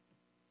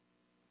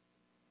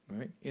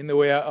 Right? In the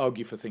way I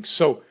argue for things.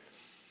 So,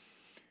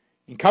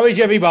 encourage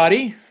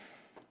everybody,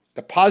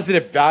 the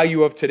positive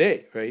value of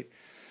today, right,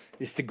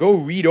 is to go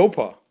read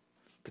Oprah,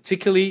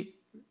 particularly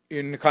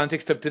in the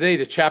context of today,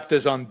 the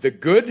chapters on the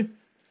good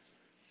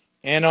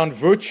and on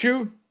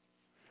virtue.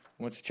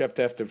 What's the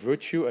chapter after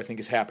virtue? I think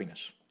is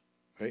happiness,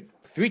 right?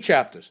 3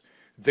 chapters: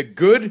 the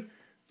good,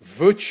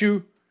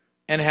 virtue,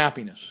 and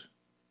happiness.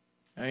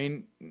 I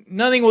mean,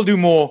 nothing will do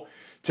more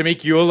to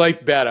make your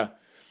life better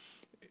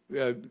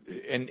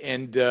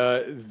than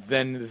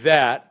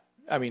that.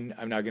 I mean,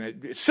 I'm not going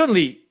to,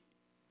 certainly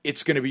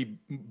it's going to be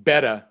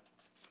better.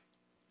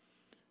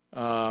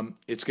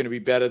 It's going to be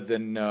better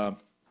than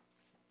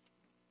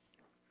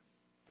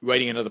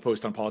writing another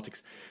post on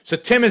politics. So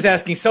Tim is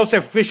asking,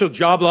 self-sacrificial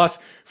job loss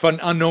for an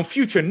unknown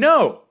future.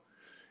 No.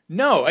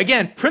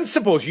 Again,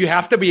 principles. You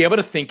have to be able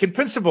to think in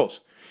principles.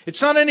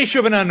 It's not an issue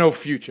of an unknown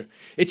future.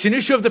 It's an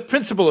issue of the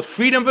principle of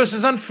freedom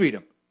versus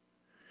unfreedom.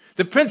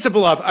 The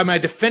principle of, am I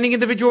defending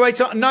individual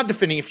rights or not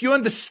defending? If you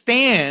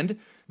understand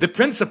the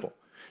principle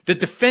that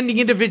defending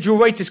individual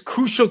rights is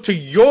crucial to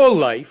your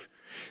life,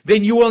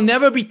 then you will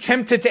never be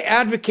tempted to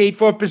advocate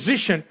for a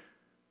position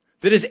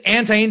that is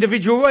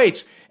anti-individual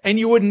rights. And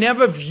you would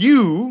never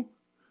view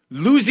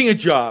losing a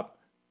job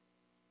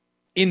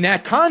in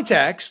that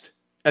context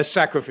as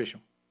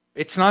sacrificial.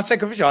 It's not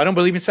sacrificial. I don't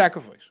believe in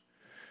sacrifice.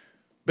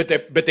 But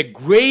the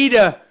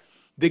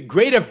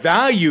greater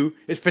value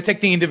is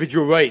protecting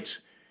individual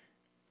rights,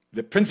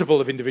 the principle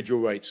of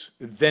individual rights,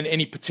 than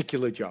any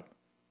particular job.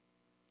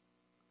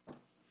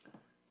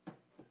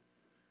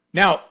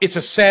 Now, it's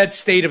a sad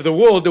state of the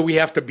world that we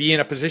have to be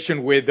in a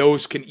position where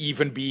those can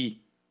even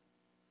be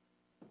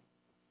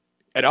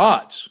at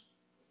odds.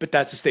 But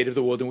that's the state of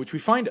the world in which we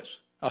find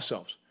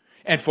ourselves.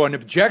 And for an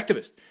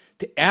objectivist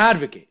to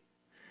advocate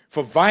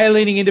for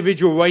violating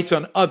individual rights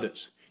on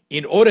others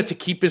in order to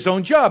keep his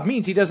own job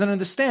means he doesn't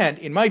understand,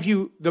 in my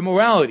view, the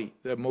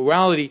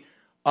morality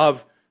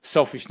of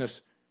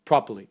selfishness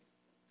properly.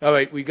 All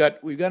right, we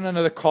got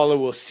another caller.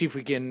 We'll see if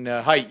we can.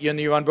 Hi, you're on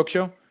the Yaron Brook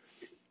Show.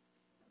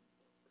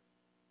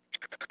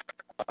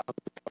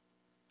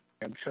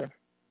 I'm sure.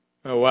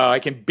 Oh wow, I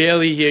can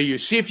barely hear you.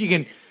 See if you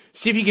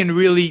can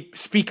really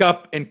speak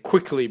up and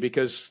quickly,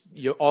 because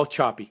you're all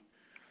choppy.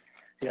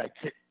 Yeah,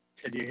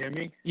 can you hear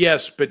me?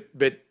 Yes, but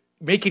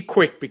make it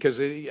quick, because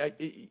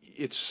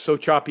it's so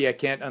choppy I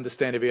can't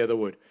understand every other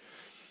word.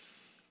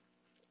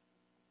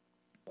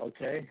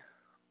 Okay.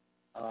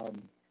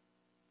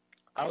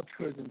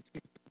 Altruism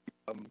seems to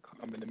become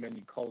common in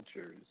many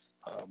cultures.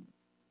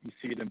 You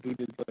see it in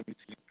Buddhism, you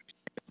see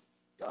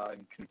it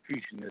in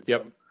Confucianism.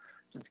 Yep.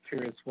 Just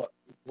curious, what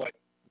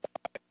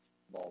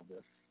all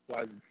this?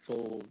 Why is it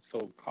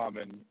so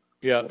common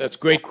Yeah, that's a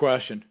great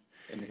question.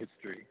 in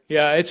history?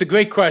 Yeah, it's a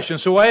great question.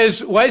 So why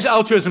is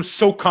altruism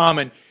so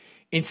common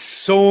in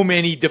so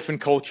many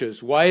different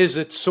cultures? Why is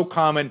it so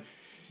common?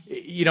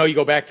 You know, you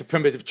go back to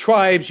primitive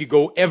tribes, you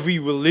go every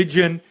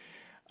religion,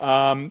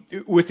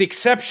 with the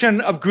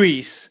exception of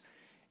Greece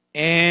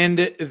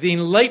and the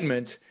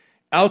Enlightenment,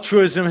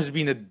 altruism has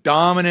been a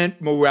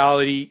dominant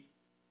morality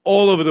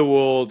all over the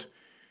world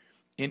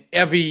in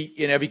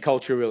every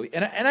culture, really.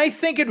 And I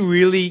think it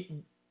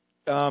really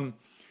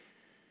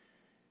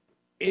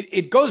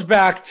it goes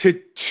back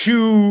to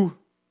two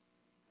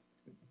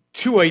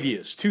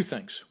ideas, two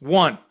things.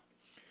 One,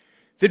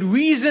 that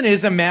reason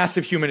is a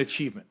massive human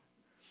achievement.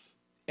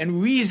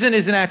 And reason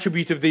is an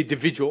attribute of the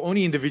individual,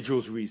 only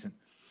individuals reason.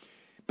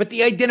 But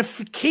the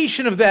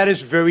identification of that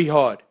is very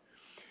hard.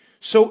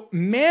 So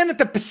man at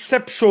the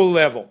perceptual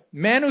level,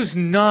 man who's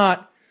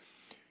not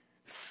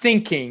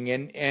thinking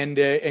and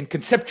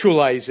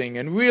conceptualizing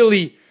and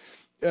really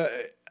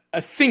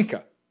a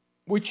thinker,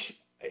 which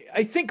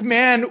I think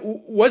man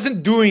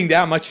wasn't doing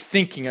that much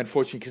thinking,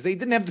 unfortunately, because they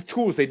didn't have the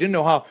tools. They didn't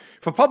know how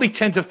for probably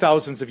tens of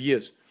thousands of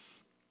years.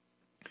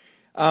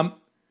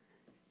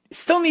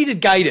 Still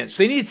needed guidance.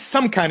 They needed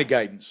some kind of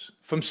guidance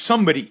from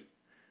somebody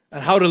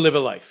on how to live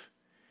a life.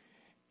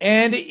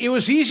 And it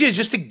was easier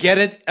just to get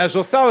it as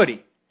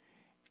authority.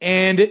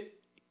 And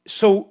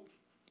so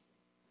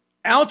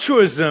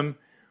altruism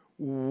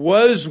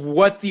was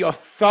what the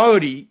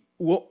authority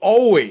will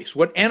always,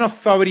 what an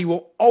authority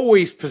will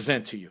always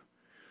present to you.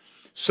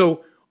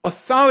 So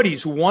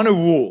authorities who want to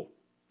rule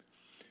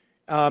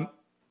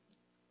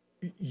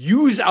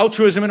use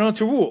altruism in order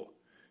to rule.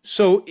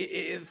 So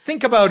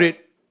think about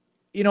it,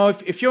 you know,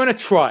 if you're in a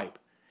tribe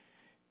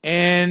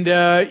and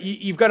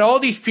you've got all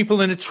these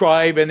people in a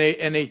tribe and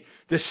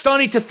they're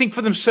starting to think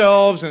for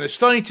themselves and they're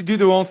starting to do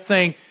their own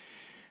thing.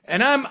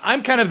 And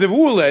I'm kind of the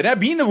ruler, and I've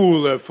been the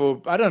ruler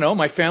for, I don't know,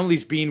 my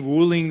family's been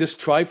ruling this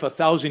tribe for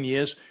 1,000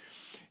 years.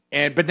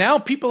 But now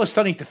people are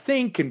starting to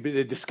think and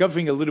they're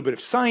discovering a little bit of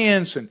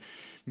science and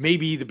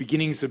maybe the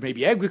beginnings of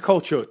maybe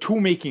agriculture or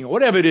tool making or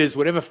whatever it is,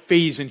 whatever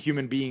phase in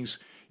human beings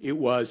it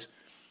was.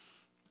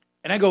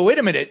 And I go, wait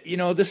a minute, you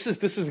know, this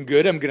isn't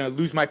good. I'm going to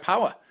lose my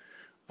power.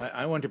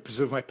 I want to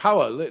preserve my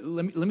power.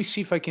 Let me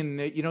see if I can,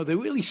 you know, they're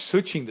really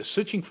searching. They're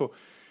searching for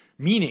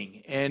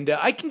meaning. And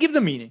I can give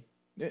them meaning.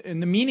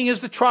 And the meaning is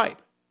the tribe.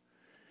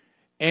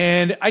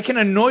 And I can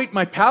anoint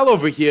my pal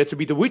over here to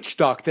be the witch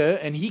doctor,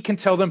 and he can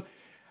tell them,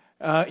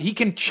 he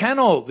can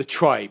channel the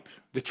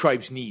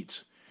tribe's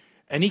needs.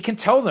 And he can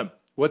tell them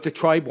what the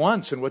tribe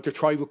wants and what the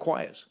tribe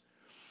requires.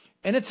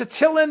 And it's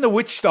until then the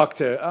witch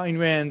doctor, Ayn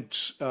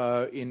Rand,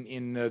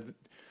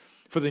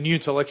 for the New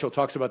Intellectual,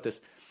 talks about this,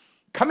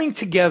 coming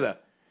together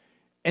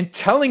and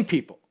telling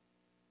people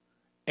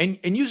and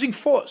using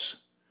force,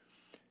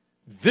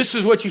 this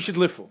is what you should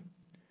live for.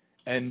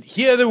 And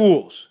here are the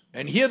rules,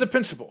 and here are the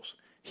principles,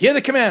 here are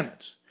the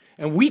commandments.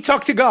 And we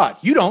talk to God.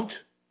 You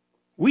don't.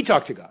 We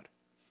talk to God.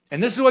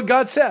 And this is what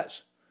God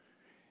says.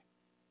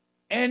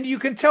 And you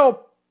can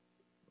tell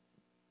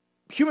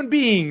human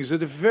beings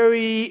at the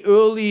very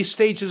early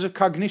stages of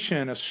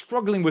cognition are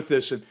struggling with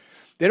this, and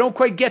they don't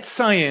quite get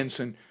science,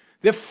 and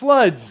there are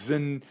floods,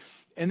 and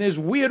there's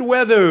weird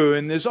weather,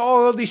 and there's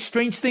all these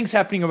strange things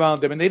happening around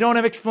them, and they don't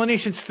have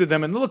explanations to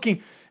them, and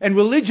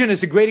religion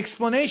is a great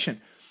explanation.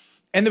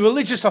 And the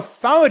religious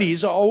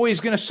authorities are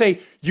always going to say,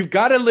 you've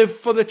got to live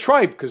for the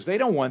tribe, because they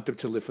don't want them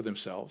to live for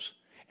themselves.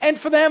 And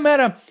for that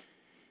matter,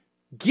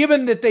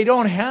 given that they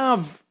don't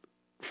have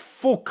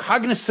full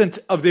cognizance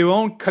of their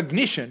own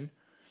cognition,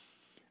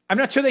 I'm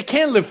not sure they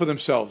can live for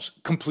themselves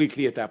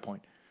completely at that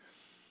point.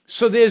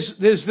 So there's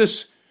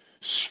this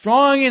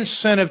strong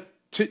incentive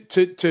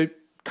to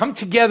come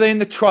together in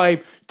the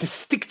tribe, to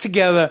stick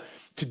together,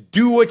 to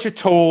do what you're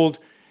told,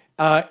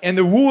 and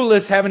the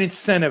rulers have an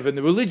incentive, and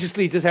the religious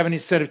leaders have an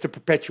incentive to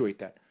perpetuate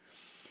that.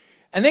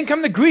 And then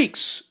come the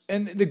Greeks,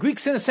 and the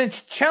Greeks, in a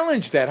sense,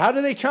 challenge that. How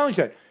do they challenge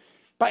that?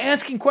 By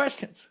asking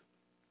questions.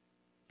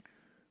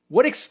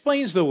 What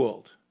explains the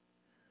world?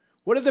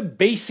 What are the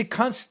basic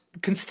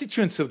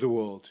constituents of the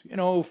world? You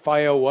know,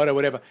 fire, water,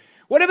 whatever.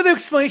 Whatever the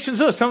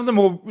explanations are, some of them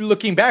were,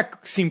 looking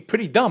back, seem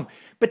pretty dumb,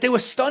 but they were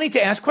starting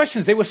to ask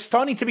questions. They were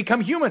starting to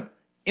become human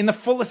in the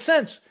fullest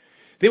sense.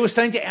 They were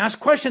starting to ask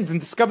questions and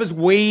discover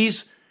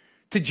ways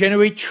to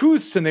generate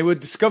truths, and they were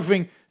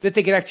discovering that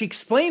they could actually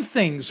explain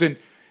things, and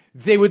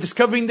they were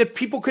discovering that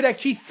people could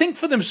actually think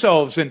for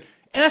themselves and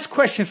ask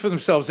questions for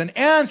themselves and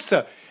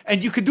answer,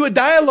 and you could do a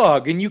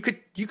dialogue, and you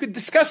could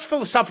discuss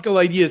philosophical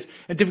ideas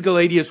and difficult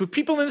ideas with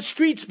people in the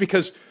streets,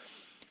 because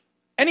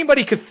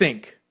anybody could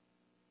think.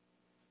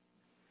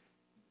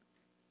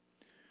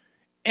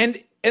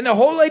 And the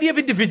whole idea of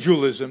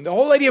individualism, the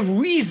whole idea of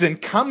reason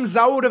comes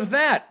out of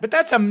that. But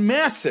that's a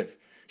massive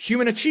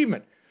human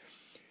achievement.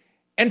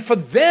 And for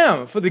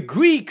them, for the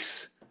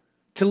Greeks,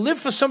 to live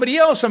for somebody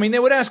else, I mean, they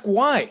would ask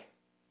why.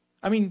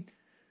 I mean,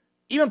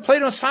 even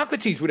Plato and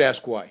Socrates would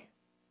ask why.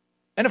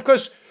 And of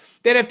course,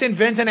 they'd have to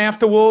invent an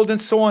afterworld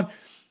and so on.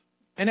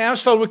 And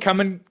Aristotle would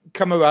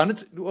come around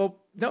and, well,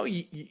 no,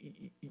 you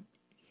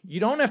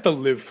don't have to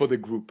live for the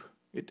group.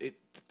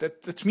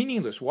 that's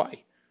meaningless.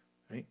 Why?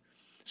 Right?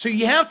 So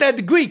you have to add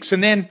the Greeks,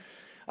 and then,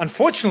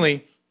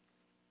 unfortunately,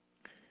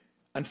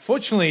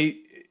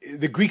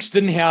 the Greeks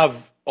didn't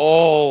have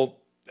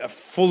all a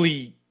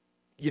fully,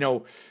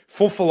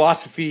 full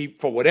philosophy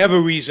for whatever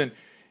reason.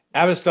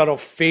 Aristotle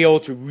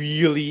failed to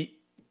really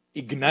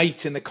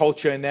ignite in the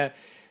culture in there.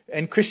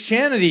 And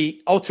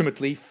Christianity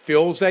ultimately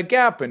fills that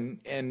gap. And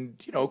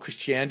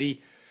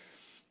Christianity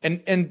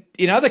and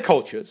in other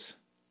cultures,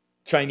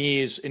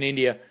 Chinese in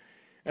India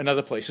and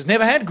other places,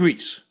 never had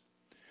Greece.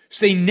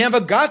 So they never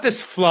got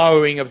this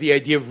flowering of the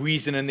idea of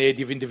reason and the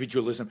idea of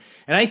individualism.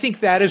 And I think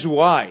that is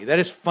why. That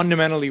is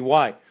fundamentally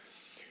why.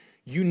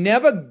 You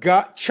never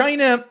got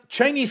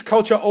Chinese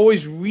culture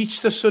always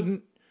reached a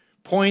certain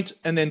point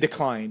and then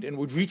declined, and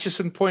would reach a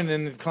certain point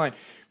and then decline.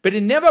 But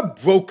it never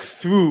broke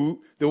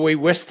through the way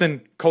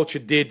Western culture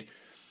did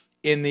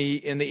in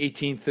the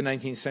 18th and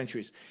 19th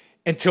centuries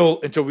until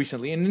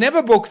recently. And it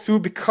never broke through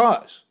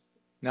because,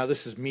 now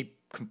this is me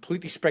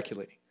completely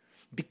speculating,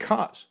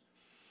 because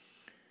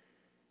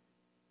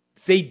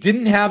they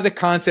didn't have the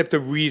concept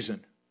of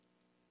reason.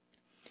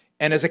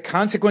 And as a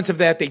consequence of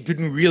that, they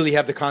didn't really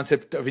have the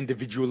concept of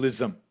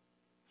individualism.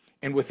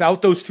 And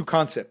without those two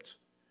concepts,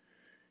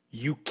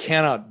 you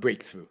cannot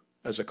break through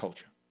as a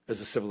culture, as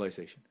a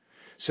civilization.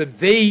 So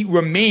they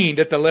remained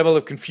at the level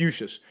of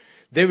Confucius.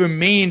 They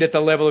remained at the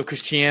level of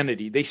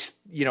Christianity.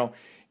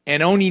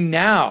 And only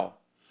now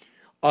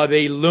are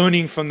they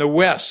learning from the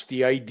West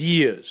the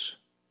ideas.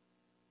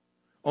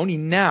 Only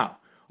now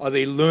are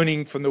they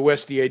learning from the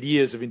West the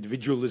ideas of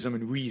individualism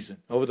and reason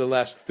over the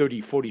last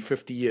 30, 40,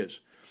 50 years.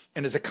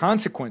 And as a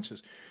consequence,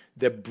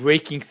 they're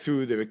breaking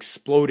through, they're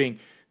exploding,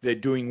 they're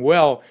doing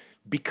well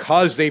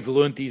because they've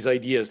learned these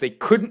ideas. They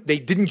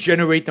didn't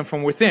generate them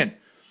from within.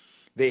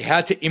 They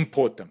had to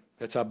import them.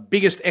 That's our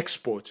biggest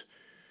export,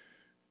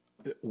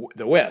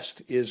 the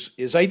West, is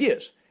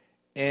ideas.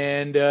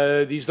 And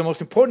these are the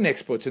most important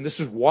exports. And this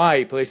is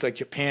why places like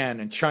Japan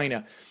and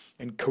China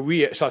and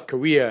Korea, South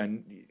Korea,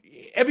 and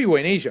everywhere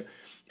in Asia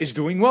is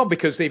doing well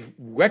because they've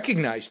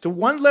recognized to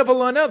one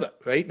level or another,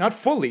 right? Not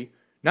fully,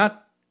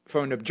 not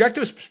from an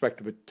objectivist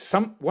perspective, but to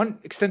one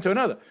extent or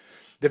another,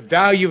 the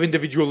value of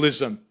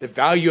individualism, the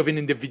value of an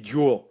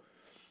individual.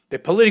 The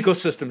political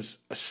systems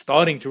are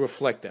starting to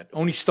reflect that.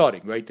 Only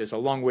starting, right? There's a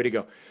long way to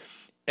go.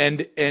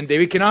 And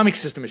their economic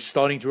system is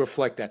starting to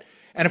reflect that.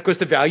 And of course,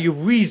 the value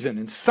of reason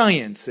and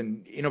science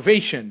and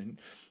innovation and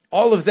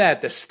all of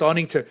that,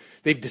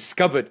 they've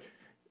discovered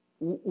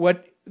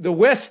what the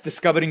West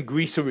discovered in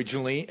Greece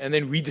originally and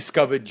then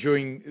rediscovered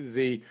during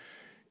the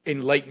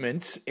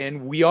Enlightenment,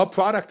 and we are a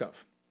product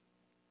of.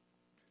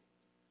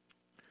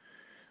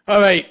 All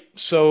right,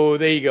 so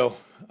there you go.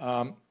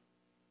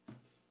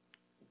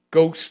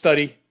 Go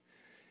study.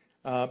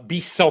 Be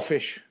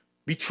selfish.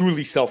 Be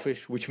truly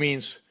selfish, which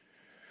means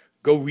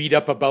go read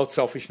up about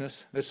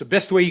selfishness. That's the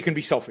best way you can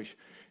be selfish,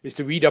 is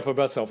to read up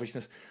about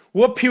selfishness.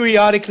 We'll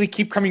periodically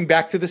keep coming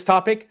back to this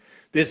topic.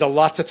 There's a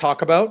lot to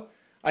talk about.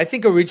 I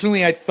think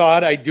originally I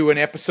thought I'd do an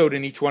episode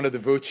in each one of the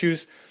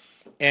virtues,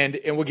 and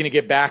we're going to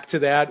get back to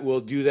that.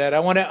 We'll do that.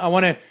 I want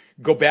to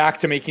go back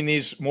to making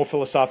these more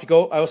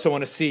philosophical. I also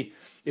want to see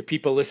if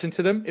people listen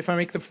to them, if I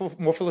make them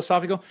more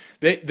philosophical.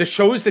 The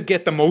shows that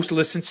get the most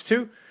listens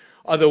to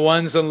are the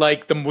ones on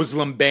like the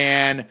Muslim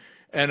ban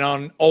and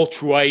on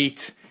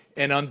alt-right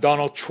and on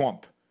Donald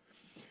Trump.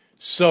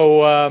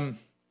 So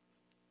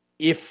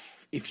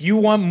if you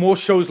want more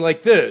shows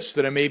like this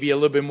that are maybe a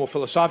little bit more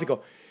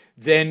philosophical,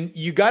 then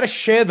you got to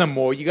share them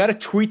more. You got to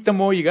tweet them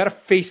more. You got to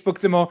Facebook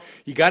them more.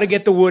 You got to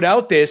get the word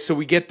out there so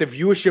we get the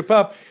viewership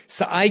up.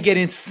 So I get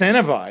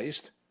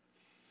incentivized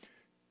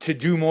to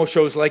do more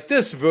shows like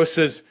this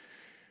versus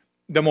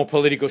the more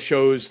political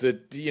shows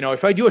that,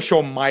 if I do a show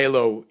on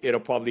Milo, it'll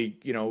probably,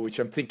 which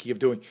I'm thinking of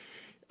doing,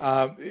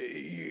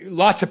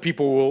 lots of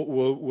people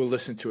will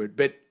listen to it.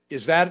 But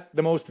is that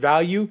the most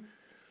value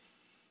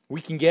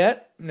we can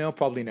get? No,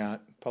 probably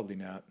not. Probably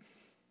not.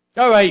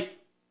 All right.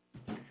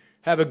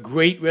 Have a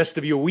great rest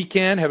of your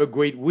weekend. Have a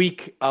great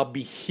week. I'll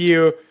be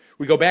here.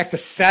 We go back to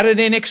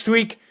Saturday next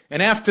week.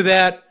 And after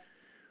that,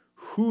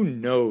 who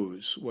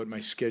knows what my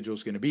schedule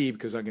is going to be,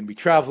 because I'm going to be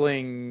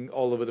traveling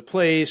all over the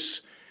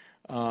place.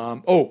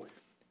 I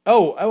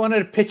wanted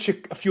to pitch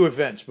a few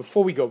events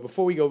before we go.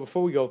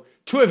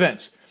 2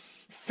 events.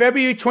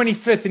 February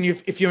 25th, and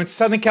if you're in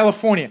Southern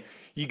California,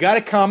 you got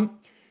to come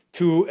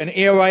to an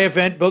ARI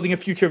event, Building a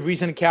Future of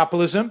Reason and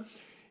Capitalism.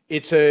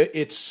 It's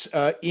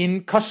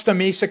in Costa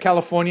Mesa,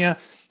 California.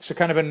 So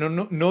kind of a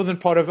northern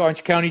part of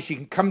Orange County. So you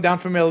can come down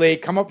from LA,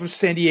 come up from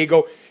San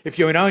Diego. If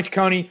you're in Orange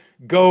County,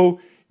 go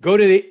to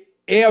the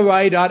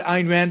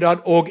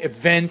ari.aynrand.org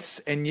events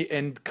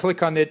and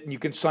click on it and you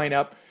can sign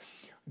up.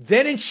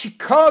 Then in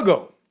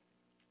Chicago,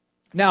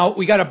 now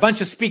we got a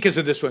bunch of speakers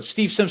in this one.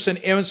 Steve Simpson,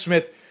 Aaron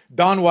Smith,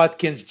 Don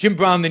Watkins, Jim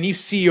Brown, the new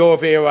CEO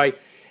of ARI,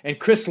 and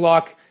Chris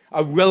Locke,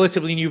 a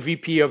relatively new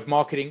VP of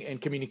Marketing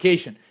and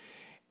Communication.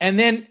 And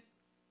then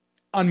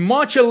on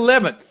March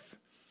 11th,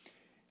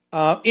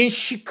 in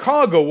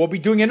Chicago, we'll be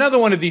doing another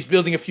one of these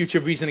Building a Future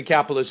of Reason and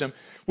Capitalism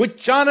with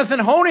Jonathan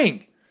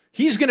Hoenig.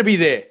 He's going to be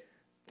there.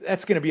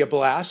 That's going to be a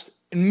blast.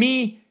 And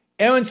me,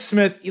 Aaron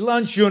Smith,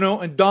 Ilan Juno,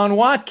 and Don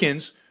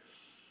Watkins.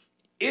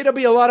 It'll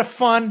be a lot of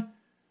fun.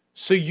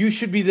 So you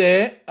should be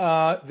there.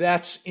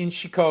 That's in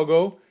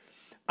Chicago.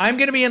 I'm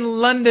going to be in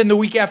London the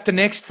week after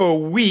next for a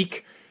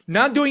week.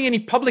 Not doing any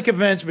public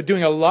events, but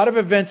doing a lot of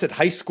events at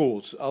high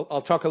schools.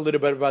 I'll talk a little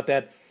bit about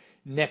that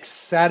next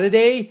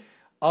Saturday.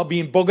 I'll be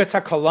in Bogota,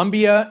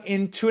 Colombia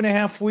in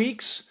 2.5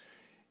 weeks.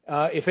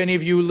 If any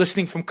of you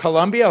listening from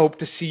Colombia, I hope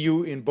to see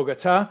you in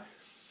Bogota.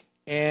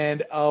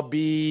 And I'll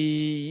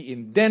be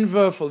in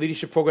Denver for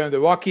Leadership Program of the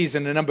Rockies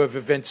and a number of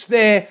events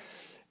there.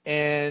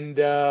 And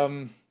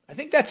I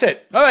think that's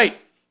it. All right.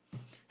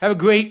 Have a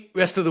great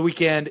rest of the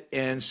weekend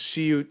and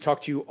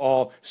talk to you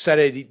all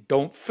Saturday.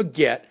 Don't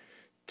forget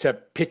to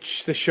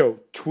pitch the show,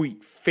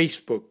 tweet,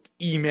 Facebook,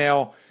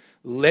 email.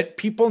 Let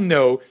people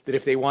know that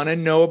if they want to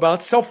know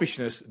about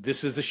selfishness,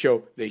 this is the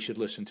show they should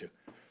listen to.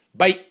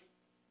 Bye.